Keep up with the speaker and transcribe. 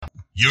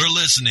You're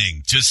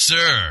listening to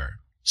Sir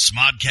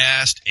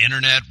Smodcast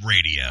Internet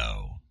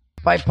Radio.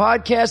 By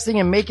podcasting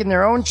and making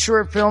their own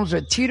short films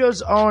with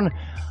Tito's own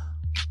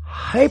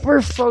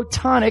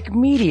Hyperphotonic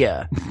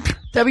Media.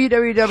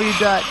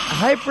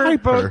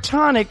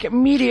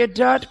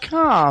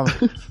 www.hyperphotonicmedia.com.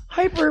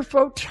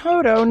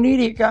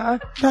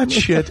 Hyperphotonica. That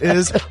shit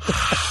is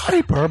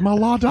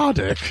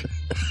hyper-melodic.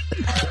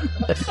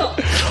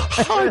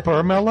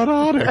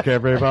 Hyper-melodic,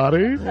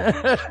 everybody.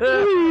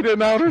 Read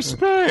in outer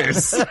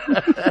space.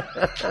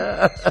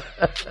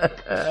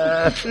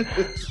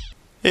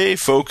 Hey,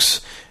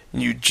 folks.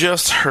 You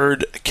just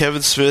heard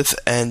Kevin Smith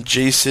and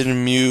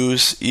Jason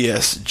Mewes,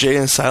 yes, Jay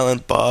and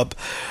Silent Bob,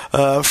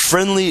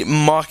 friendly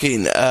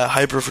mocking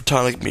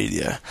Hyperphotonic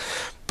Media.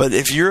 But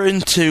if you're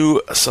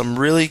into some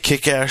really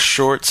kick-ass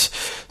shorts,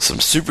 some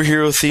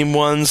superhero-themed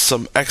ones,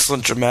 some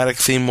excellent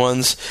dramatic-themed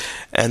ones,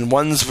 and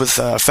ones with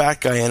a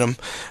fat guy in them,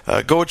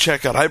 go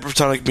check out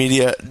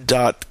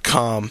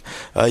hyperphotonicmedia.com.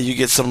 You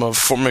get some of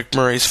Fort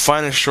McMurray's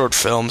finest short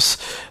films,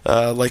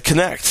 like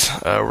Connect,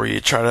 where you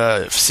try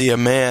to see a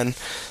man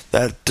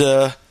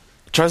that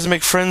tries to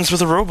make friends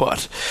with a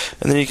robot.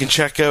 And then you can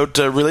check out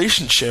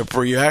Relationship,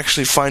 where you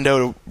actually find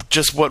out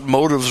just what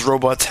motives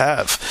robots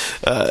have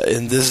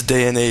in this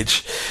day and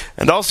age.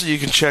 And also you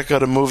can check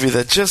out a movie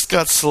that just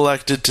got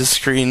selected to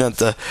screen at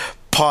the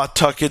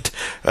Pawtucket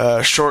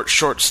Short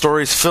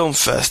Stories Film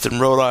Fest in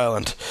Rhode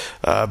Island.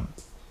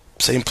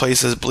 Same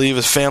place as, I believe,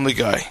 as Family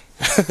Guy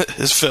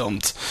is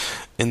filmed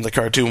in the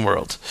cartoon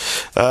world.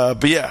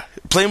 But yeah,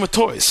 Playing with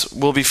Toys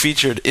will be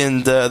featured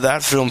in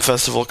that film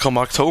festival come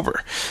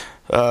October.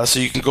 So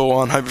you can go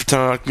on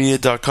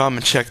hyperphotonicmedia.com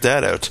and check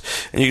that out.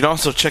 And you can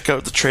also check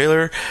out the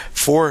trailer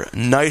for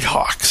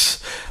Nighthawks.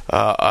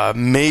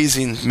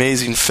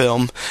 Amazing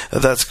film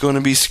that's going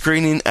to be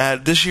screening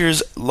at this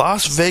year's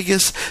Las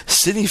Vegas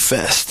City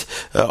Fest,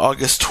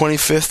 August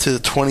 25th to the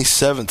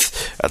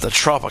 27th at the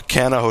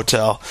Tropicana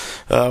Hotel.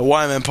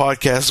 YMN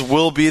Podcast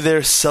will be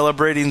there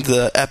celebrating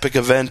the epic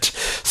event,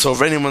 so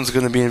if anyone's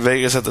going to be in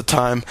Vegas at the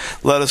time,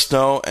 let us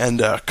know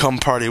and come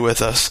party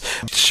with us.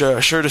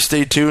 Sure to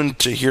stay tuned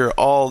to hear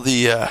all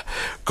the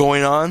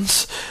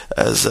going-ons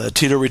as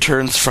Tito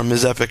returns from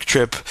his epic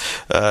trip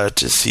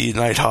to see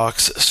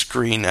Nighthawks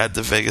screen at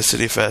the Vegas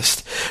City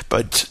Fest.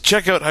 But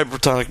check out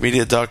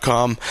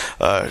hyperphotonicmedia.com.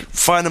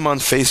 Find them on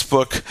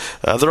Facebook.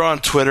 They're on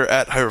Twitter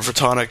at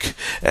Hyperphotonic.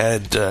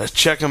 And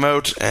check them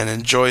out and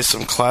enjoy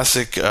some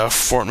classic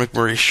Fort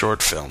McMurray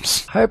short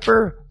films.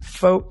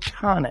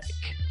 Hyperphotonic.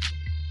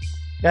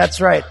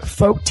 That's right.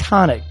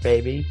 Photonic,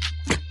 baby.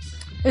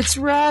 It's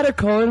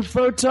radical in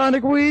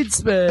photonic weed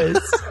space.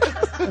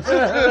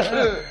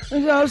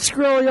 I'm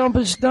scrolling on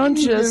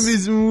pistachios. There's gonna be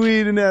some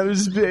weed in outer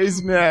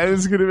space, man.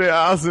 It's gonna be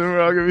awesome. We're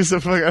all gonna be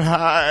so fucking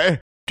high.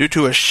 Due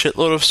to a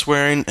shitload of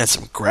swearing and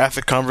some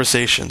graphic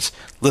conversations,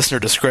 listener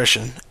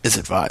discretion is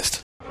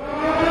advised.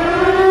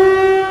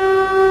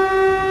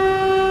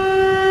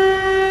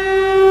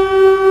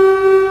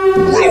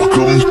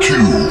 Welcome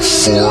to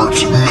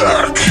Fort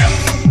Mac.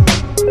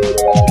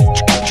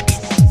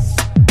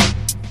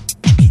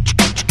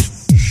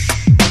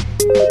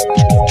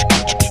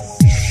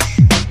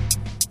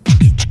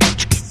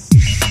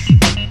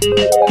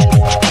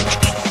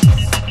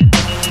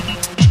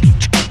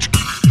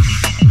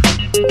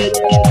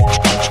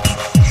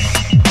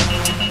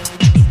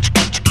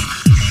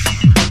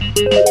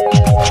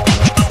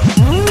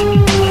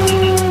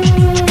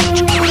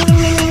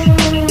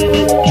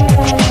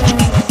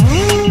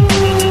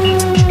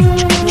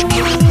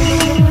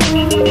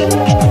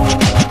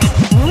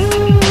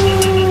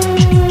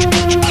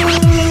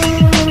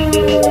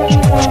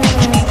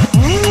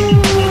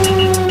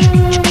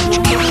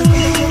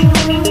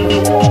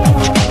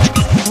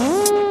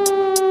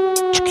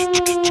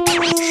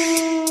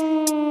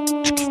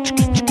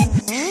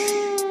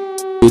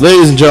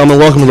 Ladies and gentlemen,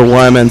 welcome to the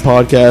YMN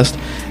Podcast,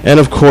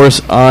 and of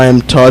course,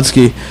 I'm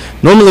Todsky.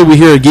 Normally we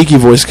hear a geeky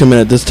voice come in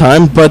at this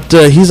time, but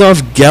he's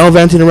off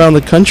gallivanting around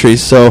the country,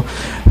 so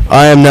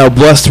I am now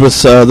blessed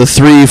with the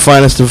three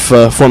finest of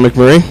Fort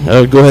McMurray.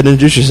 Go ahead and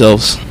introduce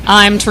yourselves.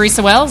 I'm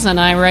Teresa Wells, and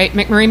I write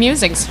McMurray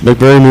Musings.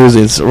 McMurray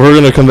Musings. We're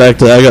going to come back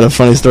to that. I got a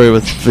funny story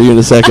for you in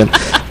a second.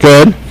 Go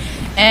ahead.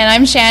 And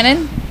I'm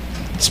Shannon.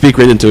 Speak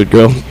right into it,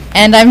 girl.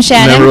 And I'm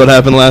Shannon. Remember what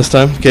happened last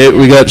time? Okay,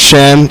 we got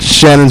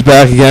Shannon's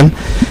back again.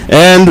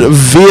 And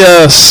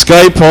via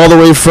Skype all the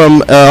way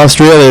from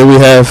Australia, we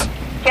have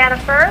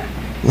Jennifer.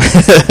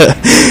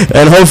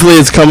 And hopefully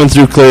it's coming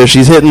through clear.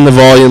 She's hitting the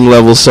volume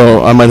level,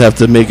 so I might have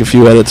to make a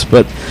few edits,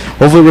 but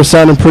hopefully we're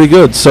sounding pretty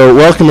good. So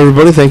welcome,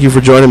 everybody. Thank you for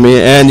joining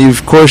me. And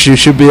of course, you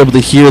should be able to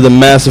hear the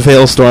massive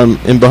hailstorm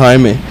in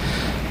behind me.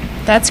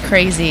 That's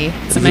crazy.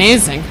 It's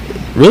amazing.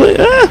 Really?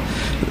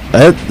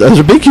 There was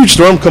a big, huge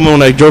storm coming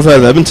when I drove out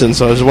of Edmonton,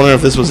 so I was wondering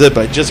if this was it,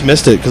 but I just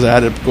missed it because I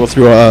had to go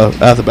through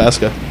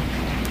Athabasca.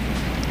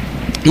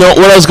 No,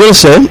 what I was going to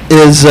say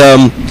is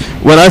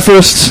when I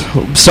first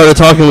started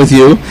talking with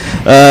you,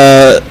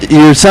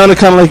 you sounded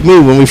kind of like me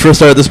when we first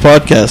started this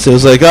podcast. It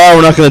was like, oh,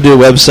 we're not going to do a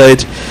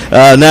website.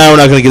 Now we're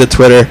not going to get a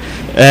Twitter.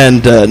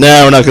 And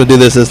now we're not going to do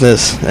this.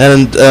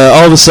 And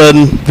all of a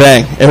sudden,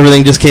 bang,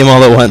 everything just came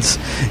all at once.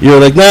 You were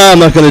like, I'm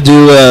not going to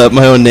do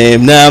my own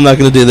name. I'm not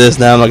going to do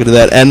this. I'm not going to do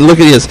that. And look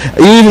at this.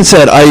 You even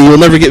said, you'll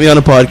never get me on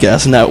a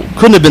podcast. And that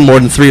couldn't have been more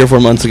than 3 or 4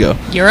 months ago.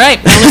 You're right.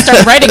 I only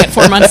started writing it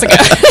 4 months ago.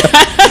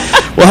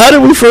 Well, how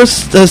did we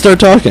first start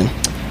talking?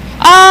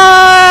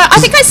 I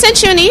think I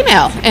sent you an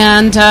email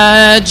and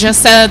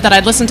just said that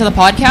I'd listened to the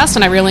podcast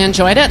and I really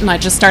enjoyed it, and I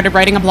just started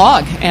writing a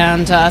blog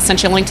and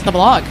sent you a link to the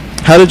blog.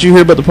 How did you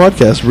hear about the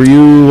podcast? Were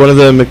you one of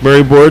the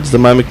McMurray boards, the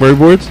My McMurray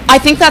boards? I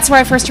think that's where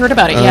I first heard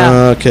about it,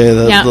 yeah. Okay,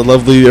 the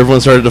lovely,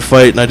 everyone started to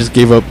fight, and I just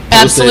gave up.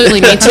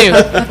 Absolutely, me too.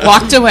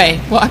 Walked away.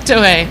 But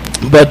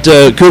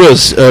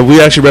kudos. We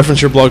actually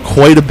reference your blog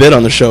quite a bit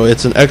on the show.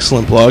 It's an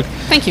excellent blog.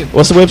 Thank you.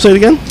 What's the website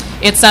again?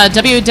 It's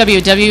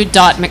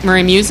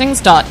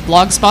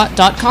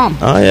www.mcmurraymusings.blogspot.com.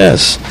 Ah,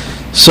 yes.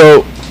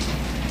 So,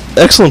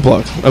 excellent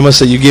blog. I must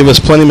say, you gave us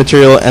plenty of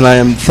material, and I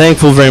am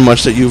thankful very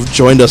much that you've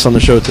joined us on the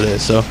show today.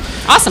 So,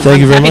 awesome. Thank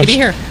you very much. Happy to be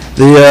here.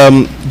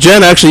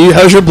 Jen, actually,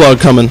 how's your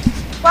blog coming?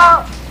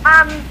 Well,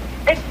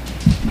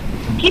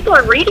 people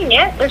are reading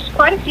it. There's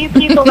quite a few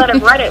people that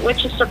have read it,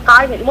 which is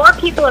surprising. More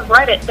people have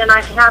read it than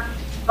I have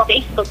a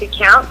Facebook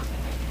account.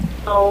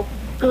 So,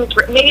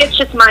 maybe it's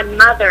just my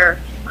mother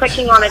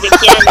clicking on it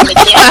again and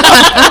again.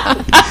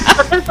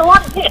 But there's a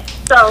lot of hits,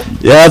 so.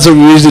 Yeah, that's what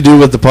we usually do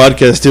with the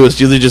podcast, too. It's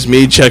usually just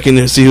me checking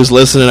to see who's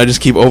listening. I just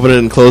keep opening it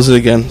and close it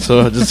again.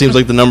 So it just seems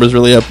like the number's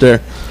really up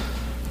there.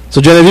 So,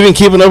 Jen, have you been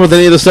keeping up with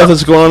any of the stuff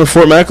that's going on in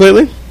Fort Mac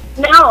lately?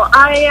 No,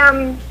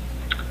 I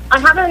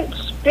haven't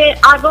been.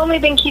 I've only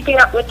been keeping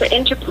up with the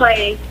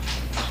Interplay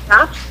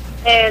stuff,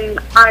 and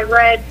I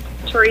read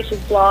Teresa's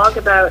blog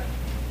about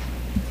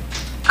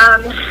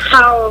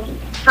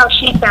how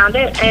she found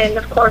it, and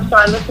of course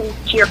I listened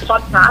to your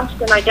podcast,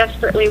 and I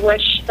desperately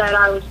wish that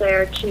I was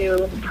there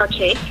to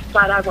partake,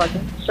 but I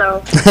wasn't.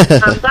 So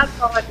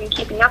that's all I've been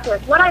keeping up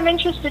with. What I'm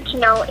interested to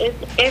know is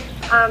if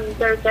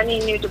there's any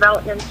new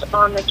developments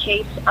on the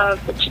case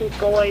of the 2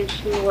 boys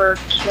who were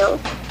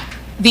killed.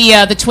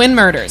 The twin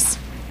murders.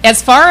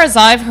 As far as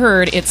I've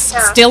heard, it's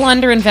still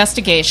under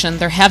investigation.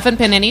 There haven't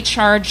been any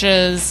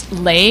charges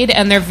laid,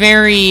 and they're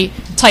very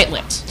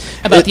tight-lipped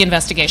about the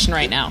investigation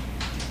right now.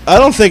 I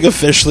don't think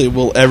officially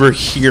we'll ever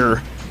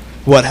hear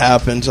what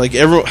happened. Like, I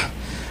don't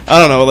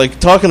know, like,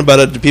 talking about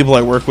it to people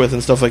I work with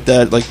and stuff like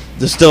that, like,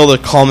 there's still the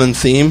common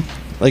theme.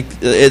 Like,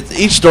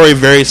 each story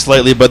varies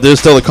slightly, but there's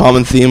still a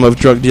common theme of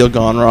drug deal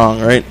gone wrong,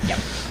 right? Yep.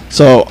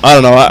 So, I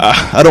don't know,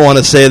 I don't want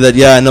to say that,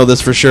 I know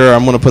this for sure,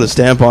 I'm going to put a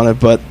stamp on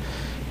it, but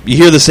you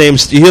hear the same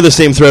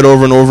thread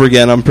over and over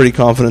again. I'm pretty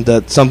confident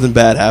that something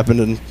bad happened,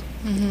 and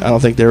I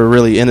don't think they were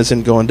really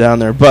innocent going down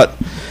there, but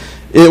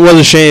it was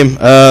a shame.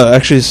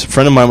 Actually, a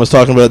friend of mine was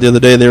talking about it the other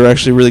day. They were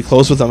actually really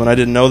close with them, and I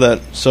didn't know that.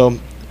 So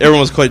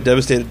everyone was quite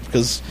devastated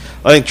because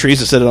I think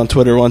Teresa said it on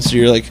Twitter once.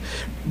 You're like,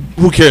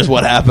 who cares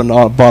what happened?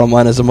 Bottom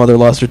line is the mother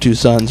lost her 2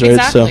 sons, right?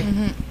 Exactly.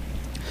 So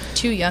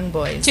 2 young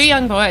boys. 2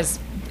 young boys.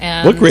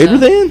 And, what grade were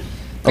they in?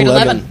 Grade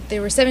 11. They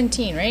were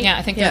 17, right? Yeah,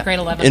 I think they were grade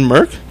 11. In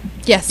Merck?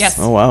 Yes.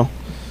 Oh, wow.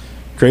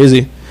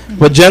 Crazy.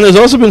 But, Jen, there's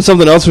also been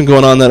something else been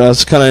going on that I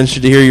was kind of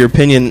interested to hear your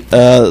opinion.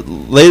 I'll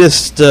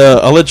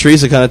let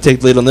Teresa kind of take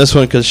the lead on this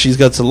one because she's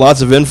got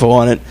lots of info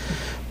on it.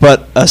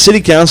 But a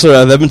city councillor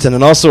of Edmonton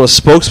and also a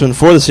spokesman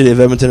for the city of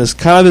Edmonton has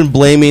kind of been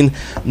blaming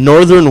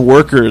northern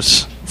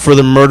workers for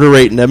the murder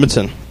rate in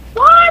Edmonton.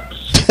 What?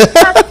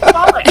 That's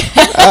falling.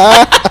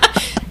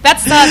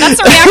 That's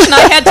the reaction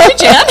I had too,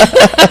 Jen.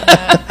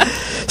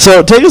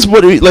 So take us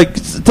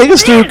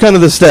through kind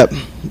of the step.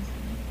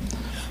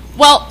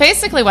 Well,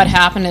 basically what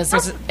happened is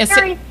that's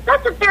a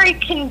very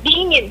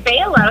convenient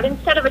bailout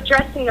instead of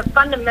addressing the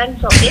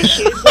fundamental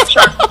issues, which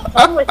are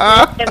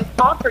homelessness and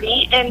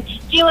poverty, and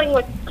dealing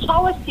with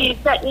policies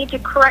that need to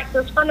correct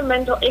those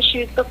fundamental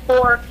issues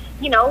before,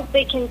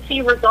 they can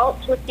see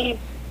results with these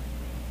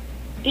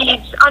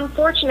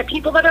unfortunate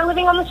people that are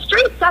living on the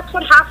streets. That's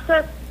what half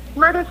the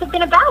murders have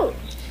been about.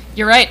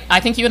 You're right.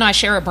 I think you and I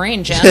share a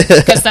brain, Jen,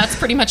 because that's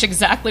pretty much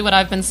exactly what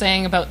I've been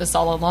saying about this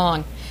all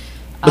along.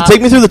 But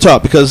take me through the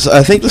top, because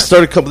I think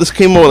this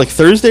came over like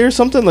Thursday or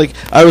something. Like,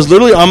 I was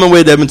literally on my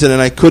way to Edmonton,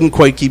 and I couldn't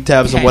quite keep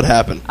tabs on what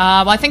happened.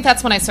 Well, I think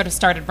that's when I sort of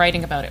started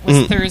writing about it. It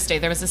was Thursday.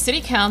 There was a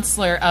city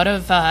councillor out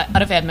of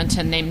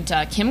Edmonton named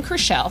Kim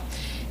Crushell,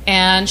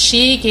 and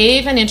she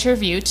gave an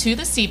interview to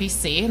the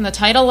CBC, and the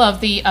title of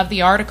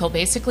the article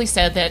basically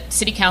said that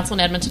City Council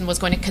in Edmonton was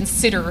going to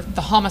consider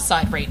the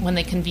homicide rate when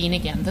they convene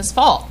again this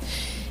fall.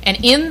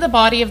 And in the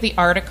body of the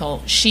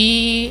article,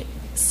 she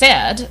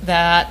said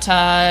that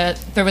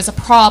there was a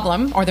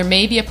problem, or there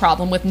may be a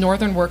problem, with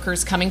northern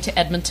workers coming to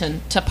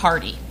Edmonton to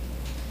party.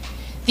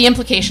 The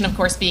implication, of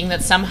course, being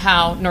that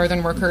somehow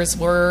northern workers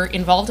were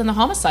involved in the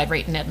homicide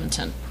rate in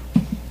Edmonton.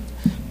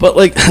 But,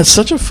 like, that's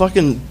such a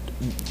fucking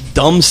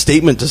dumb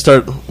statement to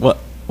start. What?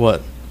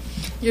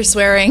 You're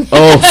swearing.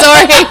 Oh.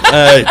 Sorry.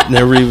 I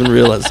never even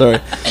realized. Sorry.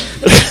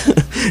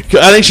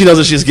 I think she knows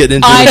what she's getting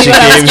into when she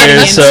came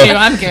here.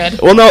 I'm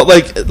good. Well, no,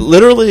 like,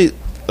 literally,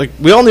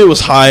 we all knew it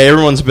was high.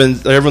 Everyone's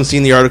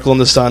seen the article in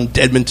the Sun.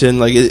 Edmonton,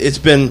 like it's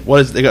been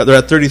they're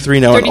at 33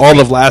 now. 33. And all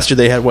of last year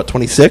they had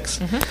 26.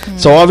 Mm-hmm.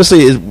 So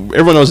obviously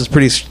everyone knows it's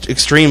pretty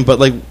extreme. But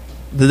like,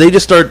 did they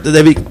just start?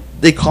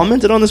 They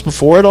commented on this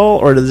before at all,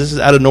 or is this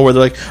out of nowhere?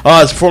 They're like,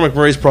 oh, it's Fort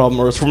McMurray's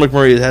problem, or it's Fort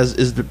McMurray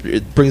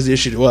it brings the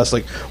issue to us.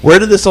 Like, where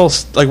did this all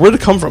where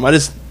did it come from? I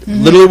just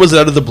literally was it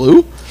out of the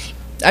blue?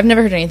 I've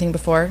never heard anything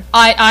before.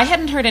 I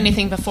hadn't heard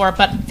anything before,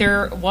 but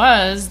there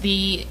was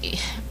the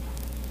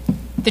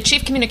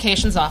Chief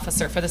Communications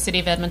Officer for the City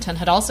of Edmonton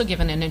had also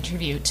given an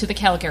interview to the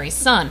Calgary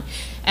Sun.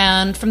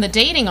 And from the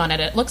dating on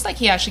it looks like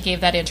he actually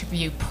gave that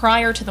interview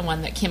prior to the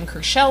one that Kim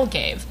Kershell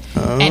gave.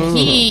 Oh. And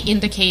he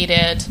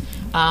indicated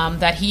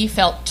that he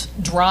felt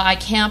dry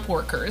camp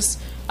workers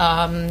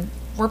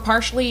were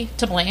partially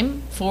to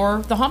blame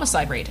for the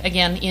homicide rate,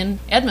 again, in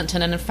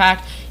Edmonton. And in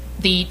fact,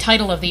 the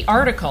title of the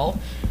article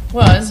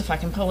was, if I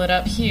can pull it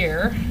up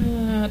here,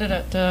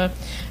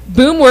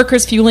 Boom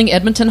Workers Fueling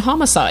Edmonton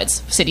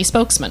Homicides, City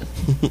Spokesman.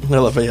 I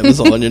love how you have this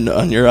all on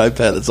your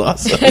iPad. It's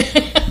awesome.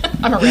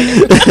 I'm a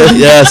writer.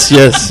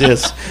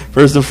 yes.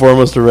 First and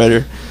foremost, a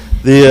writer.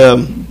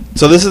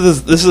 So this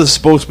is a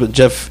spokesman,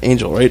 Jeff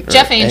Angel, right?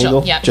 Jeff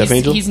Angel, yeah. Jeff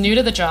Angel? He's new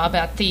to the job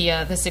at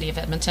the City of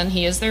Edmonton.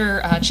 He is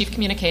their Chief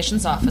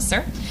Communications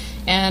Officer.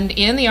 And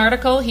in the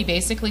article, he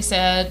basically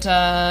said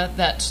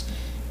that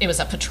it was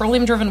a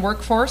petroleum-driven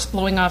workforce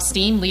blowing off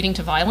steam, leading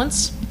to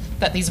violence,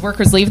 that these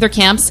workers leave their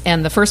camps,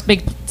 and the first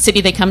big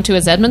city they come to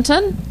is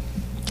Edmonton.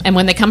 And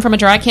when they come from a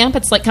dry camp,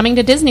 it's like coming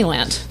to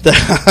Disneyland.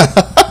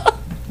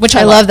 Which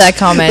I love that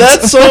comment.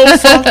 That's so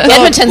fucked up.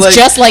 Edmonton's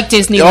just like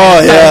Disneyland.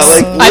 Oh,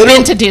 yeah. I've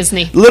been to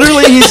Disney.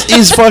 Literally,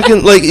 he's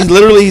fucking,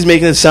 he's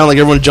making it sound like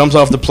everyone jumps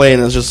off the plane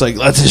and is just like,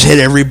 let's just hit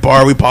every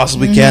bar we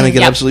possibly can and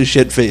get absolutely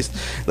shit-faced.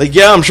 Like,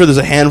 yeah, I'm sure there's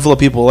a handful of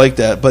people like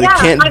that, but it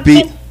can't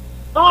be...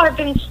 I've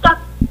been stuck.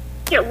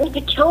 We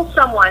could kill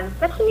someone.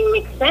 That doesn't even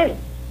make sense.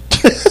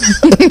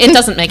 It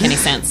doesn't make any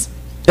sense.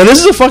 And this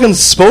is a fucking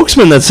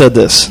spokesman that said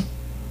this.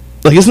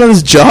 Like, isn't that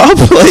his job?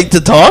 To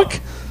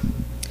talk?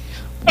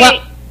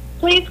 Hey,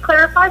 please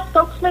clarify,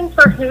 spokesman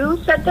for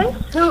who said this?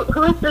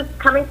 Who is this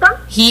coming from?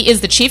 He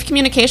is the Chief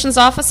Communications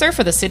Officer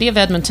for the City of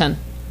Edmonton.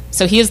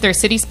 So he is their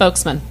city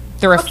spokesman,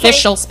 their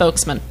official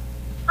spokesman.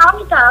 How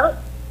about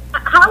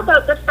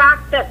the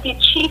fact that the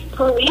Chief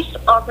Police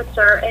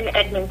Officer in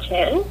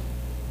Edmonton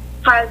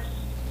has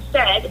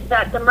said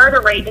that the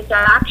murder rate is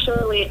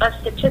actually a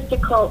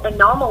statistical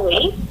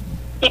anomaly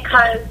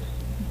because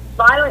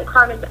violent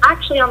crime is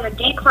actually on the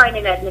decline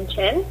in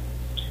Edmonton.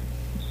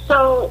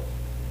 So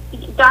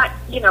that,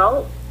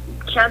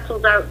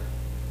 cancels out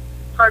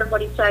part of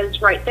what he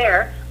says right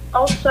there.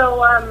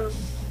 Also,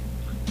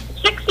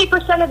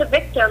 60% of the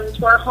victims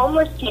were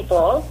homeless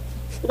people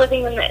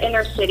living in the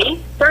inner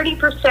city.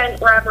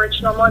 30% were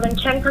Aboriginal. More than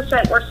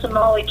 10% were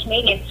Somali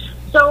Canadian.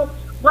 So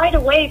right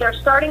away, they're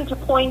starting to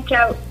point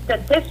out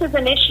that this is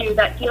an issue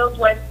that deals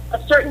with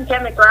a certain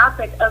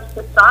demographic of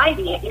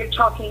society. You're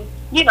talking,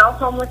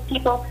 homeless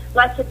people,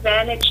 less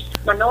advantaged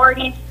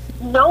minorities.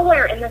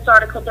 Nowhere in this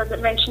article does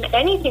it mention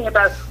anything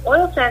about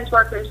oil sands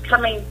workers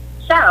coming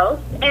south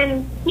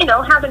and,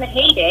 having a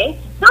heyday.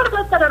 Not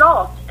about that at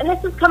all. And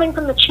this is coming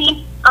from the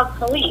chief of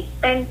police.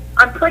 And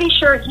I'm pretty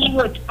sure he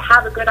would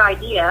have a good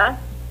idea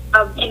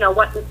of,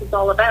 what this is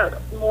all about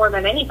more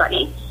than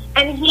anybody.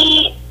 And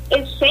he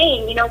is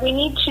saying, we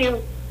need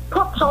to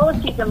put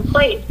policies in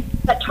place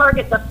that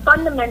target the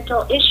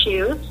fundamental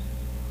issues,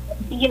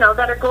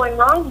 that are going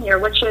wrong here,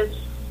 which is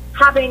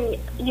having,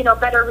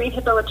 better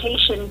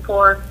rehabilitation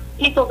for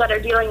people that are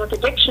dealing with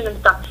addiction and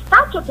stuff.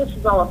 That's what this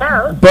is all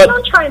about. But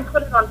don't try and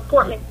put it on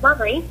Fort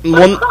McMurray.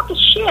 What a crock of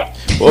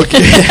shit.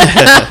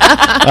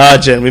 Okay.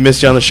 Jen, we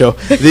missed you on the show.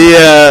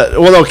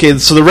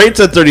 So the rate's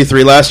at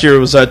 33. Last year it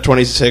was at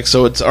 26,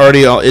 so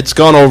it's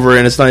gone over,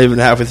 and it's not even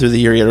halfway through the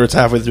year yet, or it's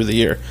halfway through the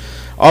year.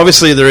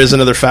 Obviously, there is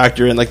another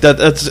factor in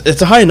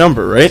it's a high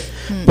number, right?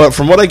 But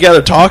from what I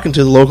gather, talking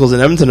to the locals in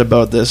Edmonton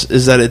about this,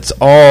 is that it's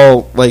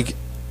all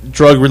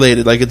drug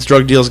related. It's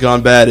drug deals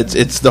gone bad.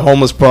 It's the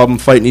homeless problem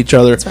fighting each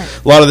other. That's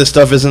right. A lot of this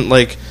stuff isn't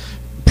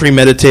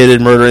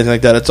premeditated murder or anything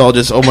like that. It's all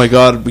just, oh my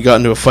god, we got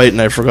into a fight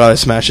and I forgot I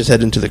smashed his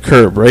head into the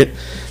curb, right?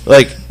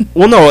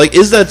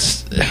 Is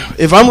that,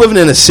 if I'm living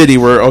in a city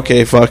where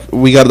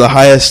we got the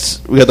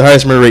highest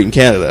murder rate in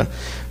Canada,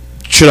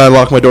 should I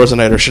lock my doors at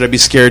night, or should I be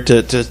scared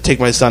to take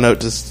my son out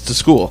to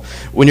school?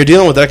 When you're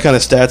dealing with that kind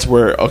of stats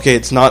where,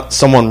 it's not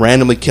someone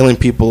randomly killing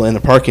people in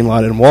a parking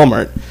lot in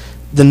Walmart,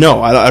 then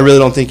no, I really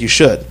don't think you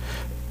should.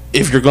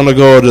 If you're going to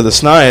go to the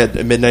SNI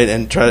at midnight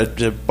and try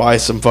to buy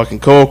some fucking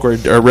coke or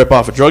rip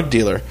off a drug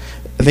dealer,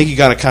 I think you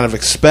got to kind of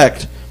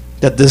expect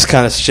that this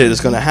kind of shit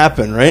is going to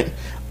happen, right?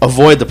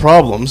 Avoid the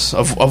problems,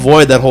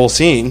 avoid that whole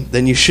scene,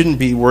 then you shouldn't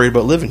be worried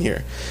about living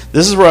here.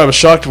 This is where I was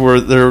shocked where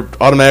they're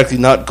automatically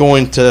not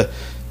going to...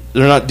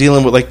 They're not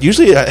dealing with,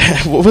 usually,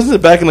 wasn't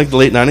it back in, the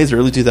late 90s or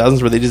early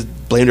 2000s where they just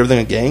blamed everything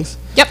on gangs?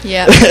 Yep.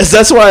 Yeah.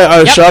 That's why I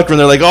was Yep. shocked when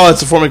they're like, "Oh,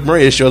 it's a Fort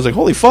McMurray issue." I was like,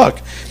 "Holy fuck!"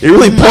 They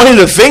really pointed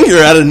a finger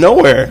out of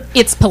nowhere.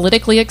 It's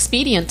politically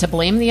expedient to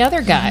blame the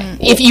other guy.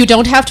 If you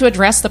don't have to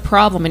address the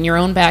problem in your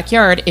own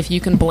backyard, if you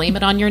can blame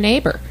it on your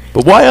neighbor.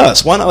 But why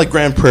us? Why not like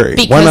Grand Prairie?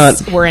 Because why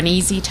not? we're an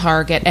easy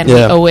target, and Yeah.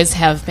 we always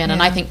have been.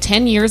 And I think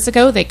 10 years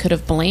ago, they could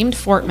have blamed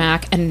Fort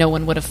Mac, and no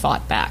one would have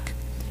fought back.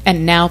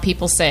 And now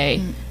people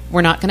say,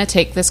 we're not going to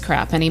take this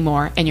crap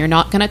anymore, and you're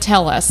not going to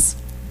tell us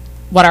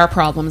what our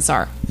problems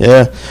are.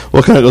 Yeah.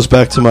 Well, it kind of goes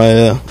back to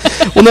my.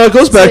 Well, no, it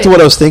goes back to what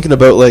I was thinking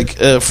about, like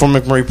Fort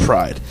McMurray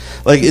pride.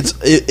 Like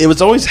it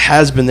was always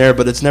has been there,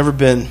 but it's never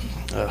been.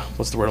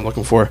 What's the word I'm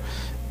looking for?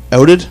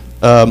 Outed.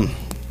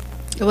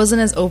 It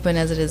wasn't as open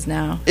as it is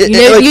now. Like-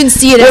 You didn't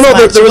see it as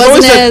much. There was it always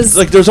wasn't that, as...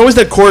 like there's always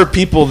that core of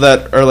people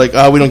that are like,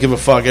 we don't give a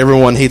fuck.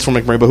 Everyone hates Fort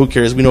McMurray, but who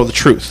cares? We know the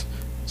truth.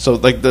 So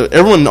like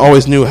everyone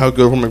always knew how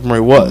good Fort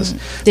McMurray was,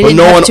 They but didn't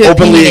no have one to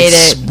openly opinionate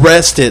it.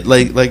 expressed it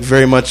like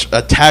very much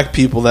attacked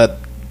people that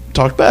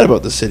talked bad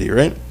about the city,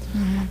 right?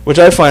 Which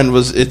I find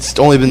it's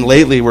only been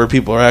lately where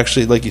people are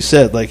actually, like you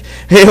said, like,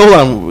 hey, hold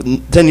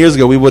on, 10 years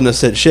ago we wouldn't have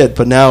said shit,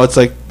 but now it's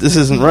like, this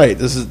isn't right.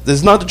 This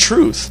is not the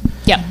truth.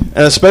 Yeah.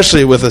 And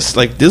especially with us,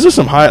 like, these are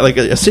some high, like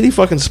a city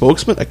fucking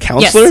spokesman, a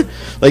counselor.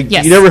 Yes. Like,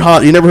 Yes. you never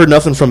heard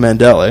nothing from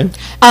Mandel, eh?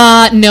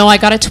 No, I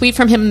got a tweet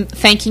from him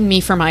thanking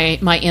me for my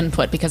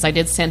input, because I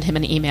did send him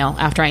an email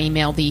after I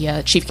emailed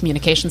the chief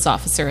communications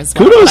officer as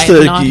well. Kudos but I to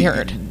have not you-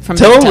 heard from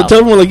Tell Mandel.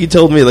 him like you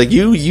told me, like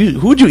who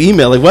would you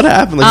email? Like what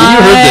happened? Like when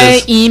you heard I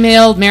this?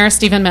 emailed Mayor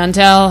Stephen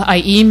Mandel.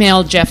 I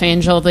emailed Jeff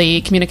Angel,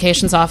 the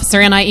communications officer,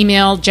 and I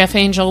emailed Jeff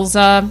Angel's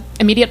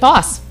immediate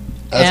boss.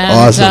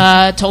 That's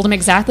awesome. Told him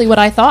exactly what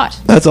I thought.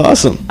 That's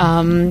awesome.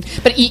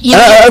 But you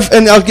know,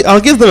 And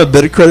I'll give them a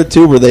bit of credit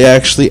too, where they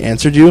actually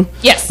answered you.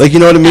 Yes. Like you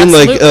know what I mean.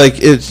 Absolutely. Like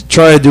it's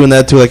try doing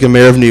that to like a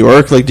mayor of New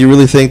York. Like, do you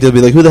really think they'll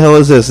be like, who the hell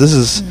is this? This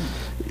is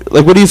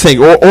like, what do you think?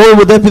 Or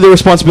would that be their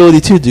responsibility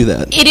to do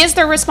that? it is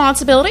their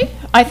responsibility,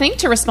 I think,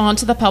 to respond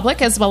to the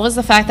public, as well as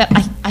the fact that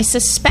I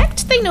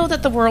suspect they know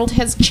that the world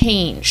has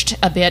changed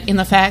a bit in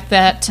the fact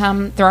that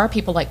there are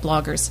people like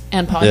bloggers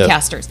and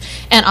podcasters.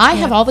 And I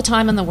have all the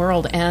time in the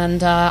world,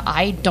 and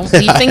I don't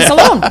leave things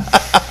alone.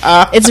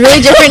 It's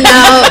really different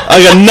now.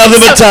 I got nothing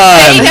but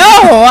I time.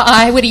 know.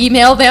 I would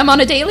email them on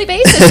a daily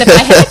basis if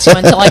I had to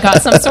until I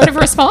got some sort of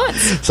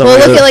response. Well,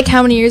 look at like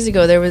how many years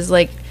ago there was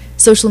like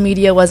social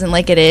media wasn't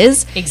like it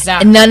is.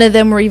 Exactly. And none of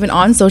them were even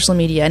on social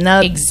media.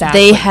 Now Exactly.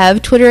 they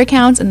have Twitter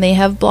accounts and they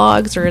have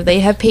blogs or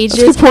they have pages.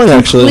 That's a good point,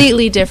 actually.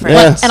 Completely different.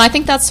 Yeah. And I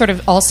think that's sort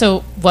of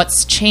also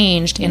what's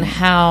changed in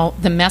how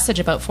the message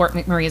about Fort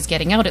McMurray is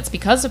getting out. It's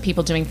because of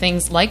people doing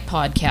things like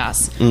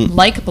podcasts,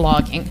 like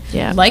blogging,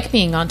 Yeah. like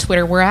being on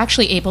Twitter. We're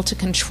actually able to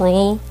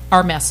control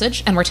our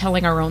message, and we're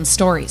telling our own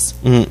stories.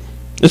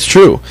 It's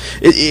true.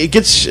 It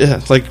gets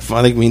like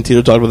I think me and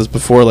Tito talked about this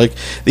before. Like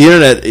the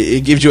internet,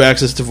 it gives you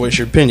access to voice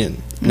your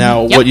opinion.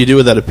 Now, Yep. what you do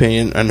with that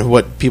opinion and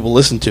what people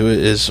listen to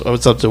is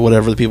it's up to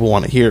whatever the people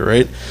want to hear,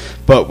 right?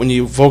 But when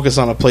you focus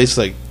on a place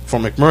like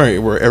Fort McMurray,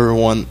 where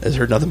everyone has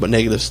heard nothing but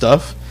negative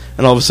stuff,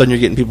 and all of a sudden you're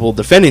getting people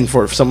defending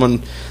for it. If someone,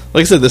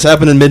 like I said, this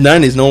happened in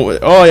mid-'90s.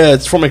 Oh yeah,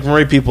 it's Fort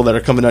McMurray people that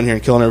are coming down here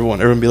and killing everyone.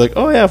 Everyone be like,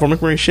 oh yeah, Fort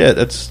McMurray shit.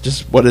 That's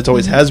just what it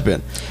always has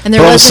been. And But there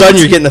all of a wasn't- sudden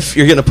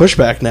you're getting a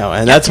pushback now,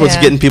 and that's what's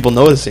Yeah. getting people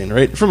noticing,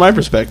 right? From my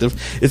perspective,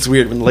 it's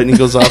weird when the lightning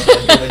goes off.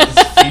 I get, like,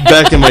 this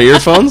feedback in my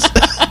earphones.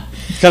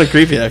 It's kind of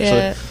creepy, actually.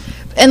 Yeah.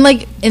 And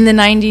like in the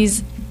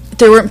 90s,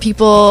 there weren't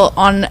people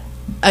on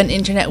an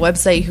internet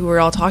website who were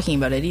all talking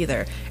about it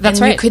either. That's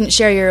and right. You couldn't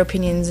share your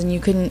opinions, and you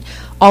couldn't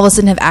all of a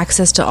sudden have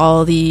access to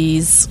all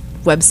these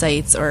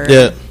websites or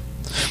Yeah.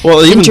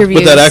 Well, even Interviews.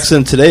 with that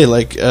accident today,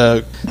 like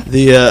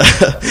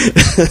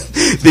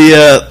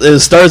the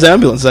Stars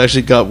ambulance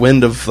actually got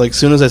wind of, like,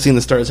 soon as I seen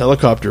the Stars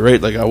helicopter,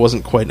 right? Like, I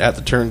wasn't quite at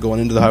the turn going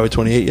into the Highway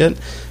 28 yet,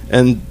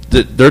 and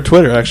their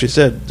Twitter actually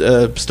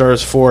said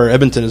Stars 4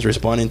 Edmonton is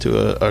responding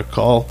to a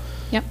call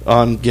Yep.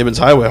 on Gibbons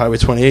Highway, Highway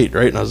 28,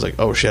 right? And I was like,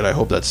 oh shit, I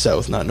hope that's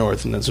south, not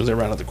north. And then as soon as I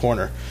ran out the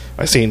corner,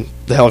 I seen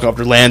the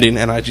helicopter landing,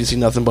 and I actually see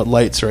nothing but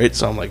lights, right?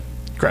 So I'm like,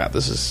 crap,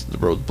 the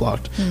road's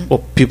blocked.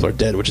 Well, people are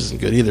dead, which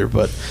isn't good either,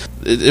 but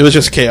it was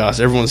just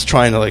chaos. Everyone's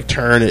trying to like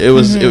turn. It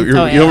was you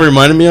know what it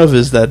reminded me of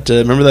is that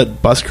remember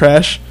that bus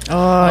crash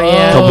oh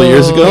yeah, a couple of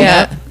years ago?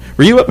 Yeah.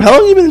 Were you how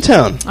long have you been in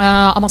town?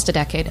 Almost a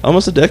decade.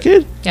 Almost a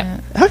decade? Yeah.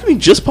 How come you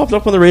just popped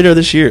up on the radar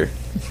this year?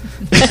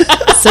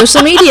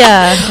 Social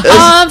media.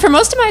 For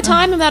most of my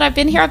time that I've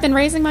been here, I've been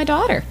raising my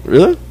daughter.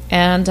 Really?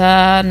 And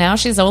now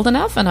she's old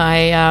enough, and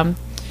I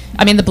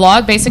mean, the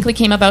blog basically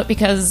came about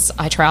because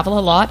I travel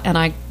a lot, and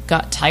I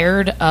got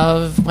tired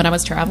of, when I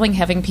was traveling,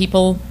 having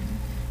people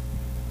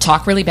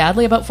talk really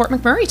badly about Fort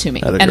McMurray to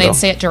me. Atta And girl. they'd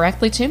say it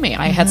directly to me.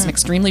 I had some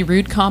extremely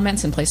rude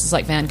comments in places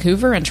like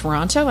Vancouver and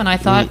Toronto, and I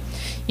thought,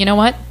 you know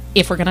what?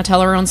 If we're going to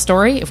tell our own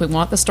story, if we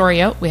want the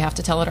story out, we have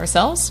to tell it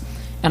ourselves,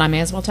 and I may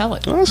as well tell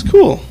it. Oh, that's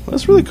cool.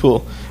 That's really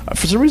cool.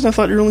 For some reason, I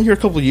thought you were only here a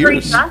couple of years.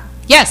 Teresa,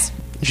 Yes.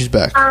 She's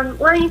back.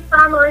 where are you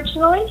from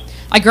originally?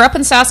 I grew up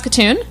in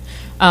Saskatoon.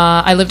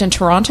 I lived in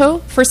Toronto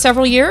for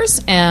several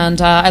years,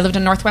 and I lived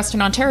in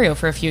northwestern Ontario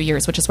for a few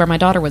years, which is where my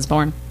daughter was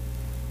born.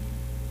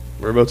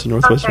 Whereabouts in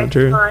Northwestern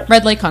Ontario? All right.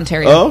 Red Lake,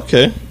 Ontario. Oh,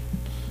 okay.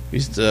 I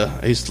used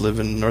to live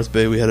in North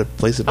Bay. We had a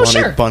place at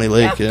Bonnie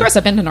Lake. Yeah, of course,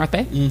 I've been to North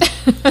Bay.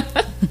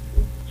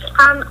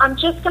 I'm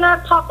just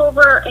gonna pop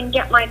over and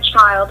get my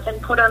child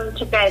and put him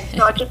to bed.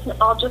 So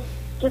I'll just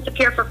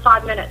disappear for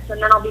 5 minutes,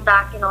 and then I'll be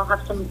back, and I'll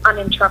have some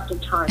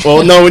uninterrupted time.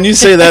 Well, no, when you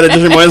say that, it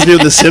just reminds me of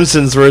The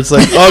Simpsons, where it's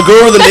like, oh,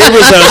 go over to the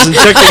neighbor's house and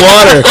check the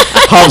water.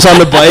 Hops on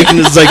the bike and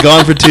is like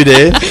gone for 2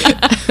 days.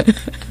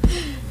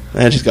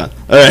 And she's gone.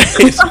 All right.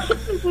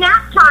 It's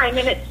nap time,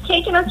 and it's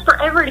taken us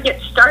forever to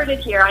get started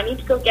here. I need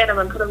to go get him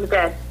and put him to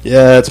bed.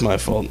 Yeah, it's my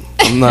fault.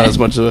 I'm not as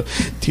much of a...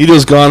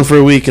 Tito's gone for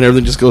a week and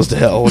everything just goes to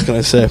hell. What can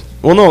I say?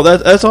 Well, no,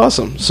 that's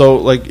awesome. So,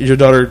 like, your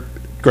daughter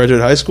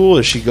graduated high school?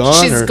 Is she gone?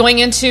 She's going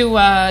into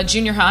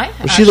junior high.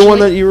 Was she the one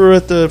that you were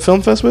at the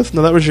film fest with?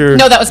 No, that was your...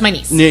 No, that was my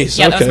niece.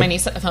 Yeah, that was my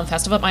niece at the film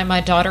festival.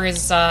 My daughter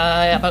is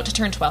about to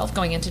turn 12,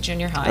 going into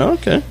junior high. Oh,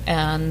 okay.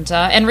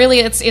 And really,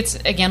 it's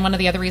again one of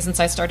the other reasons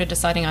I started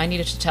deciding I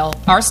needed to tell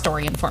our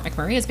story in Fort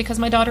McMurray is because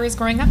my daughter is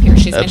growing up here.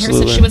 She's been here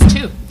since she was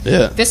 2.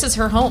 Yeah. This is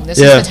her home. This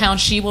is the town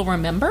she will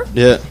remember.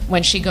 Yeah.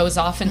 When she goes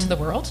off into the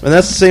world. And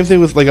that's the same thing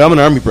with, like, I'm an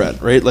Army brat,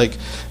 right? Like,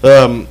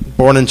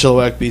 born in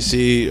Chilliwack,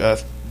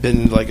 BC.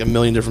 Been in, like, a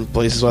million different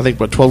places. So I think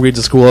about 12 grades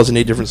of school. I was in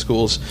 8 different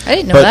schools. I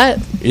didn't know that.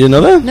 You didn't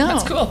know that? No.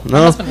 That's cool. No. My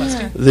husband was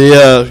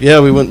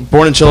too. We went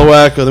born in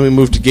Chilliwack, then we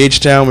moved to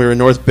Gagetown. We were in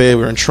North Bay.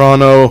 We were in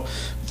Toronto.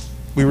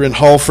 We were in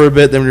Hull for a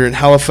bit. Then we were in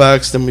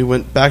Halifax. Then we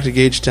went back to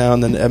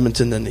Gagetown, then to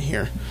Edmonton, then to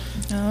here.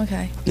 Oh,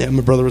 okay. Yeah,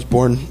 my brother was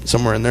born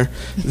somewhere in there.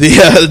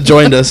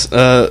 Joined us.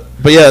 My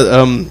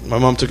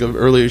mom took an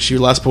early. Her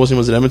last posting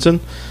was in Edmonton,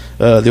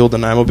 the old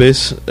Nanaimo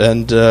base,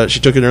 and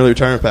she took an early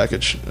retirement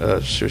package.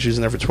 She was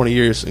in there for 20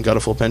 years and got a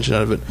full pension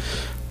out of it.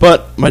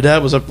 But my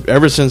dad was up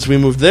ever since we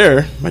moved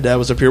there. My dad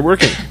was up here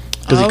working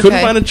because he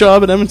couldn't find a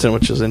job at Edmonton,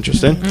 which is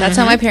interesting. That's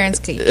how my parents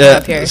came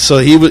up here. So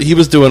he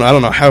was doing. I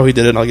don't know how he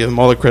did it. And I'll give him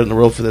all the credit in the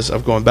world for this.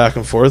 Of going back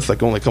and forth,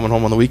 like only coming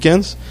home on the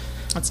weekends.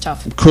 That's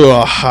tough. Cool.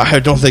 I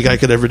don't think I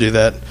could ever do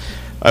that.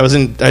 I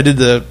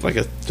did a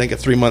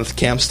 3-month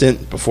camp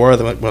stint before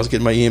when I was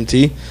getting my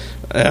EMT,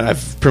 and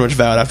I've pretty much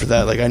vowed after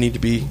that, like, I need to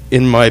be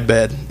in my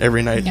bed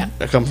every night. Yeah.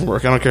 I come from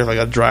work. I don't care if I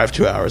got to drive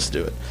 2 hours to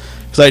do it,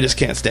 because I just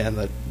can't stand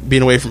that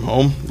being away from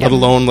home, let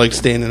alone like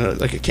staying in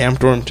a camp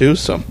dorm too.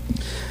 So,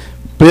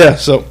 but yeah,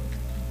 so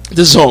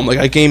this is home. Like,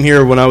 I came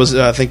here when I was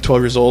I think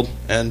 12 years old,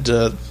 and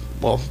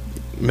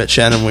met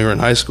Shannon when we were in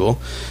high school,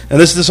 and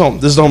this is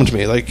home. This is home to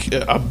me. Like,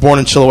 I'm born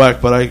in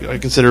Chilliwack, but I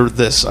consider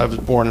this. I was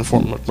born in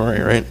Fort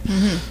McMurray, right?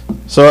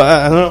 Mm-hmm. So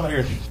I don't know how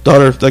your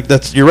daughter.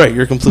 Like, you're right.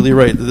 You're completely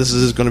right. This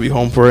is going to be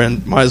home for her,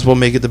 and might as well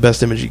make it the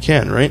best image you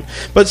can, right?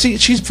 But see,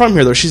 she's from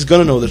here though. She's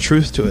going to know the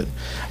truth to it.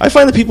 I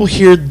find the people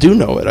here do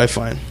know it. I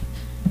find.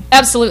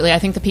 Absolutely, I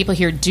think the people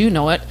here do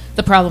know it.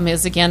 The problem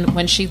is, again,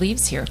 when she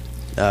leaves here.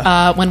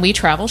 When we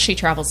travel, she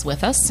travels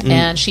with us,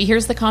 and she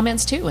hears the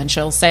comments too, and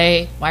she'll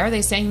say, why are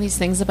they saying these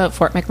things about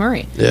Fort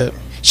McMurray? Yeah.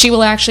 She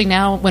will actually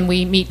now, when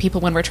we meet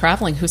people when we're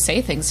traveling who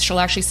say things, she'll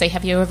actually say,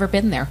 have you ever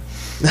been there?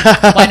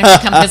 Why don't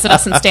you come visit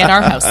us and stay at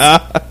our house?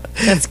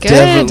 That's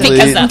good.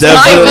 Because that's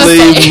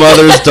definitely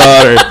mother's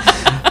daughter.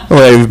 Oh,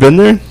 have you been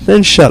there?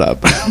 Then shut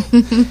up.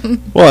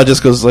 Well, it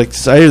just goes, like,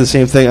 I hear the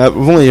same thing. I've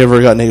only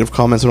ever got negative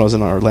comments when I was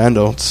in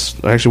Orlando. It's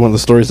actually one of the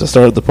stories that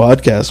started the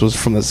podcast was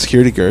from the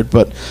security guard,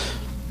 but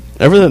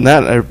other than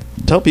that, I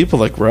tell people,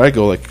 like, where I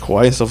go, like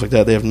Hawaii and stuff like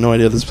that, they have no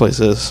idea what this place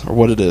is or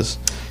what it is.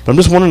 But I'm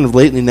just wondering if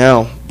lately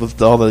now, with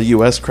all the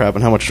U.S. crap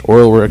and how much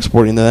oil we're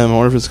exporting to them, I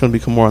wonder if it's going to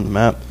become more on the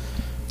map.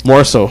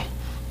 More so.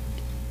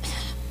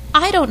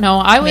 I don't know.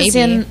 I was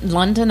in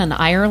London and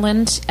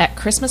Ireland at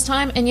Christmas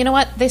time, and you know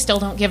what? They still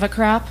don't give a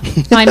crap.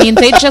 I mean,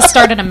 they just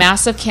started a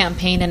massive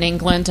campaign in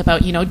England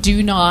about,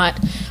 do not,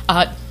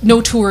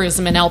 no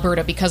tourism in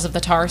Alberta because of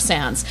the tar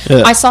sands.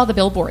 Yeah. I saw the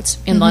billboards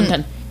in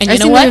London. And you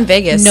know what? In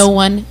Vegas. No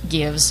one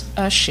gives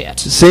a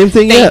shit. Same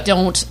thing. They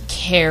don't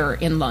care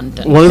in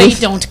London. They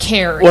don't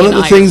care. One of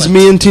the things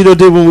me and Tito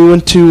did when we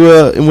went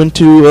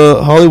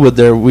to Hollywood,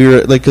 there we were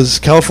like, because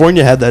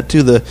California had that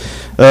too.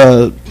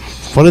 The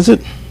what is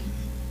it?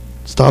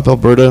 Stop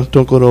Alberta,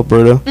 don't go to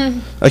Alberta.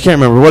 I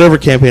can't remember, whatever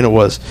campaign it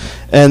was.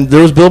 And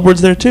there was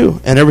billboards there too.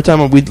 And every time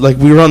we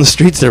were on the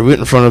streets there, we went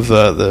in front of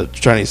the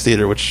Chinese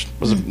theater, which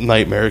was a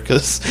nightmare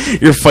because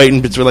you're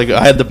fighting between, like,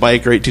 I had the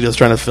bike, right? Tito's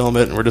trying to film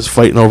it, and we're just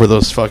fighting over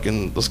those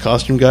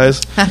costume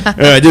guys.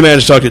 And I did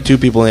manage to talk to 2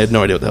 people, and they had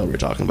no idea what the hell we were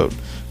talking about.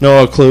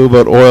 No clue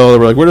about oil. They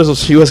were like, where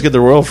does the U.S. get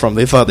their oil from?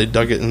 They thought they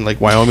dug it in, like,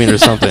 Wyoming or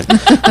something.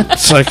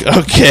 It's like,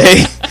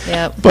 okay.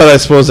 Yep. But I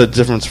suppose the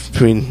difference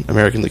between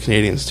Americans and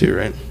Canadians too,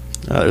 right?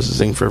 There's a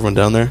thing for everyone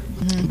down there.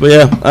 Mm-hmm. But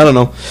yeah, I don't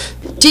know.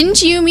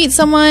 Didn't you meet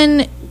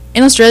someone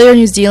in Australia or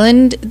New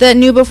Zealand that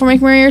knew about Fort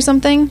McMurray or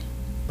something?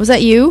 Was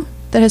that you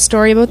that has a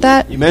story about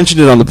that? You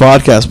mentioned it on the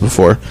podcast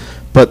before,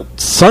 but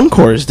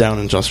Suncor is down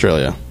in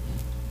Australia.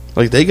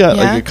 Like, they got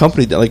like a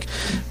company that, like,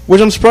 which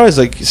I'm surprised.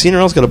 Like,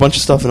 CNRL's got a bunch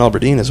of stuff in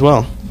Aberdeen as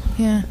well.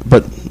 Yeah.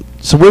 But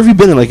so where have you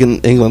been in, like,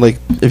 in England? Like,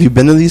 have you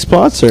been to these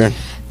spots or?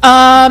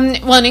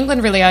 Well, in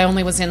England, really, I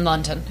only was in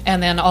London,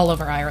 and then all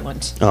over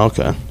Ireland. Oh,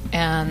 okay.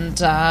 And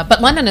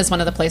but London is one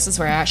of the places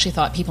where I actually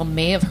thought people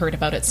may have heard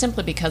about it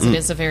simply because it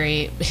is a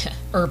very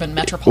urban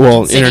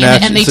metropolitan city,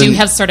 and they do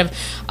have sort of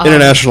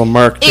international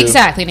market.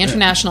 Exactly, an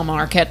international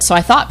market. So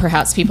I thought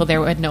perhaps people there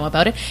would know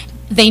about it.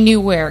 They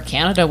knew where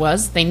Canada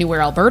was. They knew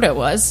where Alberta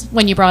was.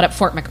 When you brought up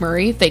Fort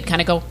McMurray, they'd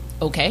kind of go,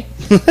 "Okay."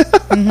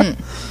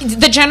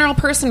 The general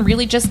person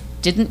really just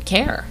didn't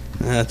care.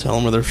 Yeah, tell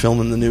them where they're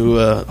filming the new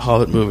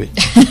Hobbit movie.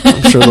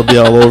 I'm sure they'll be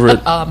all over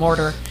it.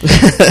 Mordor.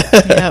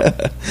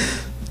 Yep.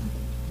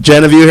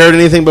 Jen, have you heard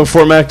anything about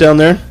Fort Mac down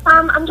there?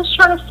 I'm just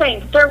trying to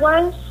think. There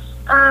was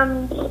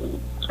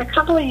a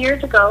couple of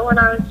years ago when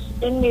I was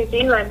in New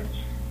Zealand,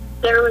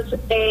 there was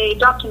a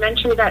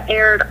documentary that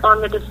aired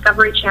on the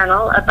Discovery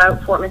Channel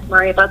about Fort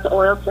McMurray, about the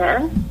oil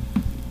sands.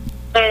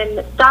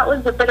 And that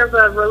was a bit of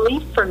a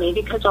relief for me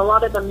because a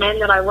lot of the men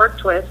that I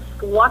worked with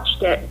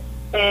watched it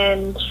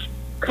and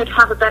could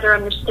have a better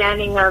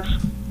understanding of,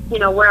 you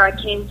know, where I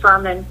came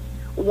from and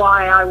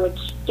why I would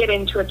get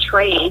into a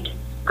trade.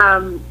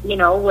 You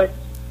know,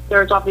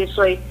 there's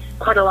obviously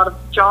quite a lot of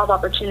job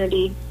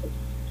opportunity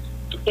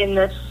in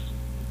this,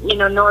 you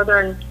know,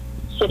 northern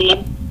city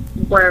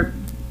where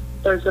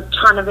there's a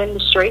ton of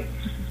industry,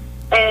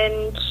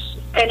 and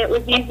it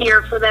was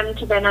easier for them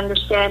to then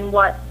understand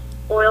what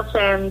oil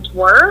sands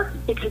were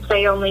because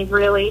they only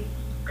really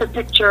could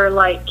picture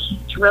like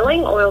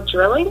oil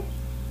drilling.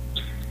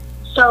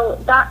 So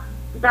that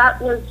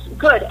was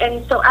good.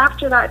 And so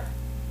after that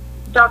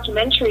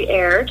documentary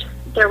aired,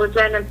 there was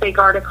then a big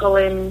article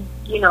in,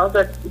 you know,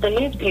 the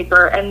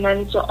newspaper, and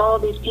then so all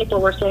these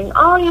people were saying,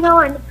 "Oh, you know,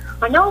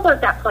 I know about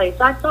that place.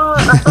 I saw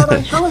it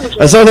on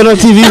television. I saw that on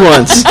TV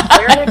once."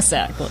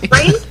 Exactly.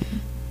 Right?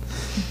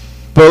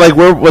 But like,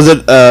 where was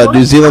it?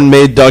 New Zealand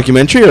made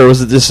documentary, or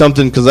was it just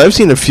something? Because I've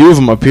seen a few of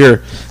them up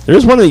here.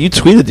 There's one that you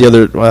tweeted the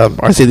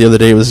other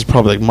day. It was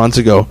probably like months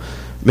ago.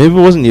 Maybe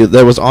it wasn't you.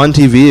 That was on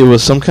TV. It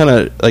was some kind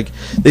of like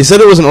they said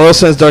it was an oil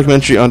sands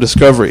documentary on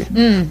Discovery.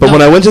 But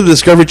when I went to the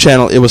Discovery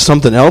Channel, it was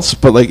something else.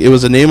 But like it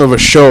was the name of a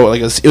show. Like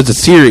it was a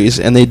series,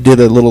 and they did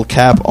a little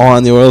cap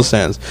on the oil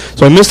sands.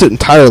 So I missed it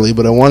entirely,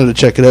 but I wanted to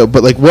check it out.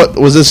 But like, what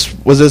was this?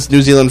 Was this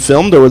New Zealand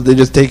filmed, or would they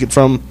just take it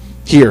from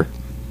here?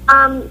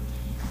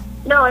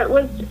 No, it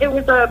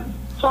was a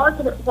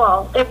positive.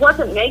 Well, it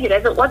wasn't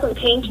negative. It wasn't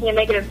painting a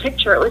negative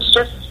picture. It was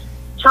just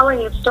telling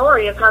the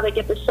story of how they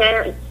get the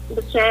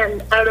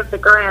sand out of the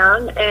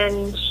ground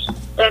and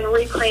then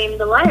reclaim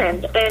the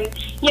land. And,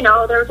 you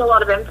know, there was a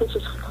lot of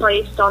emphasis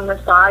placed on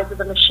the size of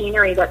the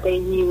machinery that they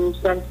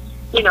used and,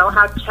 you know,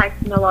 how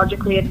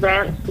technologically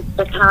advanced it's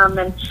become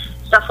and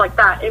stuff like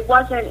that. It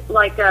wasn't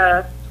like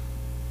a,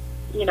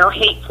 you know,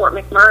 hate Fort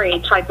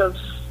McMurray type of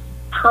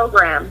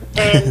program.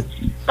 And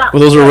that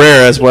well, those are rare.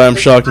 That's why I'm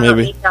shocked.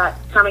 Maybe.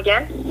 Come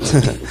again?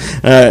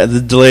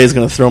 The delay is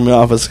going to throw me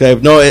off of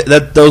Skype. No,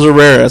 those are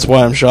rare. That's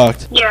why I'm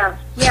shocked. Yeah.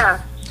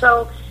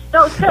 So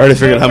no, it's good. I already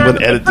figured I'm going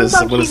to edit this.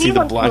 I'm going to see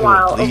the black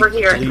one over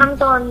here. It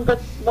comes on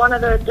one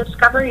of the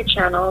Discovery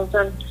channels,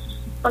 and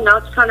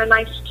it's kind of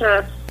nice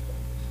to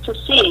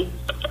see.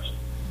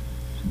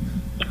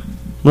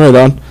 Right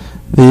on.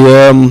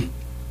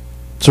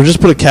 So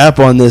just put a cap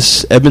on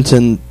this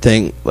Edmonton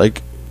thing.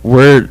 Like,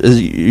 where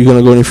is you going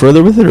to go any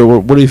further with it, or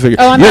what do you figure?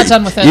 Oh, I'm not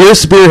done with it. You're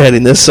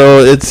spearheading this, so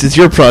it's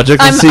your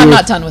project. I'm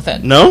not done with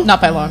it. No,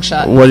 not by a long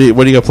shot. What do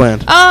you got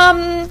planned?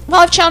 Well,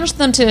 I've challenged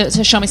them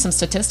to show me some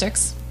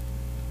statistics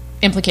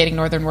implicating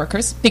northern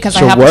workers because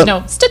So I happen what? to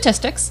know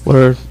statistics. What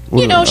are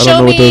You know, I don't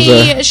know what those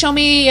are. show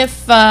me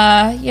if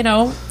you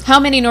know how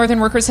many northern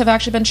workers have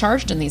actually been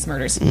charged in these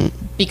murders,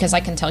 because I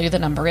can tell you the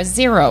number is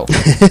 0.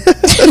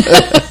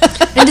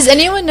 And does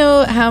anyone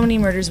know how many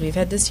murders we've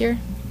had this year?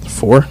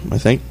 4, I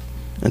think,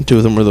 and 2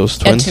 of them were those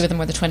twins. And 2 of them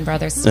were the twin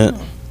brothers. Yeah.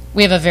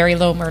 We have a very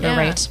low murder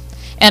rate,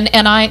 and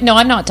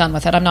I'm not done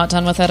with it. I'm not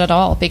done with it at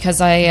all because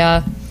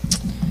I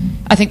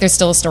think there's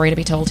still a story to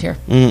be told here.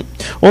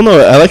 Well, no,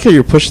 I like how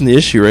you're pushing the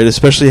issue, right?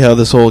 Especially how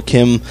this whole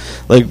Kim,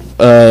 like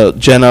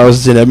Jen, I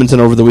was in Edmonton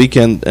over the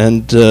weekend,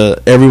 and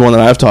everyone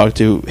that I've talked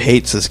to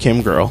hates this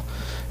Kim girl.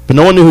 But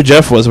no one knew who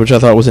Jeff was, which I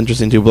thought was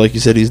interesting too. But like you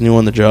said, he's new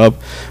on the job.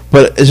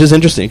 But it's just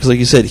interesting because, like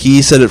you said,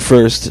 he said it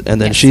first, and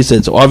then she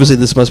said. So obviously,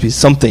 this must be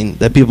something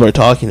that people are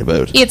talking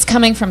about. It's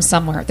coming from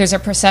somewhere. There's a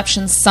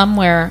perception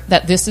somewhere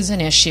that this is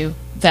an issue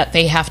that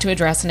they have to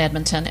address in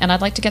Edmonton, and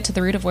I'd like to get to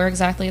the root of where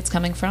exactly it's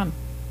coming from.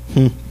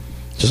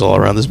 Just all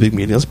around this big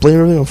meeting. Let's blame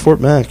everything on Fort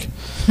Mac.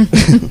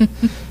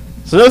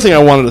 So another thing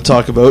I wanted to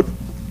talk about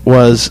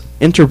was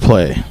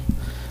interplay.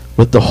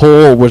 With the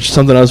whole, which is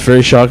something I was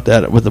very shocked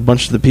at, with a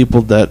bunch of the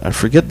people that, I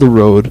forget the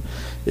road,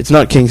 it's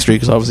not King Street,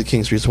 because obviously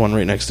King Street's the one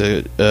right next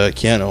to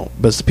Keanu,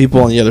 but it's the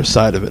people on the other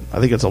side of it. I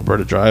think it's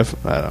Alberta Drive.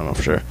 I don't know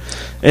for sure.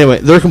 Anyway,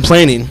 they're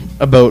complaining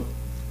about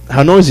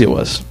how noisy it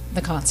was.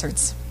 The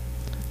concerts.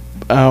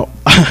 I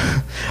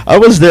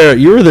was there.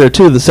 You were there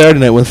too the Saturday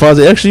night when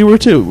Fozzy. Actually, you were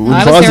too. When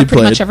I Fozzy was there pretty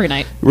played. much every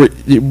night.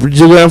 Did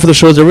you go down for the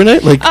shows every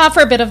night? Like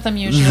for a bit of them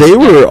usually. They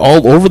were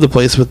all over the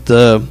place with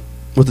the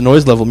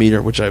noise level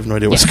meter, which I have no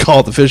idea what it's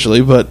called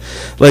officially, but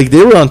like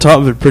they were on top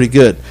of it pretty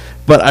good.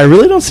 But I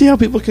really don't see how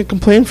people can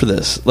complain for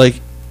this.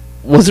 Like,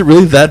 was it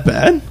really that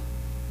bad?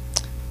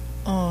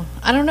 Oh,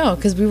 I don't know,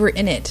 because we were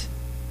in it.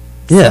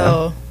 Yeah.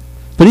 So,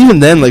 but even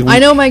then, like... I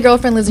know my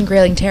girlfriend lives in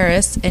Grayling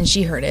Terrace, and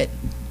she heard it.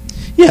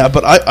 Yeah,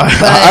 but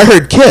I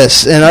heard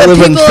Kiss, and I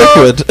live in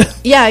Thickwood.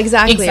 Yeah,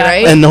 exactly,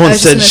 right? And no one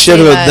said shit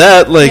about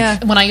that.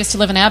 Like, when I used to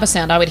live in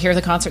Abasand, I would hear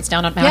the concerts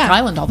down at Mount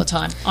Island all the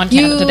time on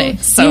Canada Today.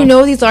 So you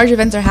know these large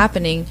events are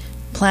happening.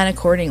 Plan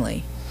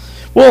accordingly.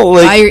 Well,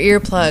 like, buy your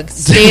earplugs.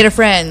 Stay at a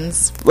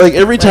friend's. Like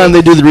every time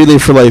they do the Relay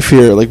for Life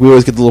here, like we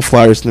always get the little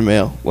flyers in the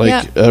mail.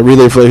 Like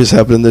Relay for Life is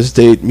happening this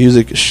date.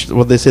 Music,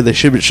 what they say they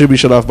should be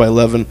shut off by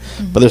 11,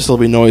 but there'll still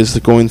be noise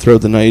going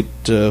throughout the night.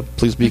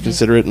 Please be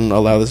considerate and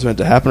allow this event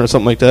to happen, or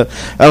something like that.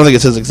 I don't think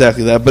it says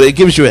exactly that, but it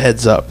gives you a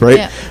heads up, right?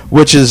 Yeah.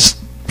 Which is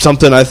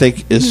something I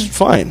think is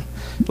fine.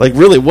 Like,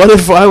 really, what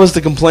if I was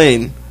to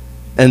complain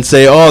and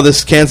say, "Oh,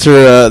 this cancer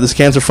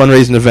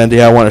fundraising event,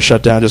 I want to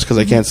shut down just because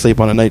I can't sleep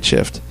on a night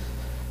shift."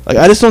 Like,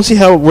 I just don't see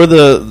where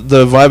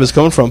the vibe is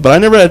coming from. But I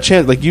never had a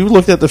chance. Like, you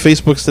looked at the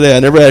Facebooks today.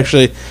 I never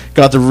actually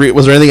got to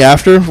was there anything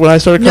after when I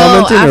started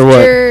commenting, or what?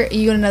 After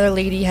you and another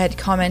lady had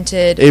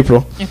commented.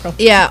 April.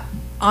 Yeah,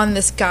 on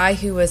this guy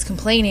who was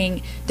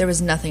complaining, there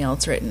was nothing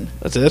else written.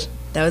 That's it?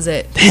 That was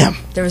it. Damn.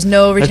 There was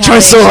no retaliation. I try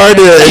so hard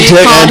to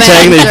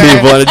antagonate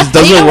people, and it just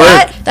doesn't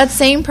work. What? That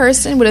same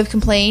person would have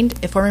complained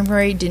if Fort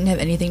McMurray didn't have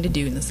anything to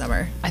do in the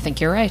summer. I think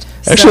you're right.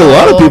 Actually, a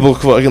lot of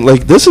people,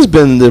 like, this has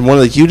been one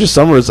of the hugest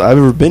summers I've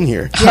ever been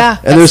here. Yeah,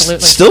 and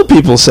there's still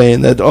people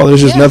saying that,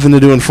 there's just nothing to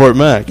do in Fort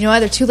Mac. You know,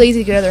 they're too lazy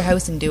to get out of their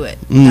house and do it.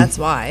 That's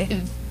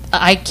why.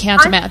 I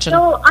can't imagine.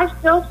 I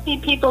still see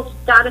people's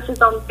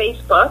statuses on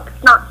Facebook,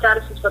 not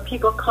statuses, but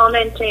people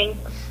commenting,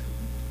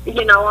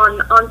 you know,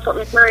 on Fort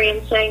McMurray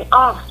and saying,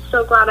 "Oh,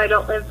 so glad I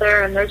don't live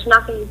there," and there's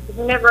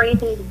never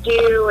anything to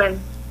do, and,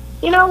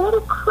 you know, what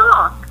a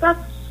crock. That's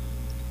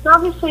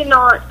obviously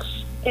not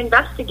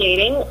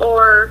investigating,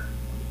 or,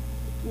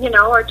 you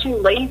know, are too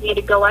lazy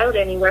to go out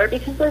anywhere,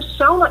 because there's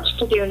so much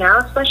to do now,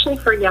 especially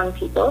for young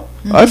people.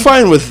 I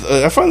find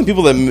the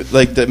people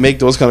that make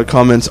those kind of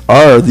comments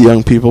are the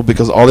young people,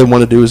 because all they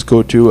want to do is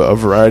go to a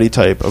variety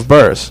type of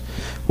bars,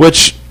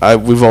 which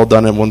we've all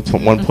done at one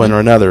point or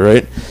another,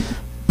 right?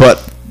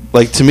 But,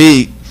 like, to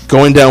me,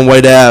 going down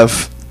White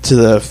Ave to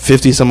the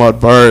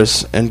 50-some-odd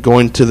bars and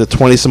going to the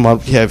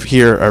 20-some-odd we have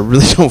here, I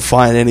really don't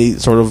find any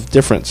sort of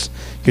difference,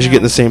 because you're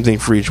getting the same thing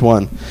for each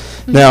one.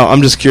 Now,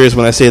 I'm just curious,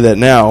 when I say that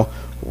now,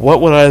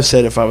 what would I have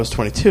said if I was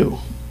 22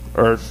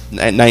 or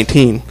at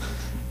 19? You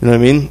know what I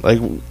mean? Like,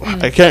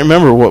 I can't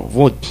remember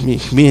what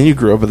me and you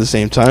grew up at the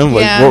same time.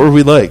 Like, what were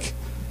we like?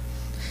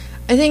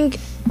 I think...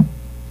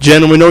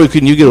 Jen, we know we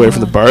couldn't get away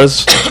from the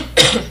bars.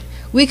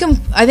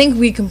 I think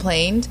we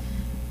complained,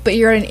 but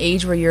you're at an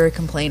age where you're a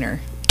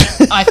complainer.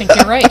 I think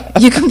you're right.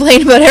 You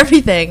complain about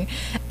everything.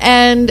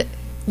 And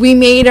we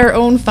made our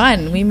own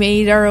fun. We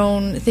made our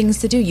own things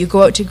to do. You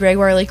go out to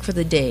Gregoire Lake for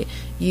the day.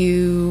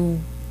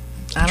 You...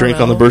 drink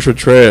on the Birchwood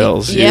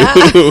Trails. Yeah.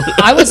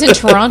 I was in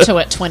Toronto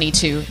at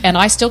 22, and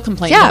I still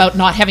complained about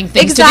not having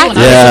things to do. And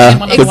I was in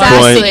one of the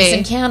last cities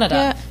in Canada.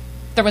 Yeah.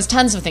 There was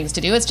tons of things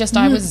to do. It's just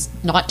I was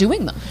not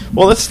doing them.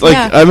 Well, that's like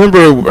I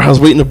remember I was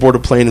waiting to board a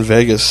plane in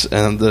Vegas,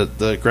 and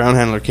the ground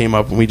handler came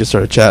up and we just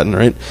started chatting,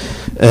 right?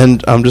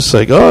 And I'm just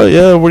like, "Oh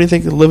yeah, what do you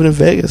think of living in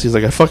Vegas?" He's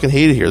like, "I fucking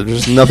hate it here.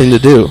 There's just nothing to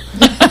do."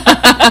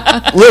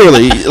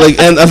 Literally, like,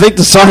 and I think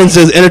the sign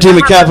says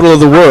 "Entertainment Capital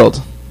of the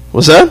World."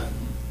 What's that?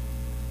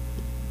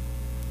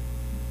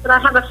 But I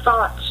have a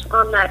thought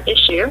on that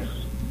issue.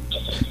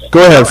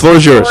 Go ahead, floor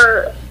is yours.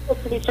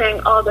 To be saying,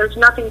 "Oh, there's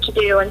nothing to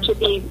do," and to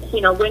be,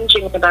 you know,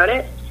 whinging about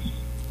it.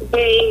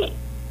 They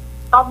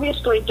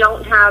obviously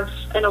don't have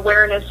an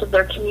awareness of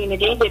their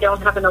community. They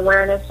don't have an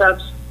awareness of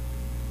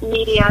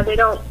media.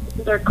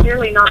 They're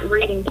clearly not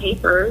reading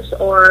papers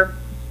or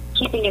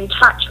keeping in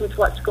touch with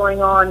what's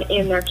going on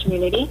in their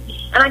community.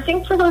 And I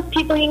think for those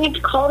people, you need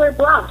to call their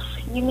bluff.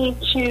 You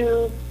need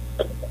to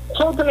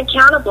hold them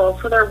accountable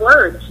for their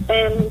words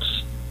and,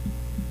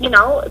 you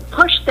know,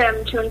 push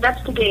them to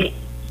investigate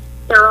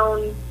their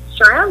own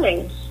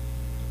surroundings.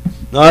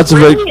 No, that's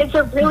is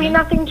there really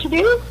nothing to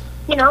do?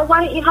 You know,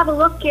 why don't you have a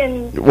look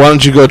in... Why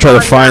don't you go try to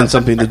find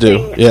something to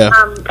do? Yeah.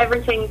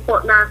 Everything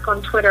Fort Mac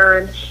on Twitter.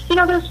 And, you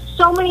know, there's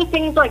so many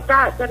things like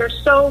that are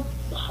so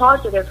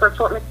positive for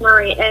Fort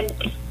McMurray,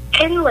 and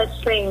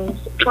endless things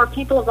for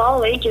people of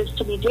all ages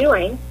to be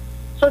doing.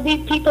 So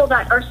these people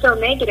that are so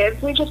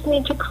negative, we just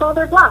need to call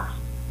their bluff.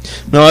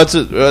 No,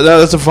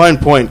 that's a fine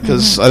point,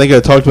 because I think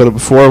I talked about it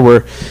before,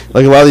 where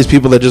like a lot of these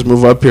people that just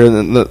move up here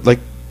and like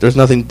there's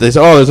nothing. They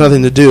say, "Oh, there's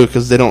nothing to do,"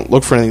 because they don't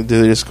look for anything to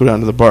do. They just go down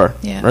to the bar.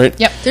 Yeah. Right.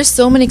 Yep. There's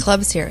so many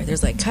clubs here.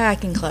 There's like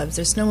kayaking clubs.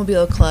 There's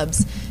snowmobile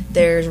clubs.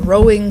 There's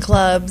rowing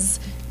clubs.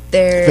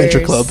 There's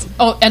Venture Club.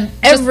 Oh, and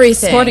just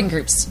Everything. sporting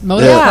groups,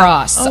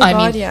 motocross. Yeah. Oh, I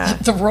God, mean, yeah.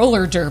 the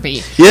roller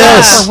derby.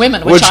 Yes. For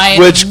women, Which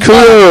which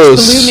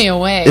kudos. blew me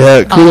away.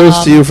 Yeah,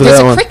 kudos to you for there's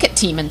that a one. cricket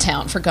team in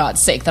town, for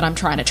God's sake, that I'm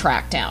trying to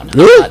track down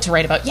Really? to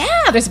write about. Yeah,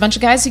 there's a bunch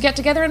of guys who get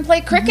together and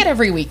play cricket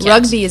every weekend.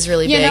 Rugby is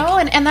really you big. know,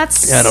 and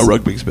that's Yeah, no,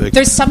 rugby's big.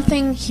 There's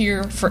something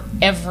here for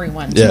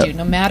everyone to Yeah. do,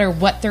 no matter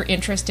what their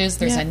interest is.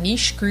 There's Yeah. a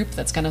niche group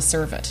that's going to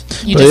serve it.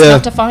 You But just yeah.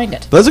 have to find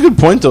it. But that's a good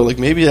point, though. Like,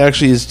 maybe it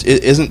actually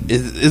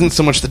isn't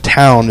so much the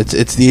town;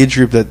 it's the age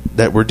group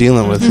that we're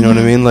dealing with. You know what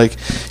I mean? Like,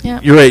 Yeah.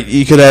 you're right.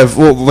 You could have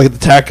like the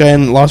tack guy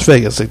in Las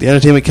Vegas, like the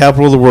entertainment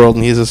capital of the world,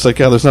 and he's just like,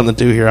 "Oh, there's nothing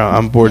to do here.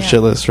 I'm bored Yeah.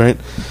 shitless." Right?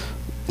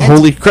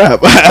 Holy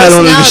crap! I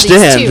don't Personalities,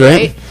 understand. too,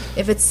 right?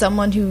 If it's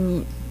someone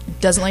who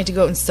doesn't like to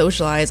go out and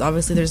socialize,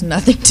 obviously there's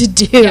nothing to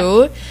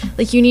do.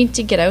 Like, you need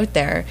to get out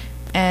there.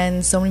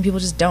 And so many people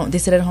just don't. They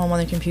sit at home on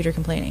their computer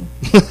complaining.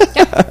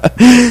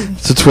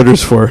 That's what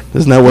Twitter's for.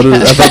 Isn't that what it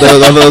is? I thought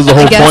that was the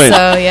whole I guess point.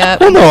 so, yeah.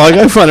 Well, no, like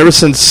I find ever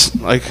since,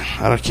 like,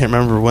 I can't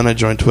remember when I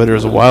joined Twitter. It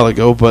was a while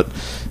ago, but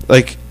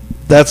like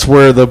that's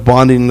where the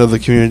bonding of the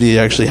community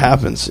actually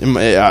happens,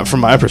 from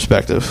my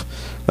perspective.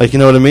 Like, you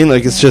know what I mean?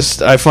 Like, it's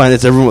just, I find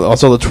it's everyone,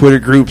 also the Twitter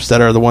groups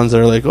that are the ones that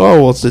are like,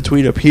 oh, well, it's the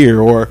tweet up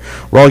here, or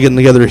we're all getting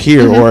together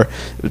here, or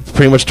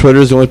pretty much Twitter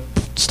is the only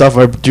stuff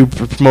I do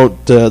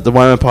promote the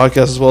Wyman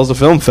podcast as well as the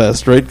Film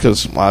Fest, right?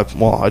 Because,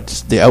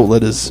 the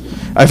outlet is,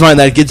 I find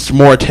that gets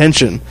more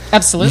attention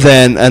Absolutely.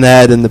 than an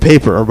ad in the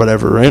paper or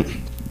whatever, right?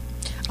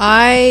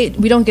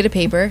 We don't get a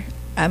paper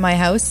at my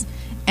house,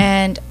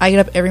 and I get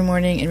up every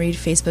morning and read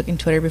Facebook and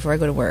Twitter before I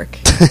go to work.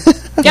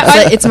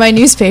 Yeah, It's my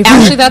newspaper.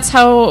 Actually, that's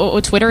how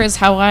Twitter is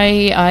how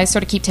I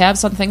sort of keep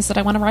tabs on things that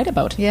I want to write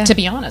about, Yeah. to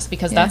be honest,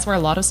 because Yeah. that's where a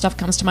lot of stuff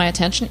comes to my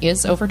attention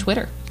is over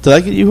Twitter. Did I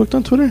get you hooked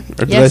on Twitter?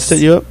 Or did I Yes. set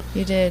you up?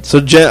 You did.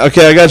 So, Jen,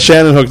 okay, I got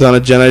Shannon hooked on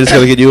it, Jen. I just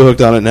got to get you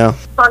hooked on it now.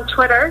 On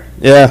Twitter,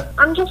 Yeah.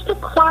 I'm just a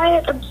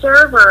quiet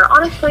observer.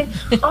 Honestly,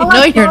 all No,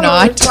 I you're follow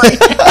not. is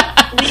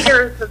like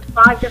leaders of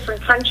 5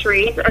 different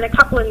countries and a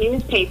couple of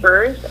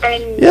newspapers.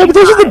 And Yeah, but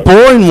those are the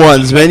boring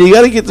ones, man. You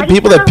got to get the I just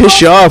people that don't know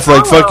piss you what to off,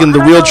 like follow. fucking the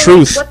I don't real know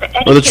truth, what the or the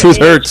etiquette truth is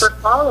hurts. for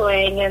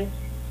following, and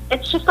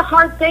it's just a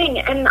hard thing.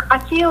 And I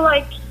feel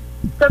like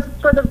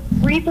for the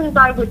reasons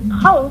I would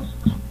post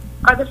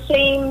are the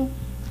same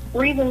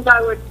reasons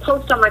I would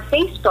post on my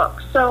Facebook.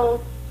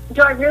 So,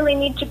 do I really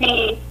need to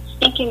be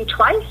speaking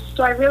twice?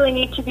 Do I really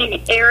need to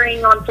be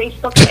airing on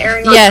Facebook and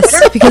airing on Yes,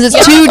 Twitter? because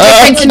it's two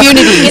different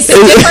communities. It's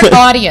a different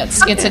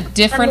audience. It's a Okay.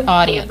 different And this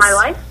audience. is my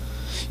life.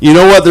 You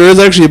know what? There is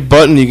actually a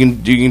button you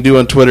can do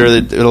on Twitter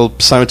that it'll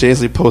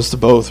simultaneously post to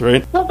both,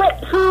 right? Well, but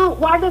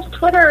why does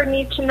Twitter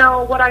need to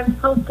know what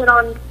I've posted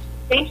on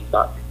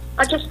Facebook?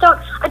 I just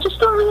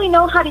don't really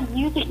know how to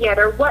use it yet,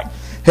 or what.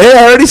 Hey,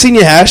 I already seen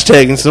you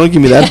hashtagging, so don't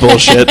give me that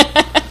bullshit.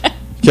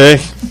 Okay?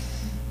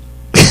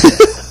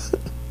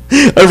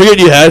 I forget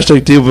you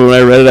hashtag too, but when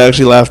I read it, I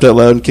actually laughed out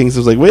loud, and Kings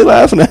was like, what are you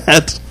laughing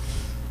at?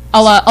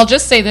 I'll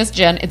just say this,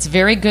 Jen. It's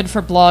very good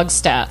for blog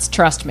stats.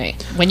 Trust me.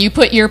 When you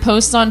put your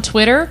posts on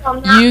Twitter,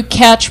 you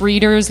catch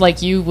readers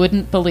like you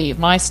wouldn't believe.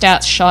 My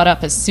stats shot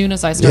up as soon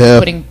as I started Yeah.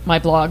 putting my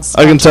blogs.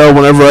 I can tell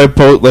whenever I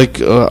post,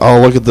 like,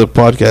 I'll look at the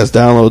podcast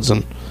downloads,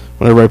 and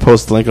whenever I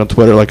post the link on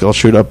Twitter, like, I'll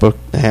shoot up a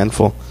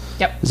handful.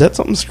 Yep. Is that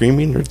something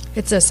screaming? Or?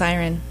 It's a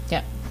siren.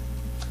 Yeah.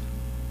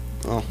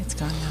 Oh. It's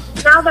gone now.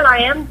 Now that I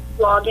am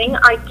blogging,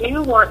 I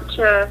do want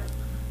to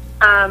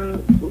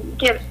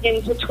get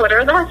into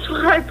Twitter. That's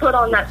why I put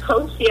on that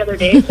post the other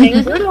day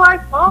saying, "Who do I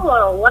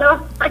follow? What do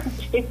I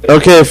do?"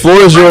 Okay, floor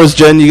is yours,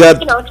 Jen. You got...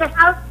 You know, to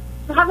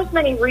have as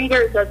many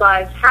readers as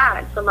I've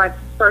had for my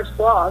first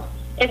blog,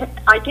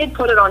 I did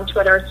put it on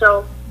Twitter,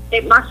 so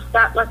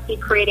that must be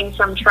creating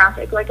some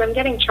traffic. Like, I'm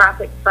getting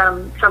traffic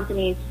from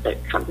countries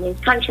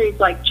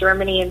like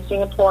Germany and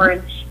Singapore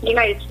and the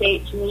United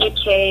States and the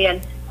UK,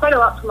 and quite a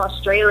lot from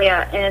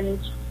Australia, and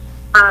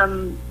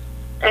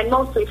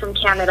mostly from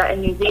Canada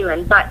and New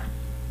Zealand. But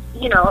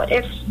you know,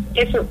 if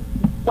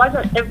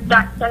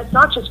that's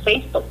not just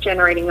Facebook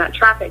generating that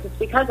traffic, it's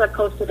because I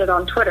posted it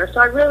on Twitter. So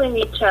I really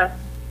need to,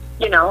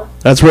 you know,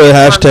 That's where the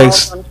more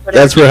hashtags... involved on Twitter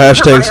That's where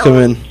for my hashtags come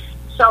own in.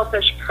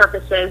 selfish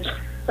purposes.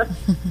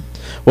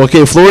 Well,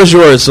 okay, floor is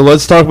yours, so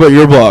let's talk about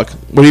your blog.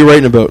 What are you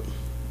writing about?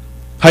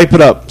 Hype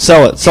it up.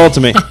 Sell it to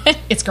me.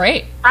 It's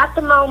great. At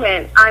the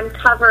moment, I'm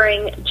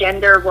covering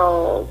gender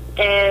roles,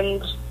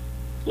 and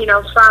you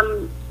know,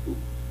 from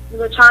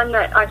the time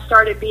that I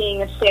started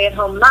being a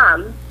stay-at-home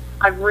mom,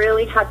 I've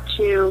really had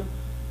to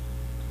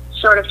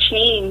sort of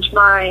change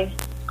my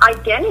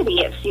identity,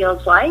 it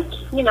feels like.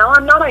 You know,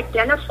 I'm not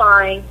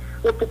identifying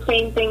with the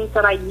same things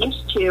that I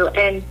used to,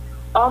 and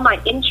all my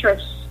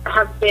interests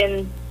have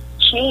been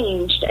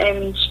changed,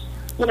 and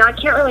you know, I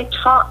can't really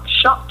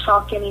shop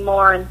talk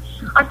anymore, and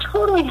I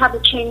totally had to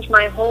change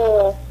my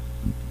whole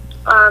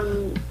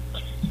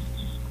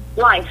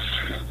life.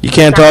 You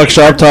can't talk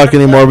shop talk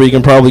anymore, but you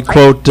can probably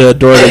quote Dora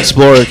the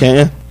Explorer,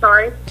 can't you?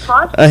 Sorry,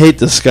 pause? I hate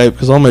this Skype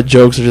because all my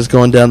jokes are just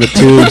going down the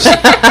tubes.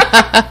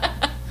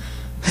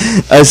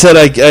 I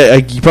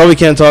said you probably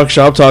can't talk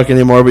shop talk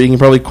anymore, but you can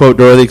probably quote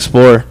Dora the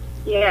Explorer.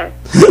 Yes.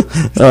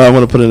 I'm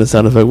going to put in a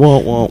sound effect. Wah,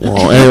 wah,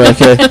 wah. Anyway,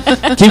 okay.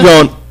 Keep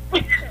going.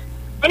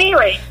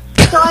 Anyway,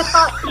 so I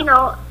thought, you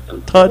know,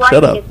 Todd,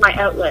 shut up. writing is my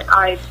outlet.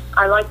 I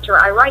like to.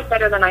 I write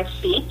better than I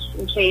speak,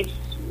 in case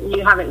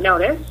you haven't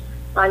noticed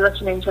by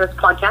listening to this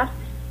podcast.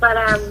 But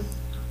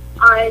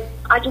I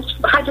just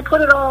had to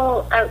put it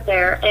all out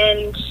there.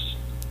 And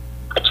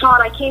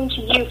Todd, I came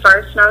to you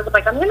first, and I was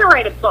like, I'm going to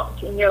write a book.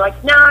 And you're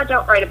like, nah,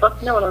 don't write a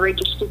book. No one will read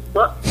your stupid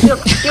book. Do a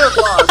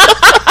blog.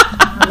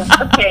 I'm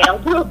like, okay, I'll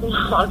do a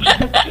blog.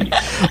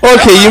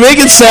 Okay, you make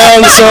it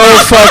sound so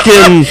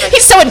fucking...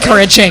 He's so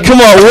encouraging.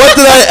 Come on, what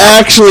did I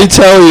actually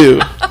tell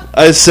you?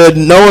 I said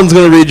no one's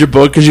going to read your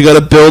book because you got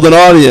to build an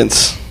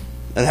audience.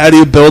 And how do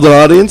you build an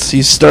audience?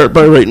 You start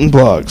by writing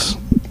blogs.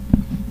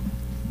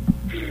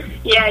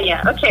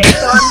 Yeah. Okay,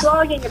 so I'm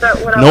blogging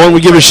about what No one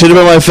would give a shit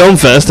about my film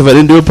fest if I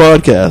didn't do a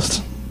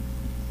podcast.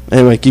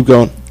 Anyway, keep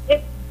going.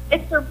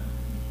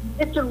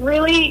 It's a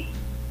really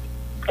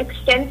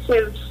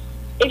extensive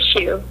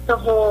issue, the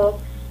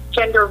whole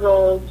gender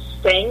roles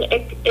thing.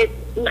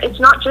 It's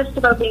not just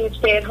about being a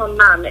stay-at-home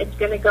mom. It's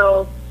going to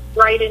go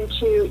right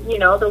into, you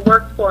know, the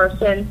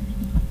workforce and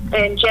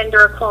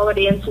gender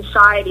equality in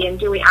society, and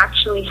do we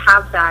actually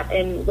have that?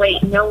 And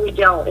wait, no, we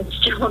don't. It's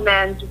still a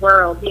man's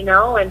world, you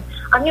know? And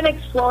I'm going to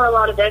explore a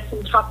lot of this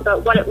and talk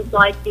about what it was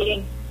like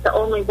being the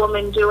only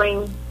woman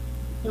doing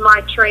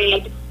my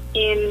trade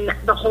in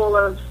the whole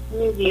of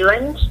New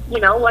Zealand, you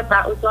know, what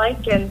that was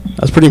like. And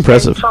that's pretty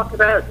impressive. And talk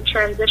about the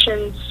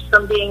transitions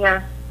from being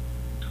a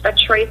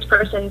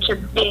tradesperson to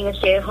being a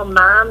stay-at-home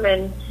mom,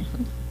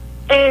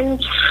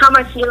 and how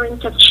my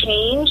feelings have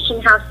changed,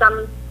 and how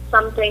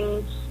some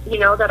things, you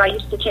know, that I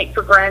used to take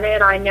for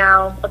granted, I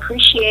now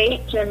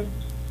appreciate. And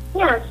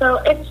yeah,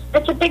 so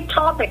it's a big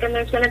topic, and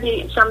there's going to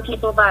be some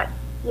people that,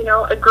 you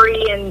know,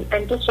 agree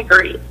and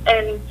disagree,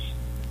 and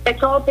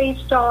it's all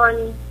based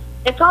on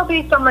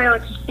my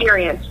own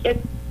experience.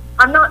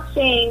 I'm not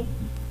saying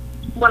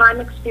what I'm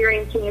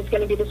experiencing is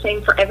going to be the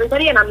same for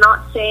everybody, and I'm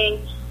not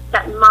saying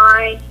that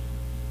my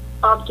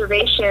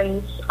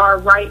observations are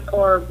right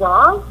or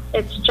wrong.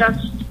 It's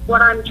just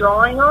what I'm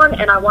drawing on,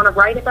 and I want to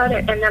write about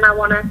it, and then I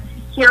want to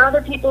hear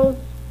other people's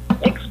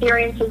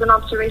experiences and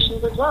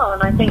observations as well.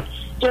 And I think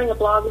doing a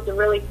blog is a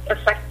really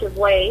effective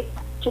way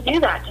to do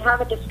that, to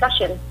have a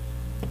discussion.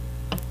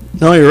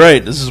 No, you're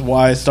right. This is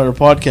why I started a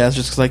podcast,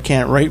 just because I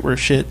can't write worth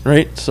shit,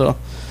 right? So,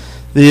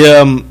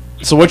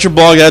 so what's your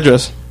blog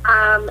address?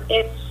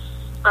 It's,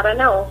 I don't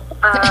know.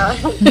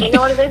 Do you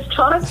know what it is,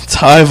 Todd? It's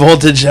High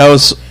Voltage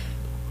House.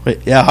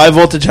 High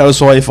Voltage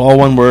Housewife, all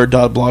one word,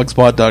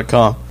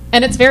 .blogspot.com.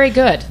 And it's very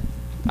good.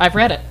 I've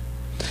read it.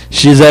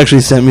 She's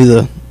actually sent me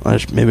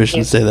maybe I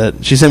shouldn't say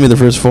that. She sent me the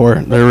first 4.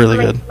 They're really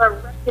good. I'm a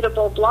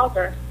reputable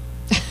blogger.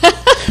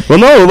 Well,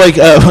 no, like,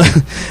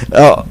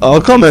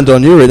 I'll comment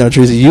on you right now,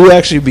 Tracy. You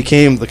actually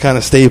became the kind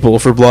of staple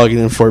for blogging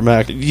in Fort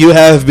Mac. You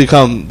have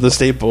become the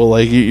staple.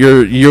 Like,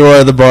 you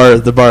are the bar.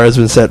 The bar has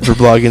been set for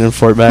blogging in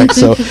Fort Mac.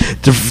 So,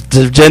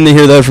 to Jen, to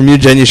hear that from you,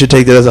 Jen, you should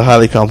take that as a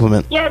highly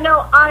compliment. Yeah,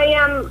 no,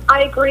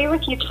 I agree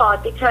with you,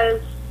 Todd,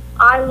 because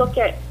I look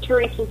at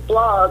Teresa's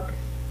blog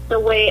the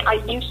way I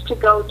used to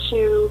go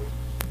to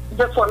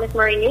the Fort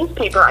McMurray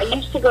newspaper. I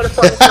used to go to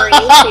Fort McMurray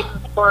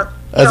newspaper for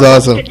that's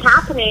awesome. What's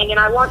happening, and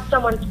I want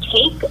someone's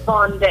take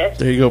on this.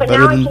 There you go, but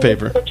better now than I the can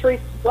paper. look at the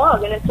Teresa's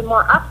blog, and it's a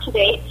more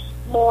up-to-date,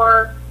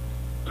 more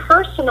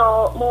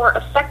personal, more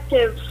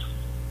effective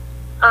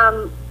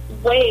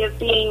way of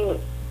being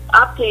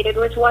updated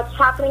with what's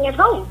happening at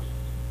home.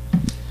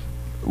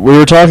 We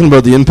were talking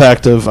about the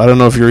impact of, I don't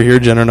know if you were here,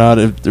 Jen, or not,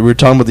 we were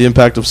talking about the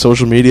impact of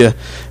social media.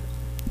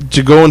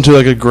 To go into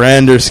like a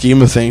grander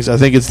scheme of things, I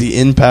think it's the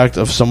impact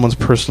of someone's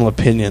personal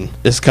opinion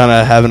is kind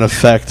of have an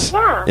effect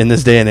in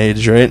this day and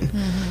age, right?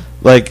 Mm-hmm.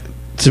 Like,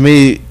 to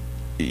me,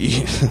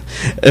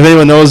 if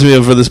anyone knows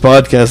me for this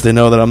podcast, they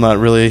know that I'm not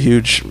really a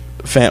huge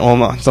fan.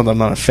 Well, it's not that I'm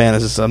not a fan,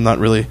 it's just I'm not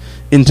really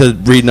into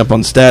reading up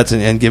on stats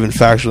and giving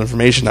factual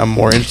information. I'm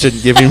more interested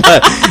in giving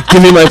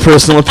my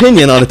personal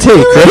opinion on a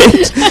take,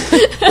 right?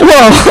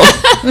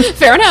 Well,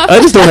 fair enough. I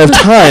just don't have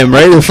time,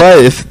 right?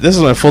 If this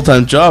is my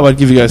full-time job, I'd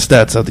give you guys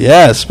stats out the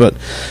ass.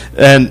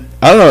 And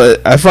I don't know,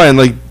 I find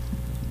like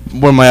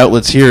one of my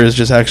outlets here is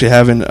just actually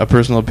having a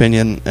personal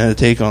opinion and a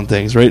take on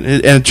things, right?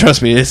 And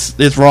trust me,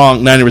 it's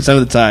wrong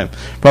 90% of the time,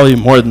 probably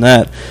more than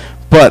that.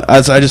 But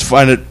I just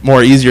find it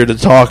more easier to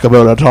talk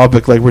about a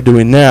topic like we're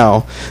doing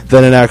now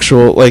than an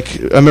actual, like,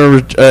 I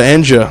remember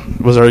Anja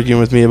was arguing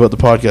with me about the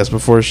podcast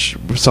before,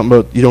 something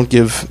about you don't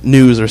give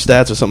news or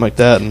stats or something like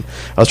that, and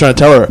I was trying to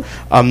tell her,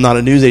 I'm not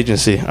a news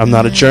agency, I'm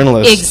not a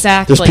journalist.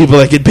 Exactly. There's people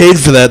that get paid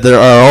for that are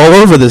all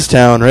over this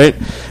town, right?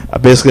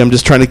 Basically, I'm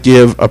just trying to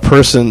give a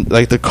person,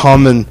 like the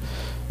common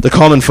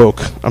folk,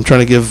 I'm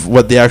trying to give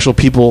what the actual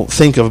people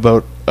think of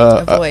about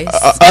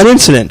an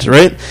incident,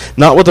 right?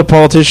 Not what the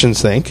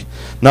politicians think,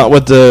 not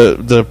what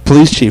the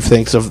police chief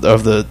thinks of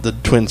the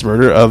twins'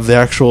 murder, of the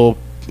actual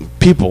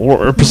people,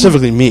 or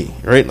specifically me,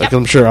 right? Like,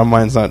 I'm sure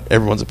mine's not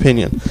everyone's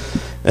opinion.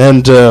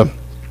 And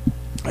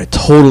I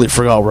totally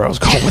forgot where I was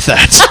going with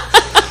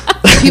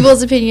that.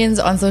 People's opinions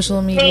on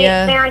social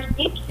media. May I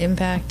speak?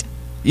 Impact.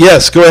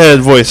 Yes, go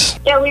ahead, voice.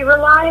 Yeah, we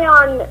rely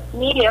on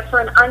media for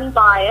an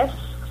unbiased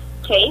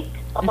take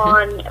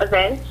on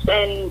events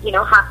and,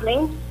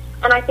 happenings.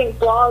 And I think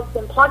blogs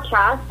and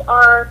podcasts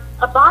are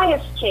a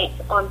biased take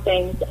on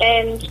things.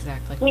 And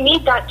we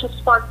need that to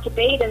spark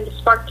debate and to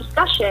spark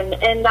discussion.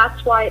 And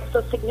that's why it's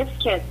so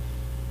significant.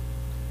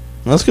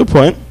 That's a good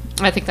point.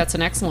 I think that's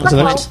an excellent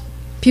point.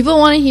 People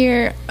want to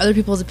hear other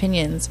people's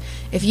opinions.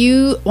 If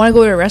you want to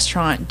go to a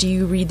restaurant, do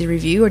you read the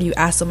review or do you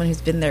ask someone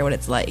who's been there what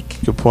it's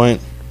like? Good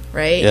point.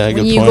 Right? Yeah,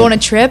 when you go on a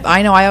trip,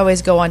 I know I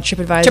always go on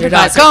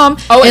TripAdvisor.com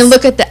and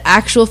look at the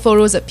actual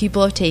photos that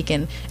people have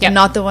taken and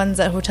not the ones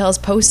that hotels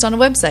post on a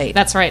website.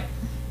 That's right.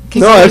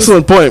 No,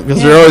 excellent point,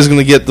 because they're always going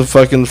to get the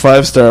fucking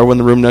 5-star when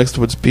the room next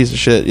to it's a piece of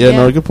shit. Yeah,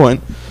 no, good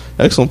point.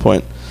 Excellent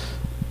point.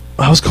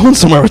 I was going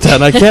somewhere with that,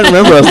 and I can't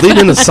remember. I was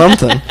leading into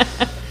something.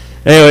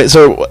 Anyway,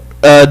 so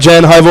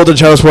Jen, High Voltage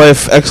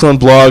Housewife,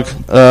 excellent blog.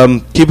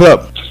 Keep it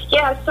up.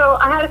 Yeah, so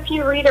I had a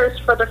few readers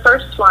for the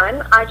first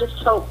one. I just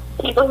hope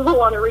people who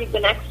want to read the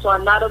next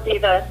one, that'll be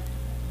the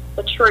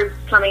truth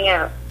coming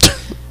out.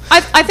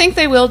 I think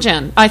they will,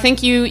 Jen. I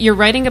think you're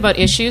writing about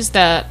issues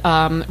that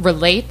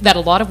relate, that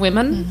a lot of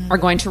women are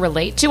going to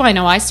relate to. I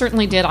know I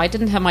certainly did. I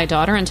didn't have my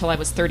daughter until I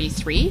was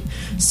 33.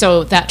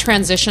 So that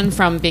transition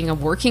from being a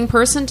working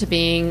person to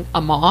being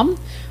a mom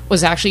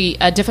was actually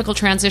a difficult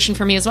transition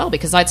for me as well,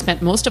 because I'd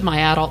spent most of my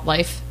adult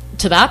life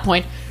to that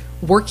point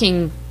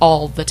working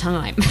all the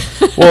time.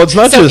 Well, it's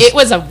not so just... it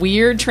was a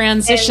weird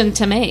transition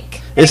to make.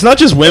 It's not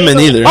just women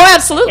either. Oh,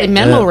 absolutely.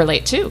 Men will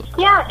relate too.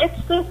 Yeah,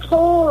 it's this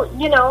whole,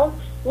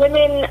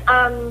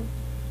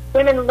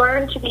 women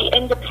learn to be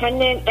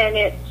independent, and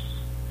it's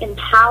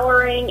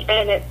empowering,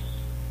 and it's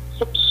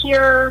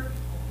secure.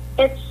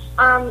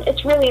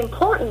 It's really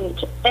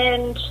important,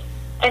 and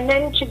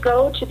then to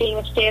go to being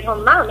a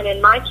stay-at-home mom. And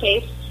in my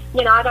case,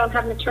 I don't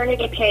have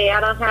maternity pay. I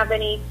don't have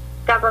any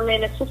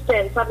government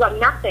assistance. I've got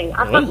nothing.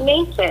 I've got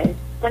Nathan,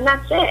 and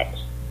that's it.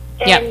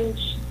 And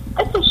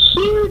it's a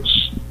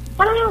huge,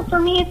 I don't know, for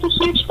me it's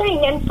a huge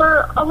thing. And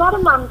for a lot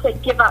of moms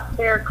that give up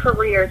their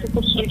careers, it's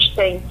a huge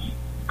thing.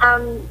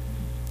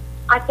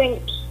 I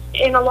think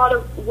in a lot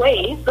of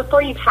ways,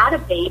 before you've had a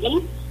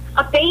baby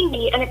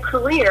and a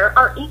career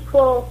are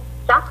equal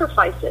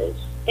sacrifices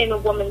in a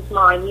woman's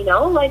mind,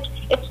 Like,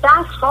 it's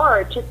that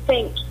hard to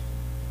think,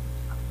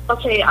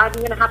 okay, I'm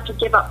going to have to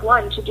give up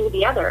one to do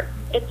the other.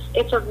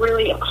 It's a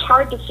really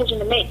hard decision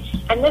to make.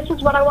 And this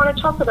is what I want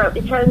to talk about,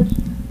 because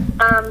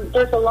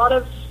there's a lot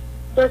of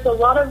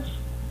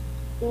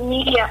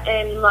media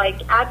and,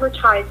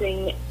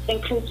 advertising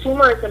and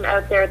consumerism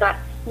out there that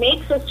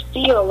makes us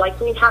feel like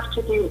we have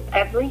to do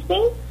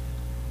everything.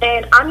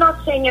 And I'm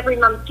not saying every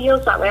mom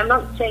feels that way. I'm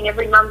not saying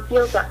every mom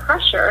feels that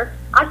pressure.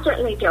 I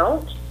certainly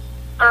don't.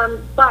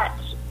 But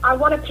I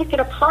want to pick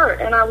it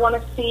apart, and I want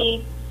to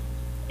see,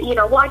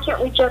 why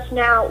can't we just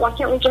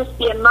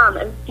be a mom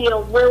and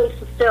feel really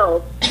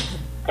fulfilled?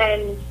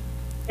 And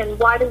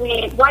why do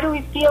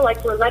we feel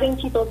like we're letting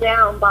people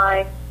down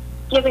by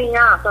giving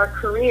up our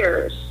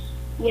careers?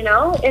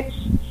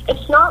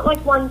 It's not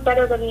like one's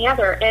better than the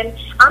other. And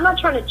I'm not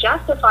trying to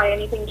justify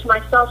anything to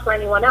myself or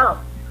anyone else.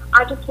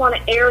 I just want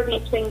to air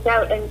these things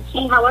out and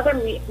see how other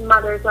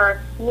mothers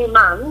or new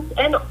moms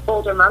and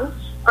older moms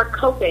are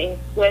coping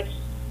with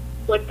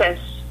this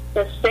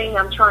thing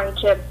I'm trying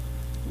to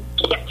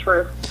get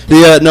through.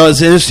 Yeah, no,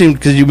 it's interesting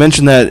because you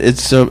mentioned that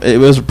it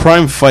was a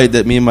prime fight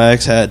that me and my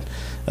ex had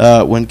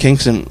when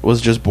Kingston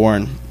was just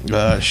born.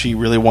 She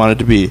really wanted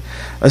to be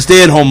a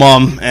stay-at-home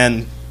mom,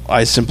 and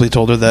I simply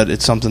told her that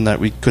it's something that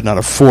we could not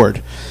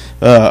afford.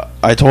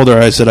 I told her,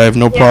 I said, I have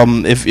no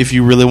problem if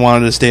you really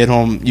wanted to stay at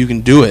home, you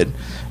can do it.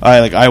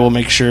 I will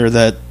make sure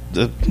that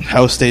the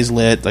house stays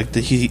lit, like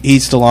the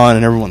heat's still on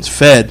and everyone's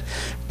fed.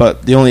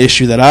 But the only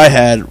issue that I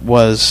had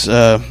was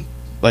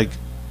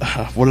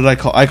what did I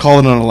call? I call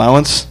it an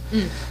allowance.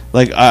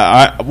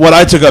 What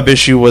I took up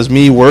issue was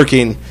me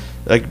working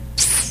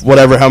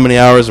how many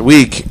hours a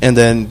week, and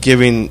then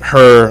giving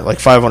her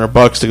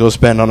 $500 to go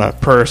spend on a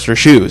purse or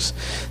shoes.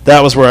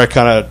 That was where I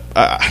kind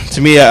of,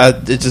 to me,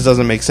 it just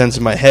doesn't make sense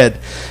in my head.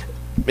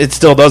 It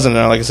still doesn't.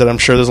 And like I said, I'm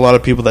sure there's a lot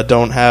of people that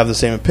don't have the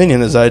same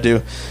opinion as I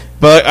do.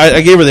 But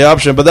I gave her the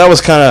option. But that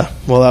was that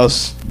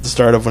was the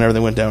start of when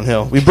everything went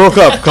downhill. We broke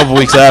up a couple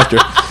weeks after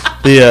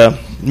the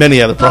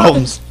many other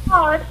problems.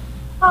 Todd,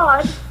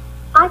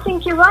 I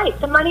think you're right.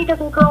 The money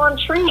doesn't grow on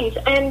trees,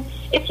 and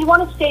if you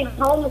want to stay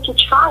home with your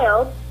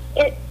child,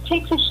 it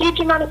takes a huge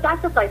amount of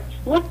sacrifice.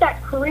 With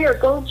that career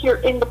goes your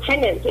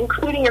independence,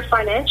 including your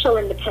financial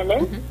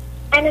independence,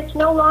 and it's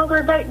no longer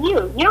about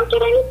you. You don't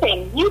get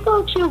anything. You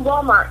go to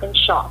Walmart and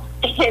shop,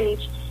 and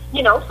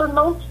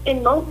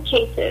in most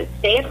cases,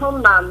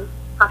 stay-at-home moms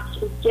have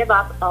to give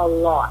up a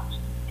lot.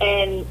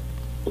 And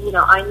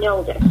I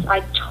know this.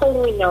 I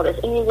totally know this.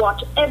 And you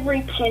watch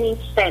every penny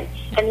spent.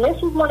 And this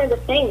is one of the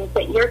things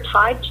that you're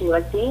tied to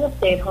as being a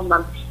stay-at-home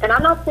mom. And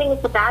I'm not saying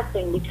it's a bad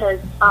thing, because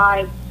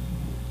I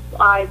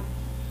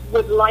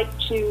would like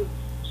to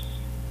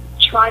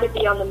try to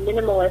be on the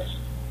minimalist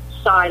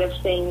side of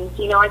things.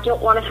 I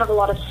don't want to have a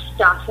lot of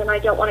stuff, and I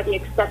don't want to be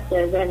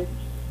excessive. And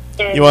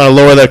And, You want to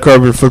lower that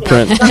carbon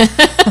footprint.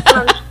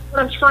 That's what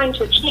I'm trying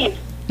to achieve.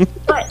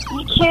 But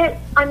you can't,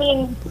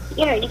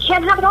 you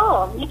can't have it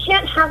all. You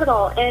can't have it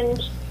all.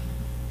 And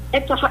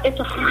it's a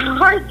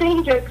hard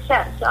thing to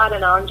accept. I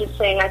don't know. I'm just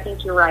saying I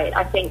think you're right.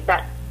 I think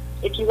that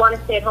if you want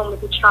to stay at home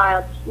with your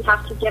child, you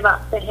have to give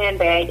up the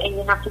handbag and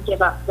you have to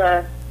give up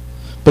the...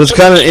 But it's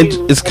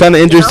kind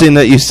of interesting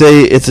that you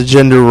say it's a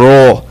gender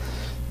role,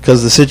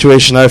 because the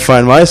situation I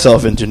find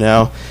myself into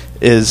now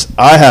is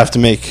I have to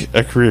make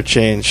a career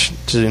change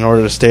in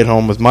order to stay at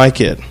home with my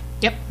kid.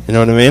 Yep. You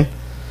know what I mean?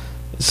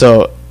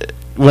 So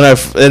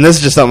and this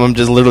is just something I'm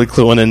just literally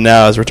cluing in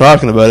now as we're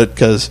talking about it,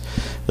 because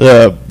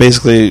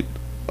basically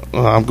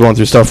I'm going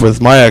through stuff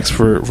with my ex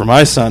for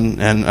my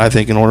son, and I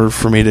think in order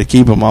for me to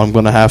keep him, I'm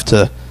going to have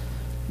to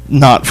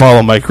not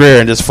follow my career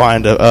and just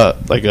find a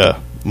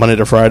Monday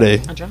to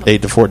Friday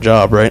 8 to 4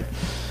 job, right?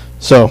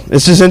 So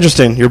it's just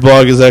interesting. Your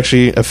blog is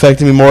actually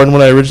affecting me more than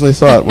what I originally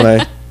thought when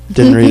I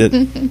didn't read it.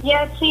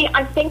 Yeah, see,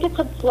 I think it's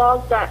a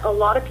blog that a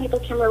lot of people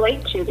can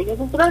relate to because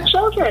it's about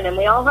children and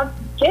we all have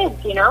kids,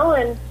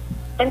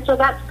 and so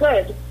that's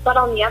good. But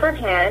on the other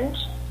hand,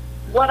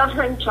 what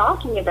I'm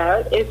talking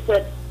about is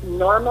the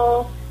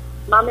normal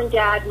mom and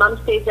dad, mom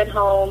stays at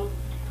home,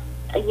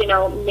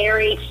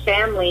 married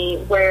family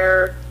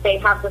where they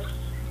have the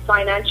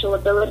financial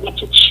ability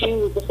to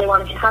choose if they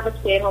want to have a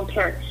stay-at-home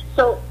parent.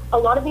 So a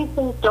lot of these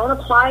things don't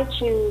apply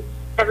to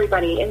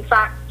everybody. In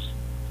fact,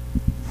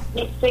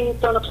 these things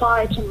don't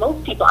apply to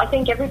most people. I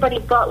think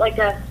everybody's got like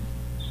a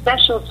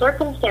special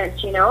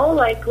circumstance,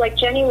 like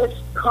Jenny was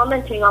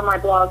commenting on my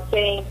blog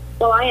saying,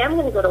 well, I am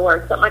going to go to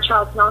work, but my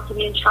child's not going to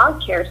be in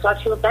childcare, so I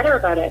feel better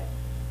about it.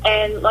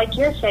 And like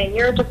you're saying,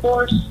 you're a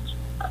divorced,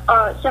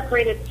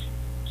 separated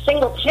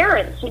single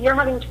parent, so you're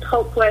having to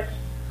cope with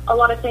a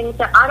lot of things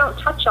that I don't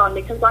touch on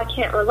because I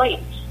can't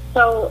relate.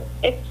 So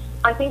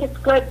I think it's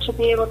good to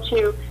be able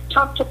to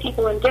talk to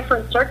people in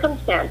different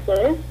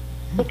circumstances,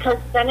 because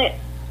then it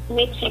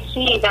makes you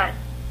see that,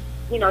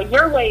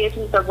 your way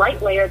isn't the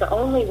right way or the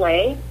only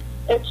way.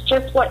 It's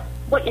just what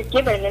you're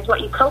given is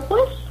what you cope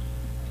with.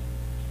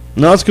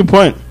 No, that's a good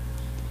point.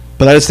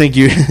 But I just think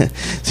you...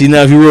 See,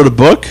 now, if you wrote a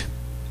book,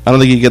 I don't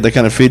think you get that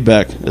kind of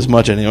feedback as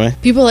much anyway.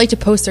 People like to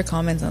post their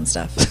comments on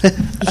stuff. You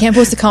can't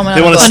post a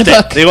comment on a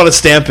book. They want to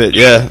stamp it,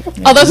 yeah.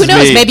 Although, who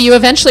knows? Maybe you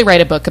eventually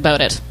write a book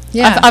about it.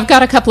 Yeah. I've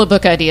got a couple of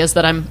book ideas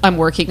that I'm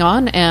working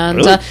on, and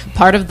Really?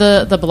 Part of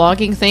the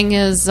blogging thing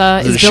is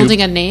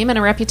building a name and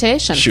a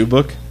reputation. Shoe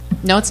book?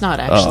 No, it's not,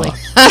 actually.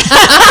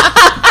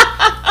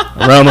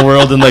 Around the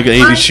world in like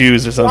 80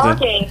 shoes or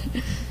something.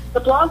 The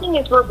blogging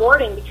is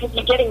rewarding because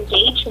you get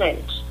engagement.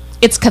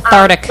 It's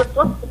cathartic. The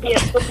book would be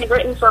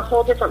written for a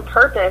whole different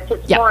purpose.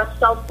 It's more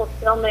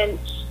self-fulfillment,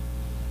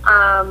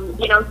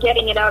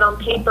 getting it out on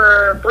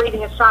paper,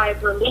 breathing a sigh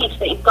of relief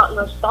that you've gotten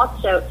those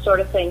thoughts out, sort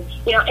of thing.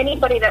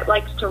 Anybody that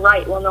likes to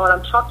write will know what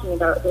I'm talking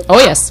about.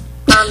 Yes.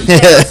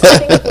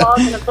 Putting a blog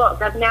in a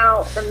book, I've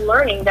now been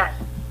learning that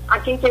I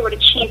think they would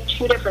achieve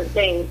two different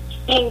things.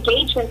 The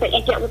engagement that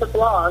you get with a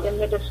blog and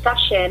the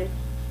discussion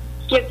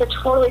gives a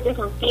totally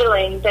different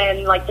feeling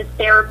than like the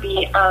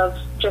therapy of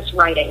just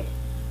writing.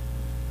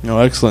 Oh,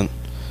 excellent.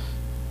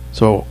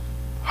 So,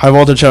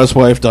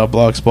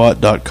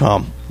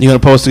 highvoltagehousewife.blogspot.com. You going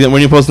to post again? When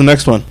do you post the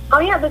next one? Oh,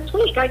 yeah, this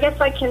week. I guess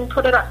I can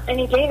put it up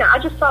any day now. I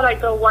just thought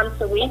I'd go once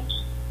a week.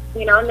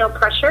 No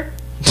pressure.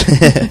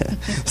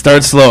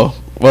 Start slow.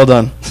 Well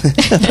done.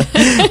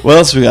 What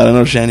else we got? I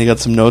know, Shan, you got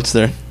some notes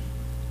there.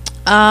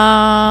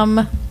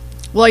 Well,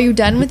 are you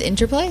done with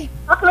Interplay?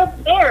 Talk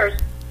about bears.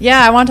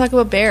 Yeah, I want to talk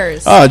about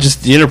bears. Oh,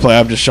 just the Interplay.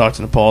 I'm just shocked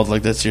and appalled.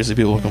 Like, that seriously,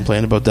 people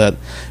complain about that.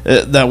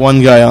 That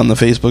one guy on the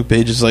Facebook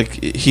page is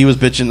like, he was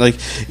bitching. Like,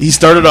 he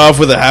started off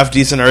with a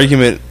half-decent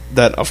argument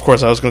that, of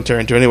course, I was going to tear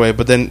into anyway.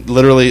 But then,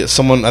 literally,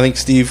 someone, I think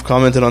Steve,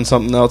 commented on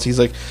something else. He's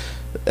like,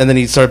 and then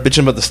he started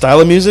bitching about the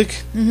style of music.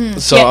 Mm-hmm.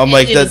 So I'm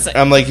like,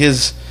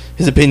 his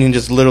opinion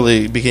just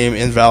literally became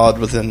invalid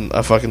within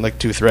a fucking like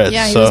 2 threads.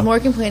 Yeah, he was more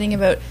complaining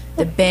about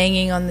the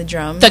banging on the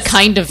drums, the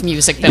kind of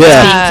music that was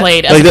being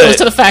played, as opposed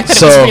to the fact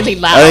that it was really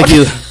loud. I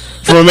think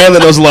from a man that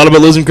knows a lot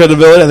about losing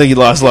credibility, I think he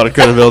lost a lot of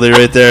credibility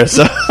right there.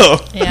 So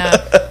yeah.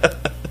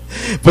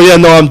 But yeah,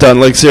 no, I'm done.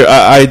 Like, seriously,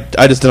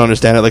 I just didn't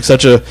understand it. Like,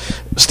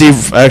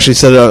 Steve actually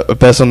said it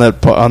best on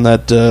that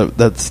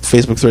that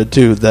Facebook thread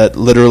too. That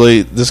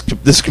literally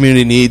this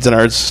community needs an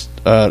arts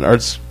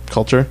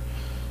culture.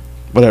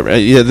 Whatever.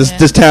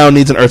 This town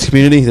needs an arts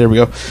community. There we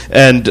go.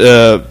 And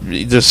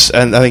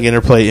and I think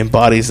Interplay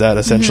embodies that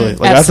essentially.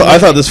 Mm-hmm. Like, I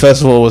thought this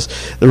festival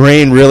the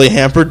rain really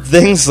hampered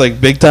things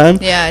like big time.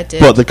 Yeah, it did.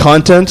 But the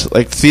content,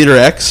 like Theater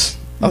X,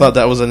 I thought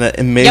that was an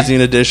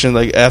amazing addition.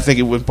 Like, I think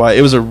it went by.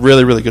 It was a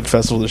really, really good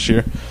festival this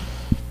year.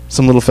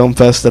 Some little film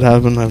fest that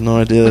happened. I have no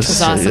idea. Which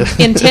was awesome.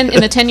 In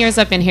the 10 years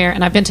I've been here,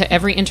 and I've been to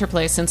every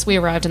Interplay since we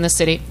arrived in the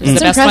city. It's the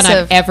best one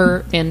I've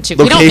ever been to.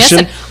 Location. We don't miss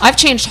it. I've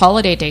changed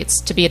holiday dates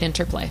to be at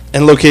Interplay.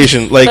 And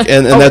location, like,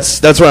 and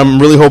that's why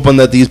I'm really hoping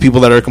that these people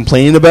that are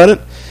complaining about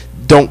it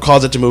don't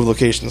cause it to move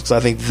locations, because I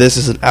think this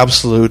is an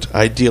absolute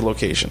ideal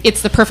location.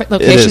 It's the perfect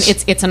location.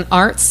 is. It's an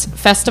arts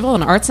festival,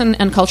 an arts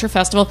and culture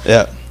festival.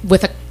 Yeah.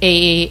 With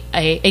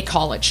a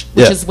college,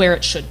 which Yeah. is where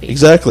it should be.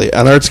 Exactly,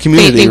 an arts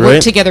community, They work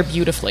right? together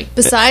beautifully.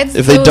 Besides,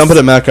 If they dump it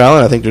at Mac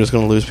Island, I think they're just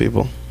going to lose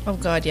people. oh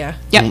god, yeah.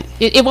 Yeah,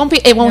 it won't be.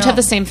 It won't No. have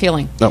the same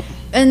feeling. No.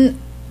 And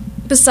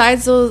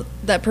besides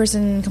that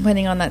person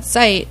complaining on that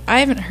site, I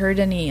haven't heard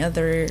any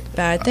other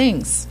bad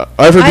things.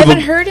 I've heard I people.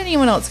 haven't heard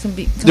anyone else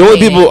complaining. The only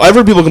people I've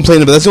heard people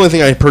complain about. That's the only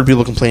thing I've heard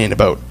people complaining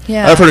about.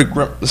 Yeah. I've heard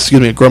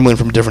grumbling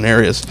from different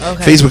areas.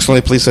 Okay. Facebook's the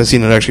only place I've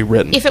seen it actually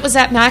written. If it was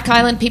at Mac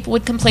Island, people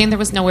would complain there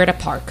was nowhere to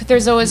park.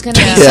 There's always going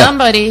to be Yeah.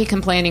 somebody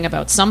complaining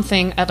about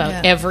something about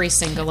Yeah. every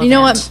single event. You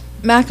know what,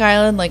 Mac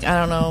Island? Like, I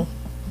don't know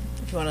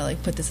if you want to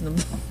like put this in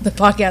the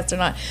podcast or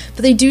not,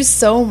 but they do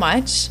so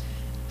much.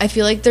 I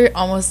feel like they're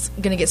almost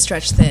gonna get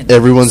stretched thin.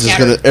 Everyone's just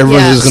Scattered. gonna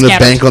Yeah. just gonna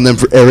Scattered. bank on them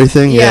for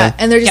everything. Yeah,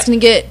 and they're just Yep. gonna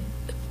get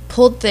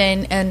pulled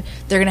thin, and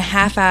they're gonna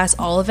half-ass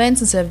all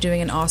events instead of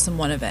doing an awesome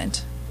one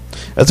event.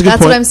 That's a good That's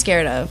point. what I'm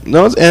scared of.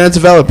 No, and it's a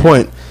valid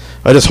point.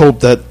 I just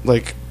hope that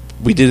like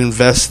we did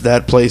invest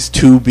that place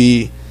to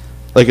be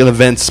like an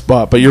event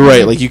spot. But you're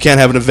right. Like you can't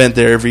have an event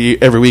there every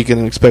weekend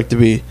and expect to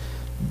be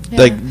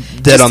like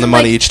dead Just on the in,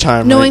 money like, each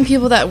time. Knowing right?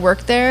 people that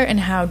work there and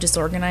how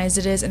disorganized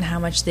it is and how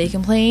much they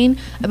complain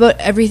about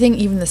everything,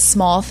 even the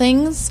small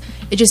things,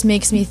 it just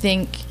makes me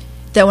think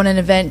that when an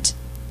event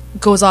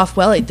goes off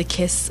well, like the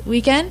KISS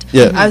weekend,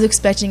 Yeah. I was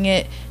expecting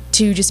it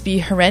to just be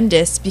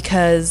horrendous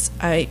because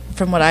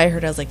from what I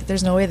heard, I was like,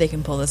 there's no way they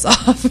can pull this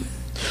off.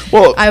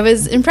 Well, I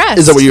was impressed.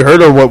 is that what you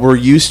heard or what we're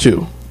used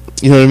to?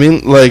 You know what I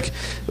mean? Like,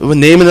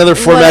 name another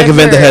Fort What Mac I've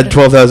event that had heard.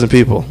 12,000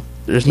 people.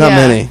 There's not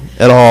Yeah. many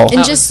at all. And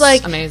That just was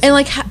like amazing. and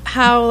like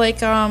how like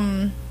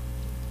the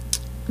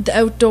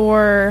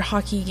outdoor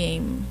hockey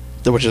game,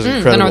 Which is the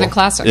incredible. Northern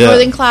Classic. Yeah.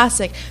 Northern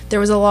Classic, there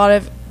was a lot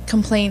of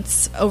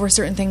complaints over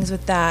certain things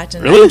with that,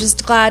 and Really? I'm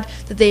just glad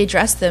that they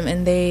addressed them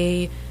and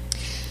they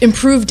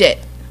improved it.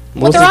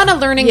 Well, they're on a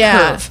learning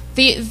Yeah. curve.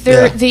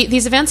 Yeah.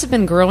 These events have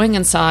been growing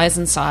in size,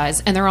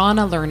 and they're on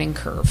a learning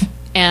curve.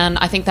 And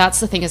I think that's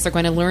the thing, is they're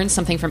going to learn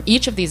something from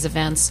each of these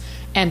events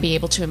and be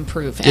able to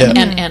improve and,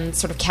 Yeah. and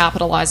sort of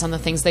capitalize on the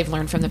things they've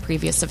learned from the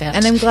previous event.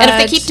 And I'm if glad-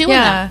 they keep doing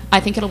yeah. that, I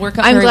think it'll work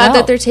out I'm very glad well.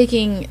 that they're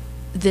taking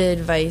the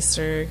advice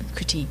or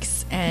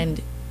critiques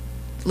and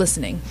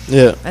listening.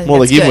 Yeah. I think Well,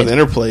 like that's even good. with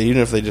interplay,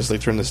 even if they just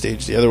like turn the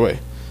stage the other way,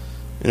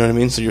 you know what I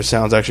mean? So your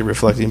sound's actually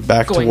reflecting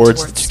back Going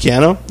towards towards- the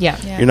piano. Yeah.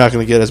 Yeah. You're not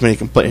going to get as many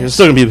complaints. There's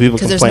still going to be people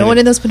Because complaining. there's no one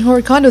in those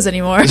Penhora condos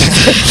anymore.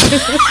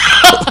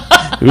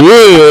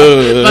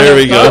 Ooh, there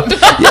we go.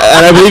 Yeah,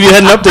 and I believe you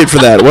had an update for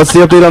that. What's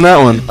the update on that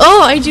one?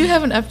 Oh, I do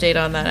have an update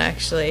on that,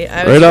 actually.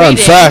 I was Right on.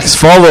 reading- Facts,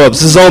 follow-ups.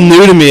 This is all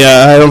new to me.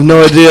 I have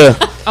no idea.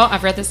 Oh,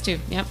 I've read this too.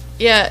 Yep.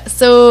 Yeah,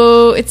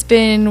 so it's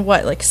been,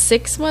 what, like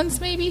 6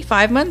 months maybe?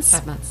 5 months?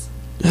 5 months.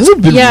 Has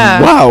it been?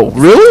 Yeah. Wow.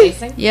 Really?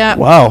 Amazing. Yeah.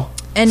 Wow.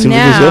 And Seems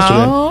like it was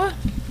yesterday.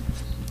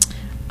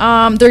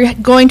 now, they're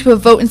going to a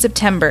vote in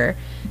September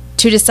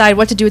to decide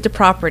what to do with the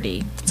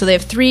property. So they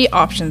have 3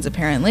 options,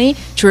 apparently: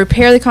 to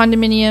repair the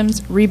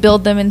condominiums,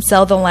 rebuild them, and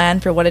sell the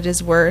land for what it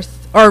is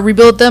worth, or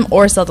rebuild them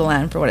or sell the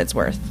land for what it's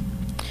worth.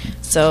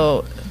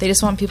 So they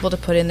just want people to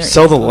put in their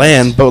Sell the input.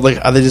 land, but like,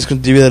 are they just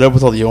going to divvy that up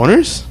with all the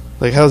owners?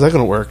 Like, how's that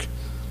going to work?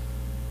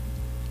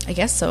 I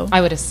guess so.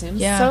 I would assume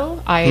Yeah.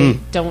 so.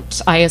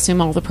 I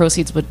assume all the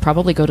proceeds would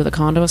probably go to the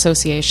condo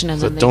association, and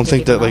So then don't they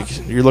think that divvy like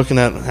them you're looking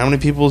at how many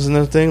people's in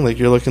that thing? Like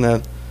you're looking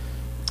at up.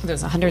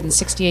 There's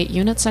 168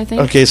 units, I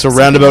think. okay, so Something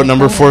roundabout like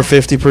number that.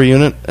 450 per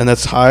unit, and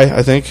that's high,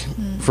 I think,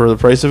 for the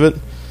price of it.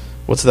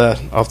 What's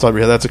that off the top of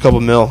your head? That's a couple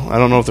mil. I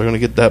don't know if they're going to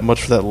get that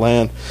much for that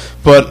land,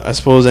 but I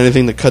suppose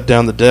anything to cut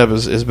down the deb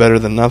is better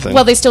than nothing.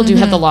 Well, they still do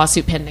have the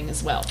lawsuit pending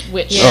as well.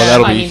 Which Oh,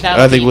 that'll be.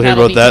 that'll I think we'll hear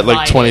that'll about be that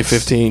like divided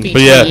 2015.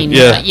 But yeah, between,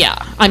 yeah.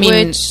 yeah. I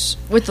mean, Which,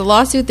 with the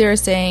lawsuit, they're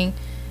saying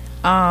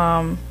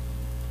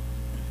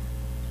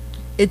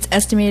it's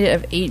estimated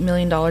of $8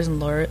 million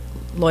in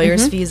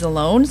lawyers' fees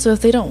alone. So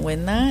if they don't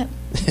win that,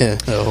 Yeah.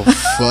 Oh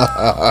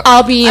fuck.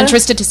 I'll be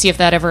interested to see if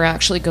that ever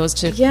actually goes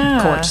to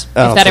Yeah. court.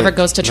 I don't If that ever think-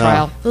 goes to no.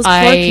 trial, Those poor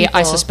I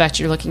people. suspect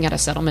you're looking at a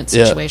settlement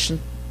Yeah. situation.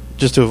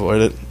 Just to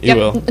avoid it, you Yep.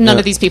 will. None Yeah.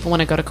 of these people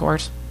want to go to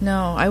court.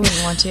 no, I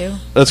wouldn't want to.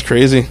 That's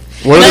crazy.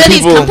 What None are of the these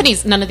people?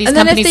 companies. None of these And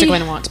then companies are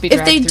going to want to be. if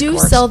Dragged they through do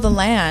court. sell the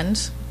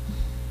land,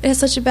 it has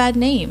such a bad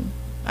name.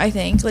 I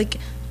think. Like,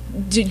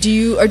 do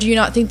you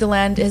not think the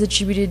land is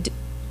attributed?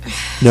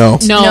 No.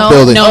 No,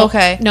 Building. no,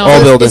 Okay. no.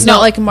 All building. It's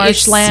not like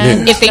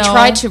marshland. If they No.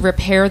 tried to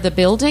repair the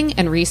building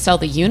and resell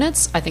the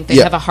units, I think they'd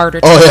Yeah. have a harder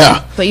time. Oh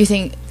yeah. But you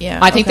think, yeah?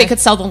 I think okay. they could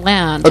sell the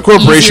land. A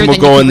corporation easier will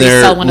than go you in could there,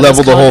 resell one of level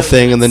those the whole condo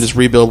thing, and then units. just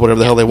rebuild whatever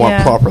the hell they want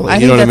Yeah. properly. I You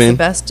think know what I that's mean? the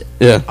best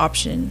Yeah.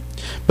 option.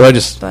 But I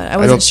just. But I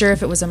don't- wasn't sure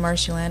if it was a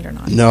marshy land or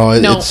not. No,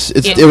 No,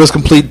 it was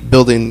complete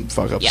building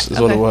fuck ups. Yeah. Is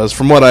what it Okay. was,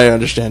 from what I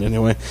understand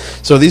anyway.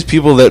 So these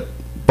people that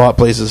bought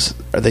places,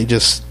 are they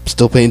just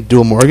still paying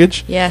dual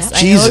mortgage? Yes,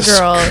 Jesus I know a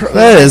girl. Christ, who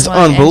that has is one,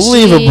 and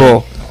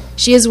unbelievable.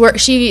 She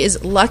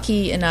is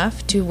lucky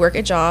enough to work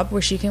a job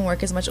where she can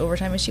work as much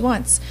overtime as she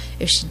wants.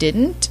 If she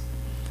didn't,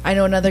 I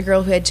know another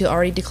girl who had to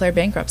already declare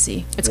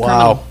bankruptcy. It's Wow.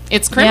 criminal.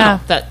 It's criminal Yeah.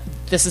 that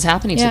this is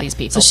happening to these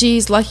people. So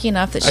she's lucky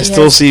enough that she I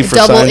still has see a for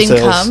double sign income.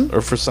 sales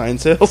or for sign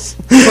sales.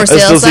 For I still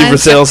sale see for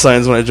signs? sale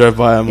signs when I drive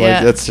by. I'm Yeah.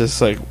 like, that's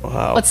just like wow.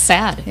 Well, it's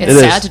sad. It It's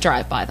sad is. to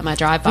drive by them. I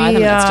drive by We,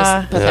 them. And it's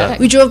just pathetic.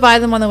 We drove by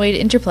them on the way to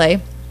Interplay,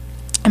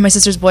 and my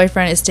sister's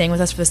boyfriend is staying with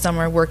us for the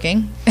summer,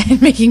 working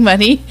and making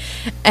money,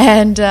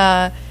 and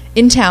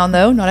in town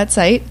though, not at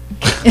site.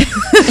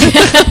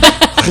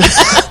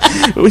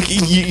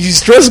 You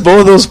stress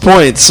both of those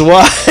points.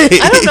 Why?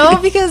 I don't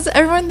know, because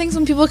everyone thinks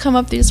when people come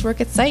up they just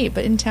work at site,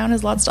 but in town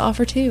has lots to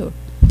offer too.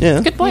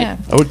 Yeah, Good point. Yeah.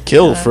 I would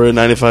kill for a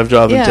 9 to 5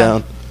 job in Yeah.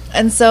 town.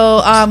 And so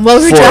while we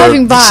were For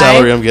driving the by,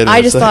 salary I'm getting I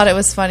at just site. thought it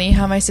was funny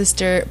how my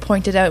sister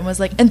pointed out and was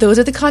like, and those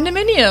are the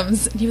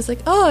condominiums. And he was like,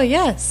 oh,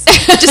 yes.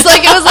 Just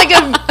like it was like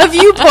a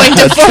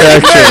viewpoint of Fort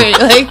Attraction. McMurray.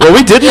 Like, Well,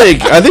 we did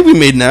make. I think we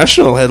made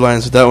national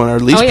headlines with that one, or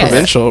at least Oh, yes.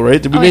 provincial,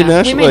 right? Did we Oh, make yeah. We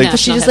national? made Like, national.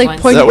 she just like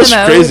headlines. pointed that was them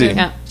out. crazy. and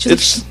Yeah. She's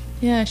It's like,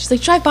 yeah, she's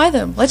like, drive by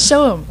them. Let's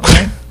show them. I'm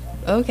like,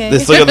 okay. they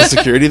still got the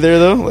security there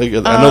though. Like I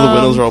know the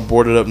windows are all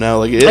boarded up now.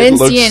 Like it I didn't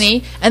looks, see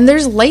any. And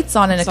there's lights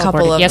on in a It's all couple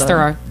boarded. of Yes, them. there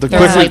are. The There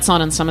are quicker- lights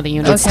on in some of the The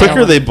units.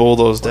 quicker they bull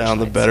those down,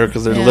 the better,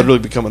 because they're Yeah. literally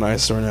becoming an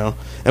eyesore now.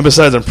 And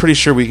besides, I'm pretty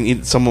sure we can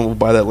eat. Someone will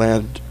buy that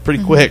land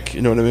pretty quick.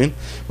 You know what I mean?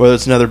 Whether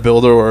it's another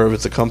builder or if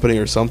it's a company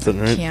or something,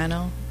 right?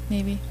 Piano,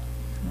 maybe.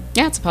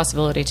 Yeah, it's a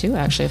possibility too,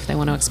 actually, if they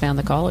want to expand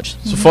the college.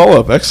 So follow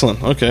up,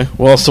 excellent. Okay,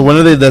 well, so when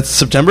are they? That's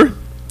September.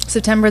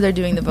 September, they're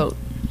doing the vote.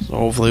 So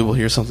hopefully we'll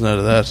hear something out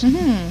of that.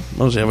 Mm-hmm.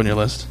 What else do you have on your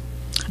list?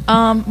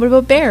 What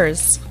about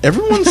bears?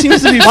 Everyone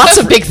seems to be Lots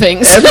of big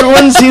things.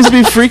 Everyone seems to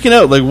be freaking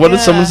out. Like, what did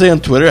Yeah. someone say on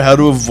Twitter? How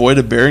to avoid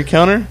a bear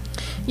encounter?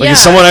 Like, Yeah. is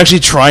someone actually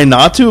trying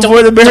not to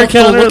avoid a bear don't go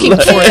encounter? looking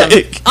for them.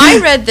 Like- I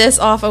read this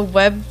off a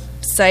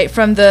website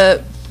from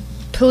the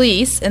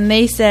police, and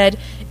they said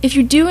if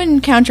you do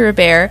encounter a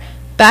bear,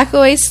 back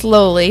away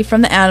slowly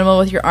from the animal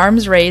with your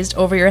arms raised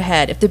over your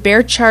head. If the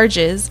bear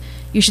charges,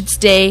 you should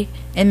stay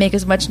and make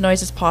as much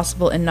noise as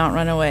possible and not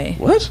run away.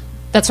 What?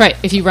 That's right.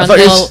 If you I run, thought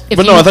you they'll. s-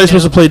 but no, I thought you were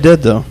supposed to play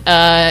dead though.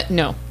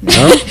 No.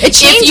 It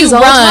changes If you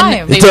all the run,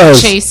 time. they It will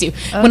does. chase you.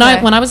 When Okay.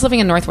 I was living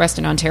in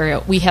northwestern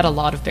Ontario, we had a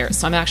lot of bears,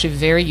 so I'm actually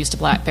very used to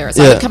black bears.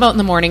 I Yeah. would come out in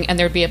the morning, and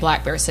there'd be a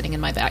black bear sitting in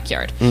my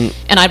backyard, and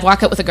I'd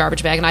walk out with a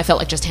garbage bag, and I felt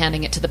like just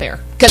handing it to the bear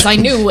because I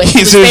knew it As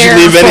was soon as you bear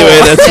leave anyway,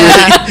 full. that's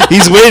Yeah.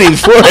 he's waiting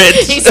for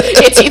it.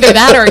 It's either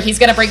that or he's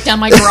going to break down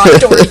my garage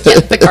door to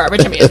get the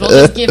garbage. I may as well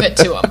just give it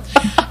to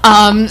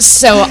him.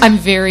 So I'm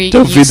very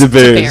Don't feed used the to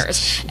bears.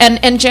 bears.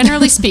 And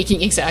generally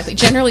speaking, exactly.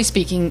 Generally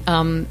speaking,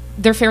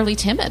 they're fairly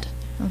timid.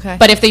 Okay.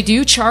 But if they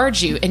do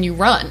charge you and you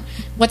run,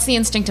 what's the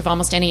instinct of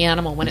almost any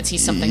animal when it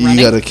sees something You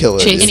running? gotta kill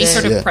it. Any Yeah.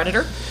 sort of Yeah.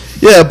 predator?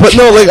 Yeah, but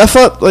no, like I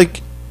thought,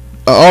 like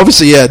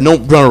obviously, yeah,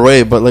 don't run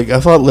away. But like I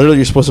thought, literally,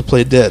 you're supposed to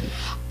play dead.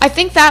 I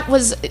think that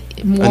was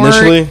more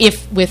Initially?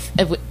 if with.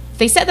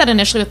 They said that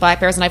initially with black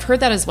bears, and I've heard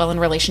that as well in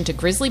relation to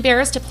grizzly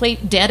bears to play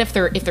dead if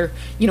they're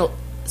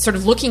sort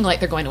of looking like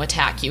they're going to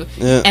attack you,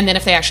 Yeah. and then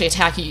if they actually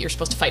attack you, you're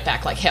supposed to fight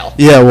back like hell.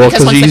 Yeah, well, Because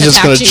 'cause once you're they've just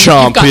attacked gonna you,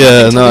 chomp. you've got Yeah,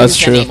 nothing to no, that's lose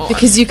true. anymore.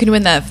 because you can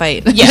win that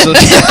fight. Yeah.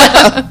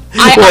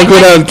 Well,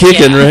 go down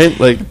kicking, yeah. right?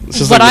 Like it's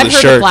just What like I've with a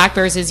heard shark. of black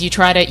bears is you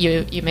try to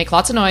you make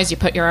lots of noise, you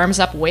put your arms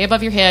up way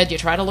above your head, you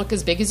try to look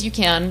as big as you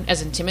can,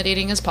 as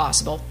intimidating as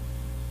possible,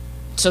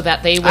 so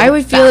that they will I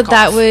would feel back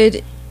that off.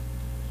 would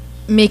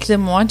make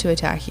them want to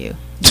attack you.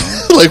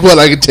 Like what?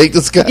 I could take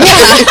this guy. Look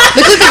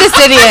at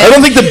this idiot. I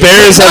don't think the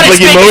bears have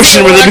like expecting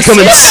emotion where they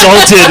someone become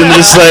insulted and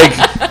just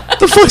like,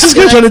 the fuck's this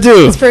guy trying to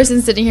do? This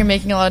person's sitting here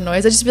making a lot of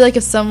noise. I'd just be like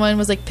if someone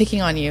was like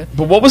picking on you.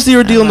 But what was the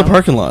ordeal in the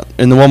parking lot?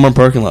 In the Walmart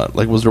parking lot?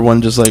 Like, was there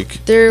one just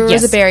like... There was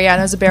Yes. a bear, yeah, and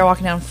there was a bear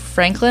walking down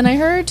Franklin, I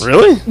heard.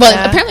 Really? Well,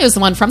 Yeah. apparently it was the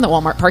one from the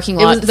Walmart parking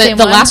It lot. was the same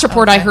the one? last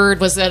report I Okay. heard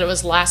was that it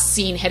was last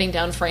seen heading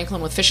down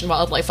Franklin with Fish and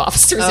Wildlife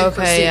officers in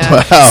pursuit. Okay, yeah.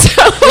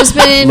 Wow. There's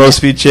been Low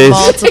speed chase.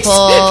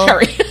 multiple.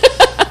 Very.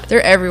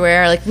 They're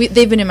everywhere. Like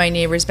they've been in my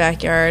neighbor's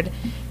backyard.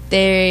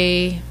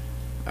 They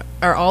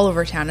are all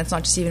over town. It's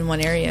not just even one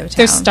area of town.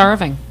 They're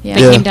starving. Yeah.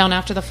 They Yeah. came down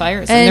after the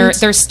fires, and And-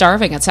 they're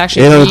starving. It's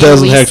actually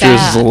 800,000 really hectares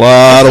sad. is a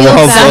lot of I feel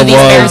wild bad. Some of these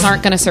bears wildlife.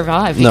 aren't going to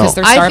survive No. because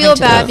they're I starving feel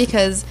to bad death.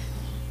 because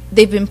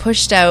they've been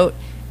pushed out,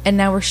 and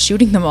now we're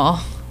shooting them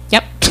all.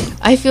 Yep.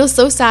 I feel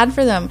so sad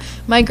for them.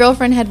 My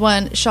girlfriend had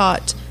one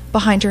shot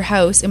behind her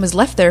house and was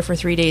left there for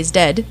 3 days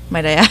dead,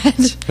 might I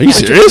add. Are you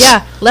serious?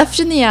 Yeah, left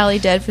in the alley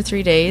dead for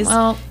 3 days.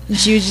 Well- and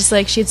she was just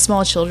like, she had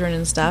small children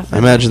and stuff. I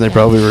imagine they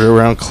probably were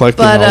around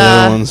collecting But, all the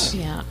other ones.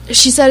 Yeah.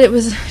 She said it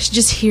was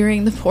just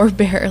hearing the poor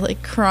bear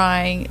like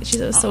crying. She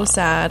said it was so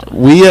sad.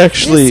 We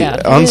actually,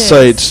 sad. on It is.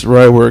 site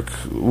where I work,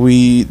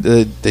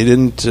 they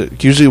didn't...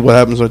 usually what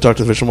happens when I talk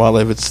to Fish and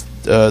Wildlife, it's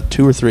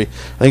 2 or 3. I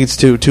think it's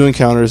 2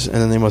 encounters, and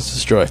then they must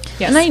destroy.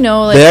 Yes. And I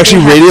know like They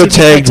actually have to radio be put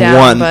tagged down,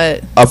 one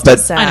but up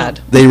it's still at- sad.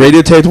 They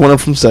radio tagged one up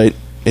from site,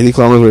 80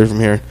 kilometers away from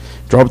here,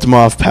 dropped them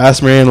off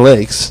past Mariana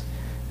Lakes.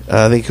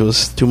 I think it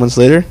was 2 months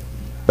later,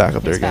 back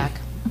up there It's again.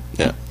 back.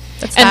 Yeah.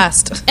 That's And,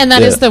 fast. and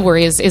that is Yeah. the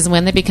worry is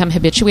when they become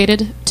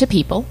habituated to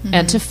people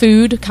and to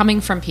food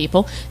coming from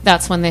people,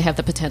 that's when they have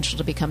the potential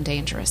to become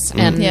dangerous.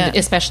 And Yeah.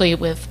 especially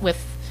with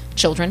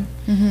children,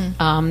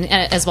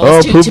 as well Oh,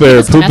 as to poop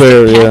bear, people's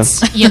domestic yeah.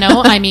 pets. You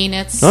know, I mean,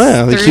 it's Oh, yeah,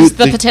 they're there's cute.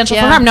 the They- potential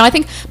for Yeah. harm. Now, I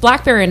think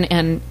black bear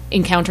and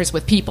encounters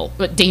with people,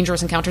 but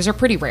dangerous encounters, are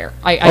pretty rare.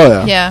 Oh,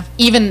 yeah. Yeah.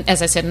 Even,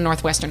 as I said, in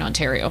northwestern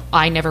Ontario,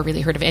 I never really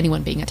heard of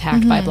anyone being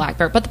attacked by a black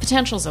bear, but the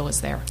potential's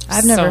always there.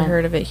 I've never So-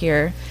 heard of it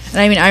here. And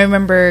I mean, I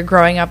remember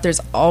growing up, there's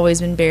always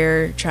been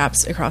bear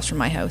traps across from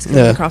my house,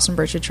 Yeah. across from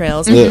Birchwood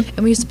Trails, Yeah.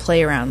 and we used to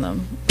play around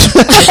them.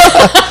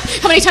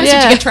 How many times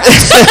Yeah. did you get trapped?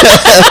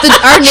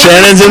 Our neighbors,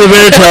 Shannon's in the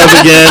bear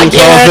trap again.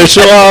 Call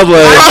official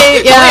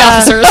wildlife. yeah.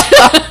 Officers.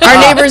 Our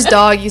neighbor's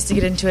dog used to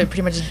get into it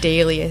pretty much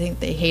daily. I think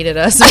they hated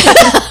us.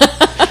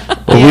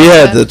 Well, we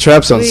Yeah. had the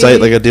traps on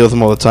site. Like, I deal with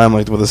them all the time.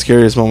 Like, the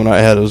scariest moment I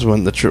had was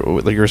when like,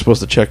 you were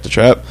supposed to check the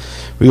trap.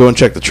 We go and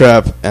check the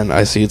trap, and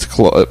I see it's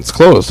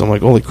closed. I'm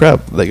like, holy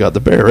crap, they got the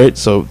bear, right?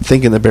 So,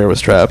 thinking the bear was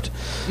trapped,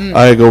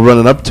 I go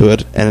running up to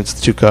it, and it's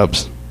 2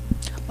 cubs.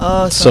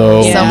 Oh,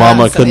 So Yeah.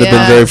 Mama So couldn't have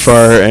been very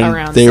far, and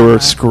around they were somewhere.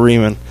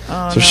 screaming.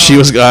 Oh, So no. she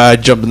was. I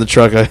jumped in the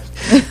truck. I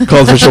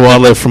called Fish and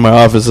Wildlife from my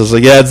office. I was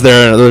like, "Yeah, it's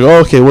there." And they're like, "Oh,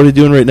 okay. What are you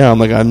doing right now?" I'm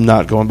like, "I'm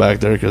not going back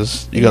there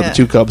because you got Yeah. the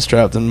 2 cubs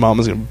trapped, and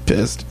Mama's gonna be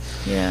pissed."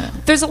 Yeah.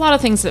 There's a lot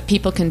of things that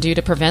people can do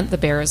to prevent the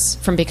bears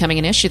from becoming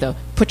an issue, though.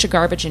 Put your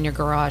garbage in your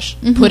garage.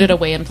 Mm-hmm. Put it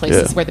away in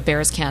places Yeah. where the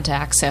bears can't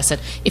access it.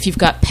 If you've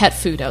got pet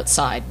food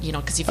outside, you know,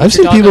 because you've I've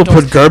seen people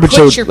put garbage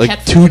out your like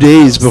pet 2 food in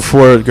days the house.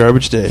 before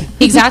garbage day.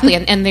 Exactly,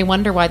 and they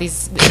wonder why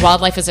these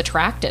wildlife is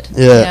attracted.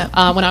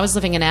 Yeah. When I was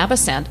living in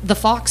Abasant, the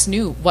fox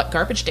knew what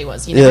garbage day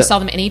was. You never Yeah. saw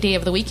them any day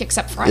of the week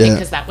except Friday Yeah.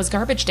 because that was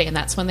garbage day, and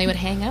that's when they would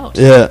hang out.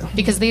 Yeah.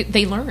 Because they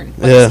learn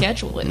what Yeah. the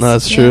schedule is. No,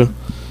 that's true.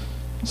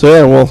 So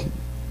yeah, well,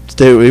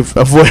 stay away.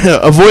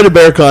 Avoid a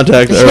bear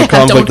contact or Yeah,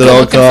 conflict don't at go all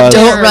looking for costs.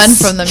 bears. Don't run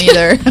from them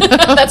either.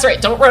 That's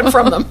right. Don't run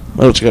from them.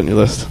 What else you got on your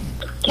list?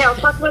 Okay, I'll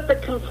talk about the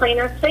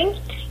complainer thing.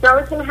 You're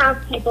always going to have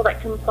people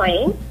that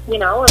complain, you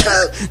know,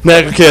 about...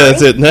 Next, okay,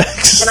 that's it.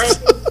 Next. And I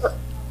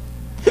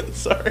think,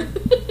 Sorry.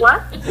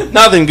 what?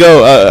 Nothing.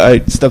 Go. I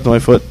stepped on my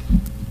foot.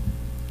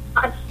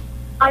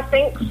 I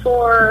think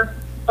for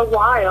a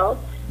while,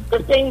 the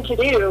thing to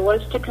do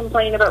was to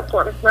complain about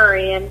Fort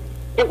McMurray, and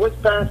it was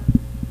the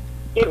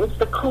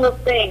cool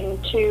thing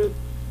to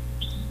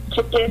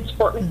diss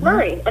Fort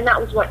McMurray, and that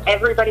was what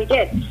everybody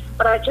did.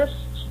 But I just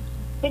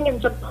think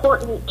it's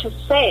important to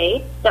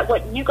say that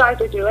what you guys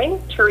are doing,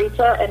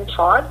 Teresa and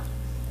Todd,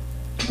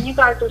 you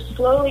guys are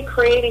slowly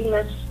creating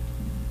this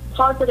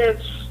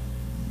positive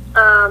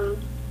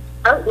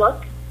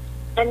outlook,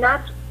 and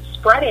that's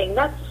spreading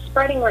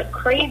like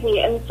crazy.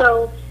 And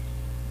so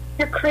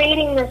you're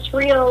creating this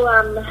real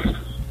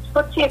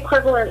what's the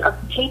equivalent of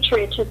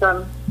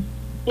patriotism,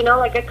 you know,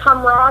 like a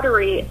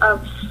camaraderie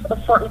of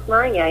Fort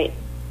McMurrayite.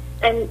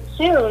 And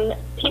soon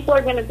people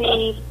are going to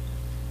be,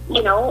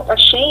 you know,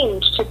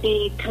 ashamed to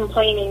be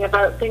complaining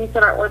about things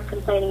that aren't worth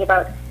complaining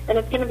about, and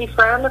it's going to be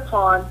frowned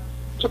upon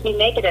to be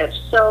negative.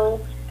 So,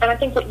 and I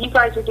think what you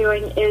guys are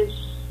doing is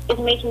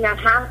making that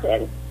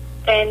happen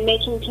and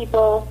making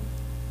people,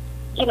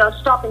 you know,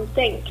 stop and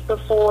think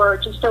before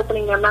just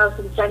opening their mouth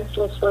and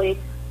senselessly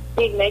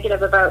being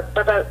negative about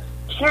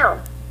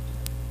town.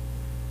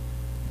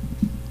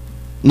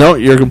 No,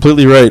 you're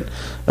completely right.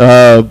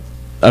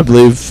 I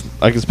believe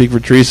I can speak for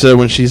Teresa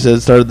when she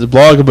started the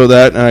blog about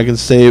that, and I can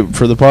say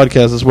for the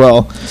podcast as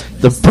well.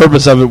 The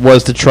purpose of it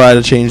was to try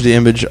to change the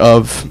image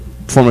of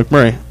Fort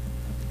McMurray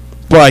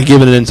by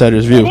giving an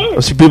insider's view. It is. I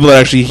see people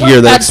that actually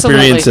hear that,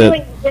 Absolutely. experience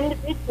it. Doing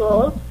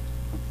individuals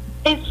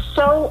is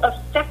so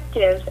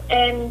effective,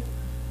 and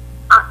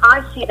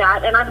I see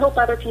that, and I hope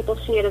other people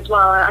see it as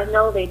well. I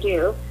know they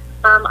do.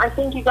 I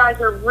think you guys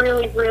are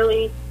really,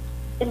 really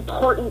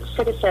important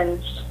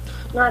citizens.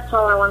 That's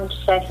all I wanted to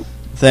say.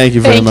 Thank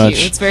you very Thank much.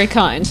 you. It's very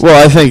kind.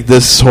 Well, I think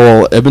this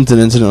whole Edmonton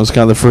incident was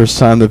kind of the first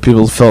time that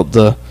people felt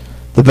the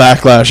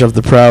backlash of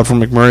the Proud Fort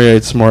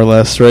McMurrayites, more or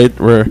less, right?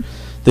 Where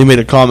they made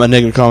a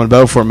negative comment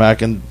about Fort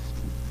Mac, and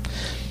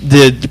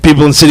the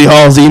people in City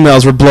Hall's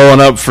emails were blowing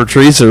up for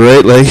Teresa,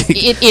 right? Like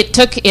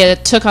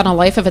It took on a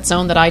life of its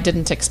own that I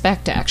didn't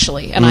expect,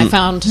 actually, and I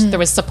found there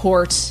was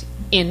support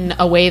in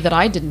a way that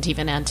I didn't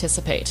even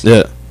anticipate.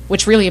 Yeah.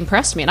 Which really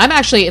impressed me. And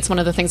it's one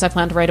of the things I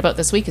plan to write about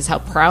this week is how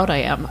proud I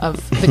am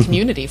of the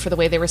community for the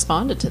way they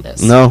responded to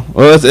this. No,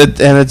 well,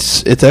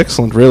 it's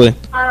excellent, really.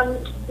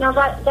 Now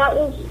that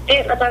was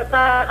it about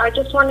that. I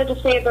just wanted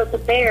to say about the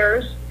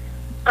bears.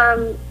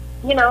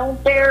 You know,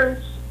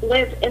 bears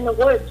live in the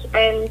woods,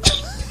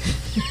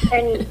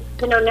 and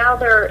you know, now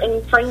they're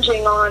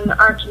infringing on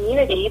our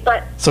community.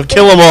 But So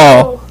kill them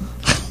all.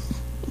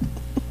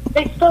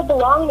 They still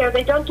belong there.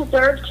 They don't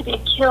deserve to be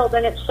killed,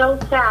 and it's so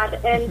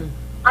sad. And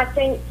I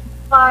think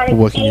by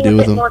What can you being do a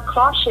with bit them? more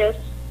cautious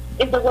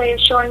is a way of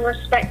showing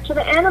respect to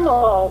the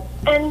animal.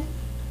 And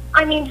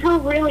I mean, who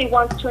really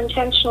wants to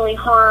intentionally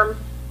harm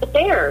the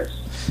bears?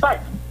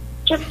 But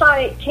just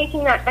by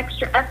taking that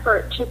extra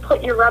effort to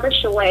put your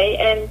rubbish away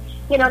and,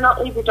 you know,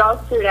 not leave your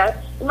dog food out,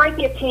 it might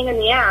be a pain in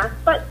the ass,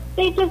 but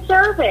they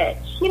deserve it.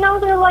 You know,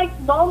 they're like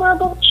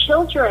vulnerable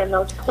children,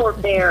 those poor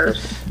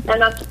bears. And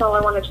that's all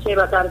I wanted to say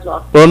about that as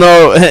well. Well,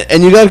 no,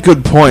 and you got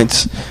good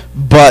points,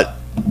 but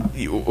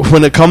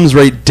when it comes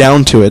right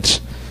down to it,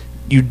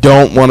 you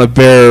don't want a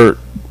bear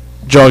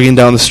jogging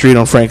down the street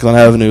on Franklin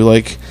Avenue.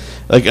 Like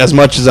as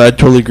much as I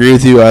totally agree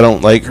with you, I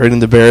don't like hurting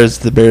the bears.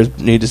 The bears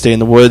need to stay in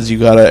the woods.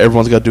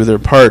 Everyone's got to do their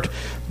part.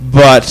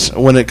 But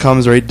when it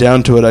comes right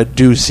down to it, I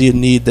do see a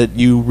need that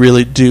you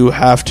really do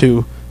have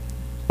to.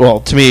 Well,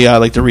 to me, I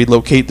like to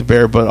relocate the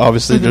bear, but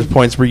obviously there's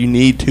points where you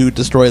need to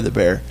destroy the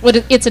bear. Well,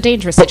 it's a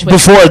dangerous situation.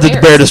 Before the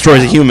bear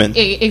destroys a well. human.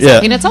 Exactly. Yeah.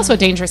 And it's also a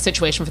dangerous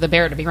situation for the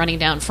bear to be running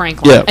down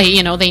Franklin.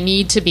 Yeah. They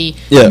need to be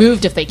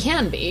moved if they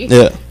can be.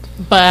 Yeah.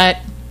 But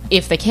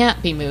if they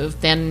can't be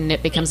moved, then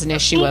it becomes an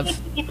issue of... You need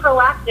to be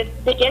proactive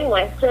to begin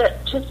with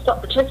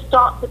to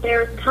stop the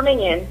bears coming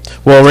in.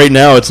 Well, right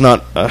now it's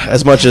not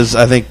as much as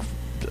I think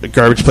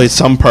garbage plays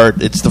some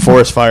part. It's the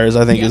forest fires,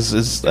 I think,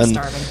 is and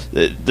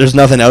there's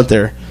nothing out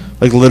there.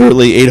 Like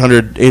literally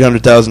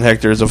 800,000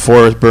 hectares of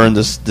forest burned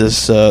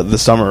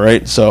this summer,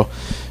 right? So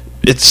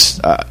it's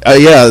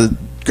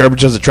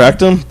garbage does attract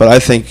them, but I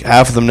think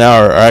half of them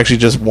now are actually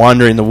just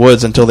wandering the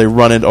woods until they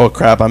run into, oh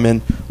crap, I'm in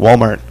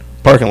Walmart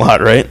parking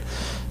lot, right?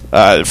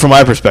 From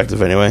my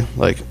perspective, anyway.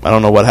 Like, I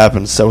don't know what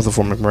happened south of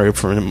Fort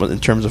McMurray in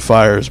terms of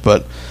fires,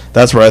 but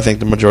that's where I think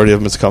the majority of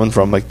them is coming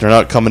from. Like, they're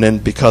not coming in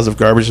because of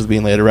garbage that's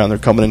being laid around. They're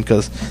coming in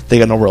because they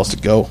got nowhere else to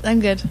go. I'm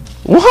good.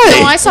 Why?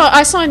 No,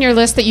 I saw on your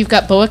list that you've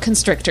got boa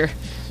constrictor.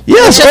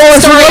 Yes, which is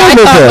a story I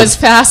thought was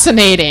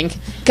fascinating.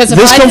 Because if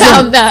I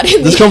found that...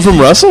 This come from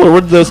Russell, or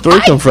where did the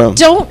story come from? I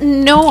don't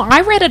know.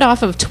 I read it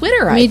off of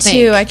Twitter, Me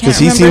too. I can't remember. Because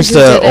he seems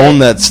to own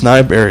that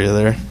snipe area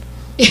there.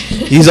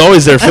 He's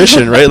always there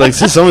fishing, right? Like,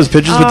 see some of his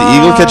pictures with the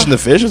eagle catching the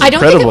fish is I don't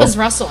incredible. think it was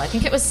Russell. I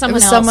think it was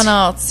someone else. Someone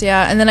else,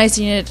 yeah. And then I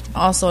seen it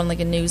also on, like,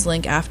 a news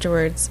link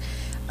afterwards.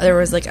 There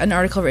was, like, an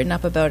article written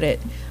up about it.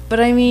 But,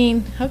 I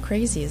mean, how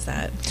crazy is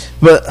that?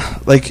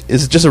 But, like,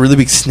 is it just a really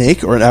big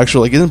snake or an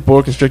actual, like, isn't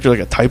boa constrictor like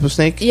a type of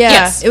snake? Yeah.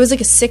 Yes. It was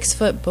like a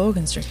 6-foot boa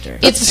constrictor.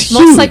 It's huge.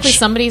 most likely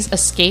somebody's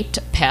escaped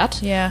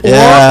pet. Yeah.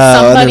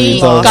 Or somebody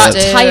thought got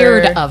that.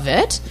 tired of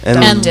it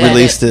And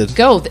released it.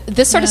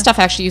 This sort of stuff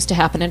actually used to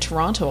happen in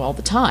Toronto all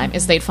the time,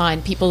 is they'd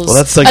find people's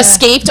that's like-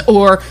 escaped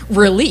or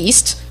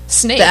released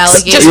snakes. The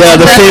alligator. Just Yeah,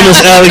 the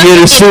famous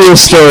alligator sewer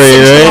story,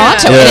 right?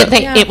 Toronto.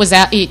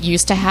 Yeah. It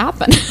used to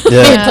happen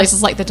Yeah. in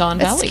places like the Don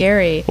That's Valley.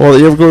 scary. Well,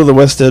 you ever go to the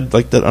West End,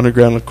 like that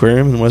underground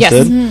aquarium in West Yes.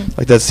 End?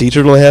 Like that sea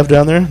turtle they have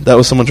down there? That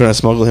was someone trying to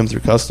smuggle him through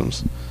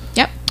customs.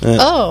 Yep. Yeah.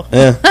 Oh.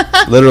 Yeah,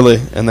 literally.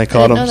 And they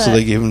caught him, know so that.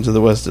 they gave him to the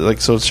West End. Like,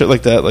 so shit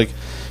like that. Like,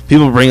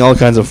 people bring all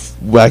kinds of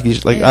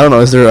wacky... Like, I don't know,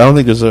 I don't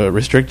think there's a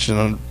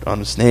restriction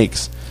on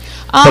snakes.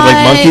 But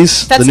like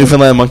monkeys, the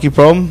Newfoundland monkey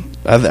problem,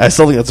 I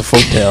still think that's a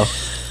folk tale.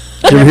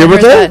 Did you ever hear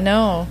about that?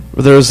 No.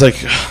 There was like,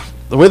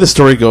 the way the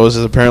story goes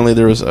is apparently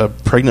there was a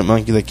pregnant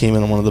monkey that came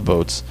in on one of the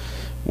boats.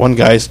 One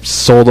guy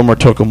sold him or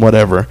took him,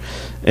 whatever.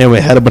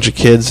 Anyway, had a bunch of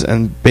kids,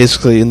 and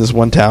basically in this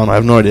one town, I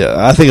have no idea.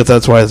 I think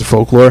that's why it's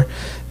folklore.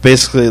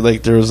 Basically,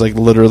 like there was like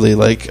literally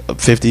like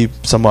 50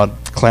 some odd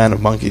clan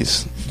of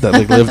monkeys that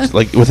like lived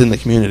like within the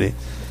community.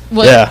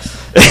 Well, yeah.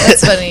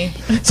 That's funny.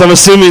 So I'm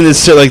assuming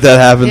this shit like that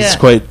happens Yeah.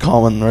 quite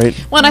common, right?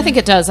 Well, I think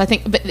it does. I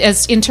think, but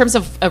as in terms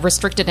of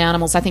restricted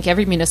animals, I think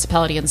every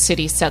municipality and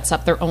city sets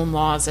up their own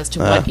laws as to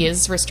what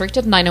is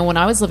restricted. And I know when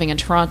I was living in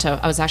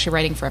Toronto, I was actually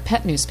writing for a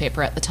pet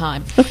newspaper at the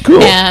time,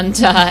 cool.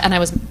 and I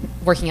was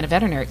working in a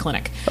veterinary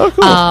clinic. Oh,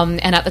 cool.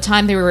 And at the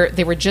time, they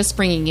were just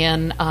bringing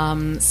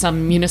in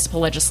some municipal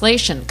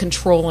legislation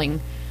controlling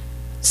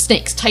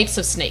types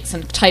of snakes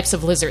and types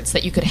of lizards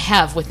that you could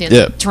have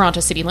within Toronto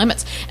city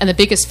limits. And the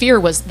biggest fear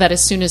was that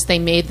as soon as they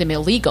made them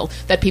illegal,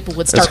 that people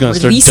would start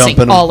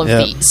releasing all of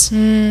these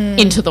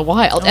into the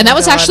wild. And that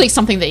was actually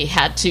something they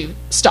had to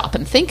stop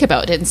and think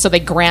about. And so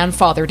they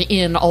grandfathered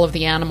in all of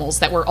the animals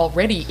that were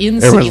already in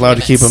city Everyone's allowed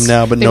limits. to keep them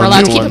now, but they no were allowed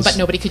new to keep ones. them, but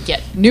nobody could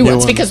get new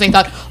ones because they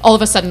thought all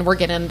of a sudden we're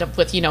going to end up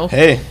with,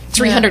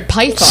 300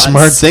 pythons.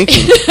 Smart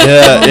thinking.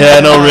 yeah,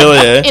 no, really,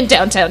 eh? In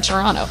downtown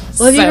Toronto.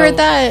 Well, have you heard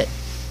that?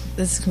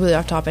 This is completely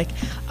off topic.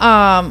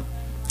 I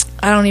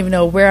don't even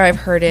know where I've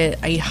heard it.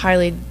 I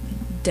highly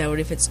doubt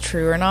if it's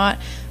true or not.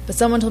 But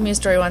someone told me a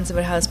story once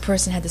about how this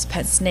person had this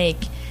pet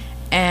snake,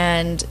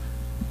 and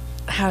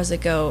how does it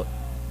go?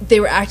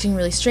 They were acting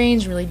really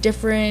strange, really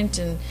different,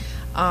 and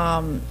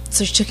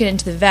so she took it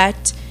into the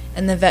vet,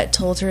 and the vet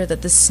told her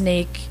that the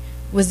snake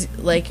was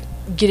like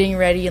getting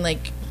ready and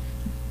like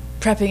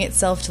prepping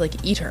itself to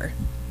like eat her,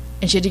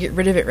 and she had to get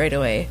rid of it right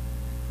away.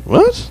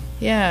 What?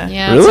 Yeah.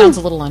 Yeah, Really? it sounds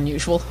a little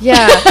unusual.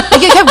 Yeah.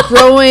 Like it kept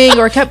growing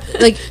or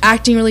kept like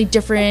acting really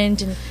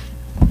different, and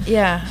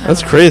yeah. I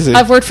That's don't know. crazy.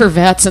 I've worked for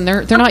vets, and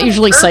they're not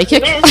usually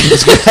psychic.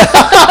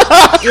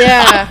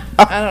 Yeah.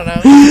 I don't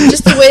know.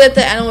 Just the way that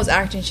the animal was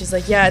acting, she's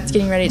like, yeah, it's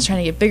getting ready, it's trying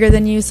to get bigger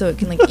than you so it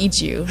can like eat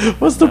you.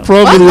 What's the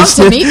problem I'd with your love to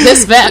snake? meet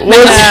this vet.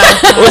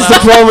 What's the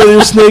problem with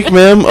your snake,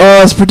 ma'am?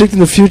 Oh, it's predicting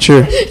the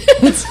future.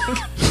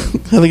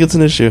 I think it's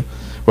an issue.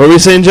 What were you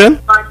saying,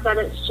 Jen? I said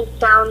it just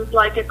sounds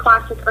like a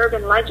classic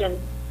urban legend.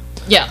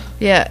 Yeah,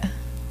 Yeah.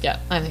 yeah,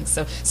 I think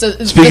so. So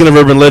Speaking of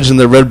urban legend,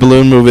 the Red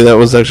Balloon movie, that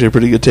was actually a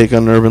pretty good take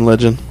on an urban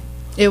legend.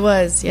 It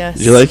was, yes.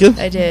 Did you like it?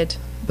 I did.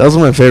 That was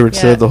one of my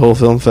favorites Yeah. at the whole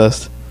film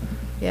fest.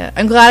 Yeah.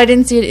 I'm glad I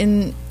didn't see it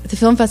in the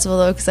film festival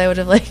though, because I would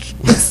have been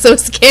so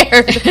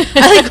scared.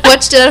 I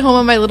watched it at home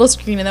on my little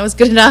screen, and that was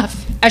good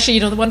enough. Actually,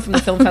 the one from the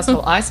film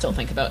festival I still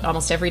think about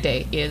almost every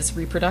day is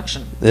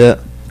Reproduction. Yeah.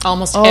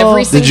 Almost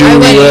every Did single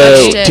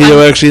you, day.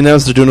 Tito actually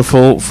announced they're doing a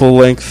full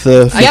length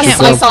feature Yes,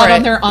 film? I saw it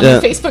on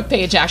their Facebook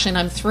page, actually, and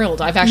I'm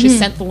thrilled. I've actually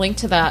sent the link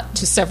to that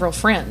to several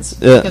friends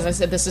because I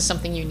said this is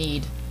something you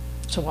need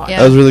to watch. Yeah.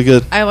 That was really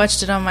good. I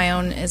watched it on my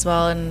own as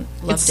well and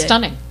loved It's it.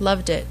 stunning.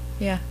 Loved it.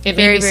 Yeah. It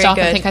very, made me very stop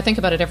good. and think. I think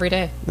about it every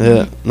day.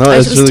 Yeah. No, I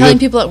it's was really telling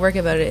good. people at work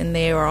about it, and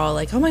they were all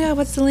like, "Oh my god,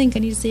 what's the link? I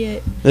need to see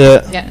it."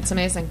 Yeah. Yeah, it's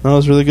amazing. No, it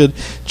was really good.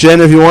 Jen,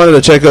 if you wanted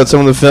to check out some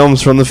of the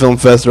films from the film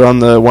fest, they're on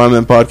the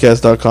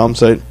WinemanPodcast.com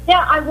site.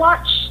 Yeah, I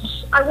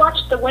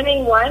watched the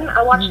winning one.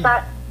 I watched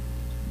that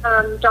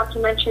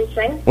documentary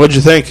thing. What'd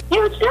you think? Yeah,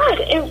 it was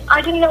good.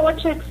 I didn't know what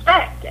to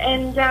expect,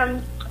 and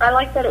I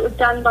liked that it was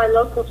done by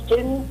local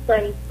students,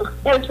 and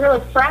it was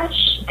really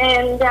fresh,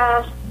 and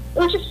it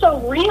was just so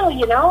real,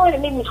 and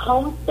it made me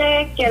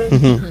homesick,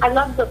 and I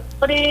loved the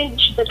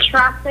footage, the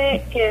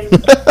traffic, and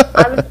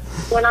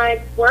when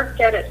I worked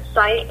at a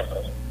site,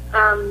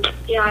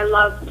 I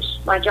loved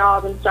my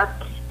job and stuff,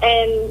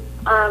 and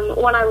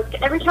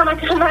every time I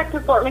come back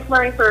to Fort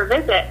McMurray for a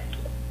visit,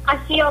 I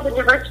see all the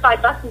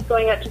diversified buses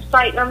going out to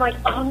site, and I'm like,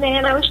 oh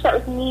man, I wish that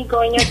was me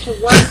going out to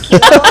work,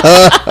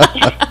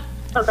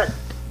 So that's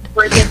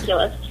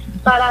ridiculous.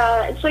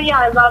 But, so yeah,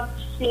 I loved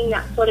seeing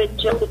that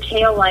footage of the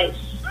taillights,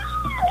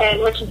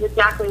 and which is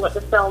exactly what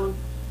the film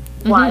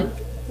was.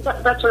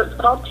 That's what it's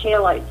called,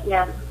 taillights,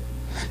 yeah.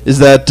 Is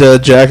that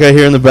Jack I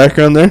hear in the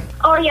background there?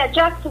 Oh yeah,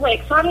 Jack's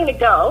awake, so I'm going to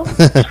go.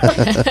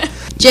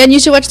 Jen, you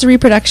should watch the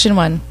Reproduction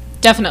one.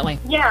 Definitely.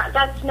 Yeah,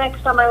 that's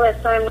next on my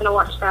list, so I'm going to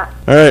watch that.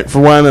 All right,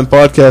 for Wyman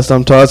Podcast,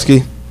 I'm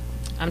Totsky.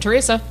 I'm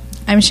Teresa.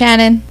 I'm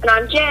Shannon. And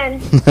I'm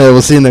Jen.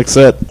 We'll see you next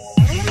set.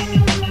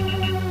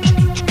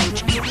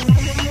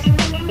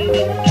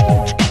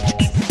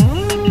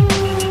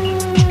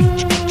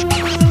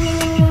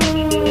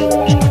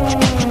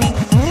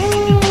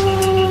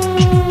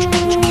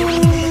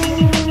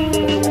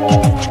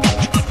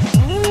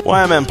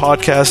 YMN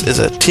Podcast is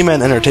a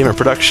T-Man Entertainment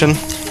production.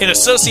 In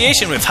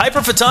association with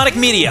Hyperphotonic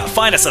Media.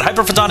 Find us at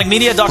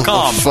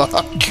hyperphotonicmedia.com.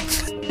 Fuck.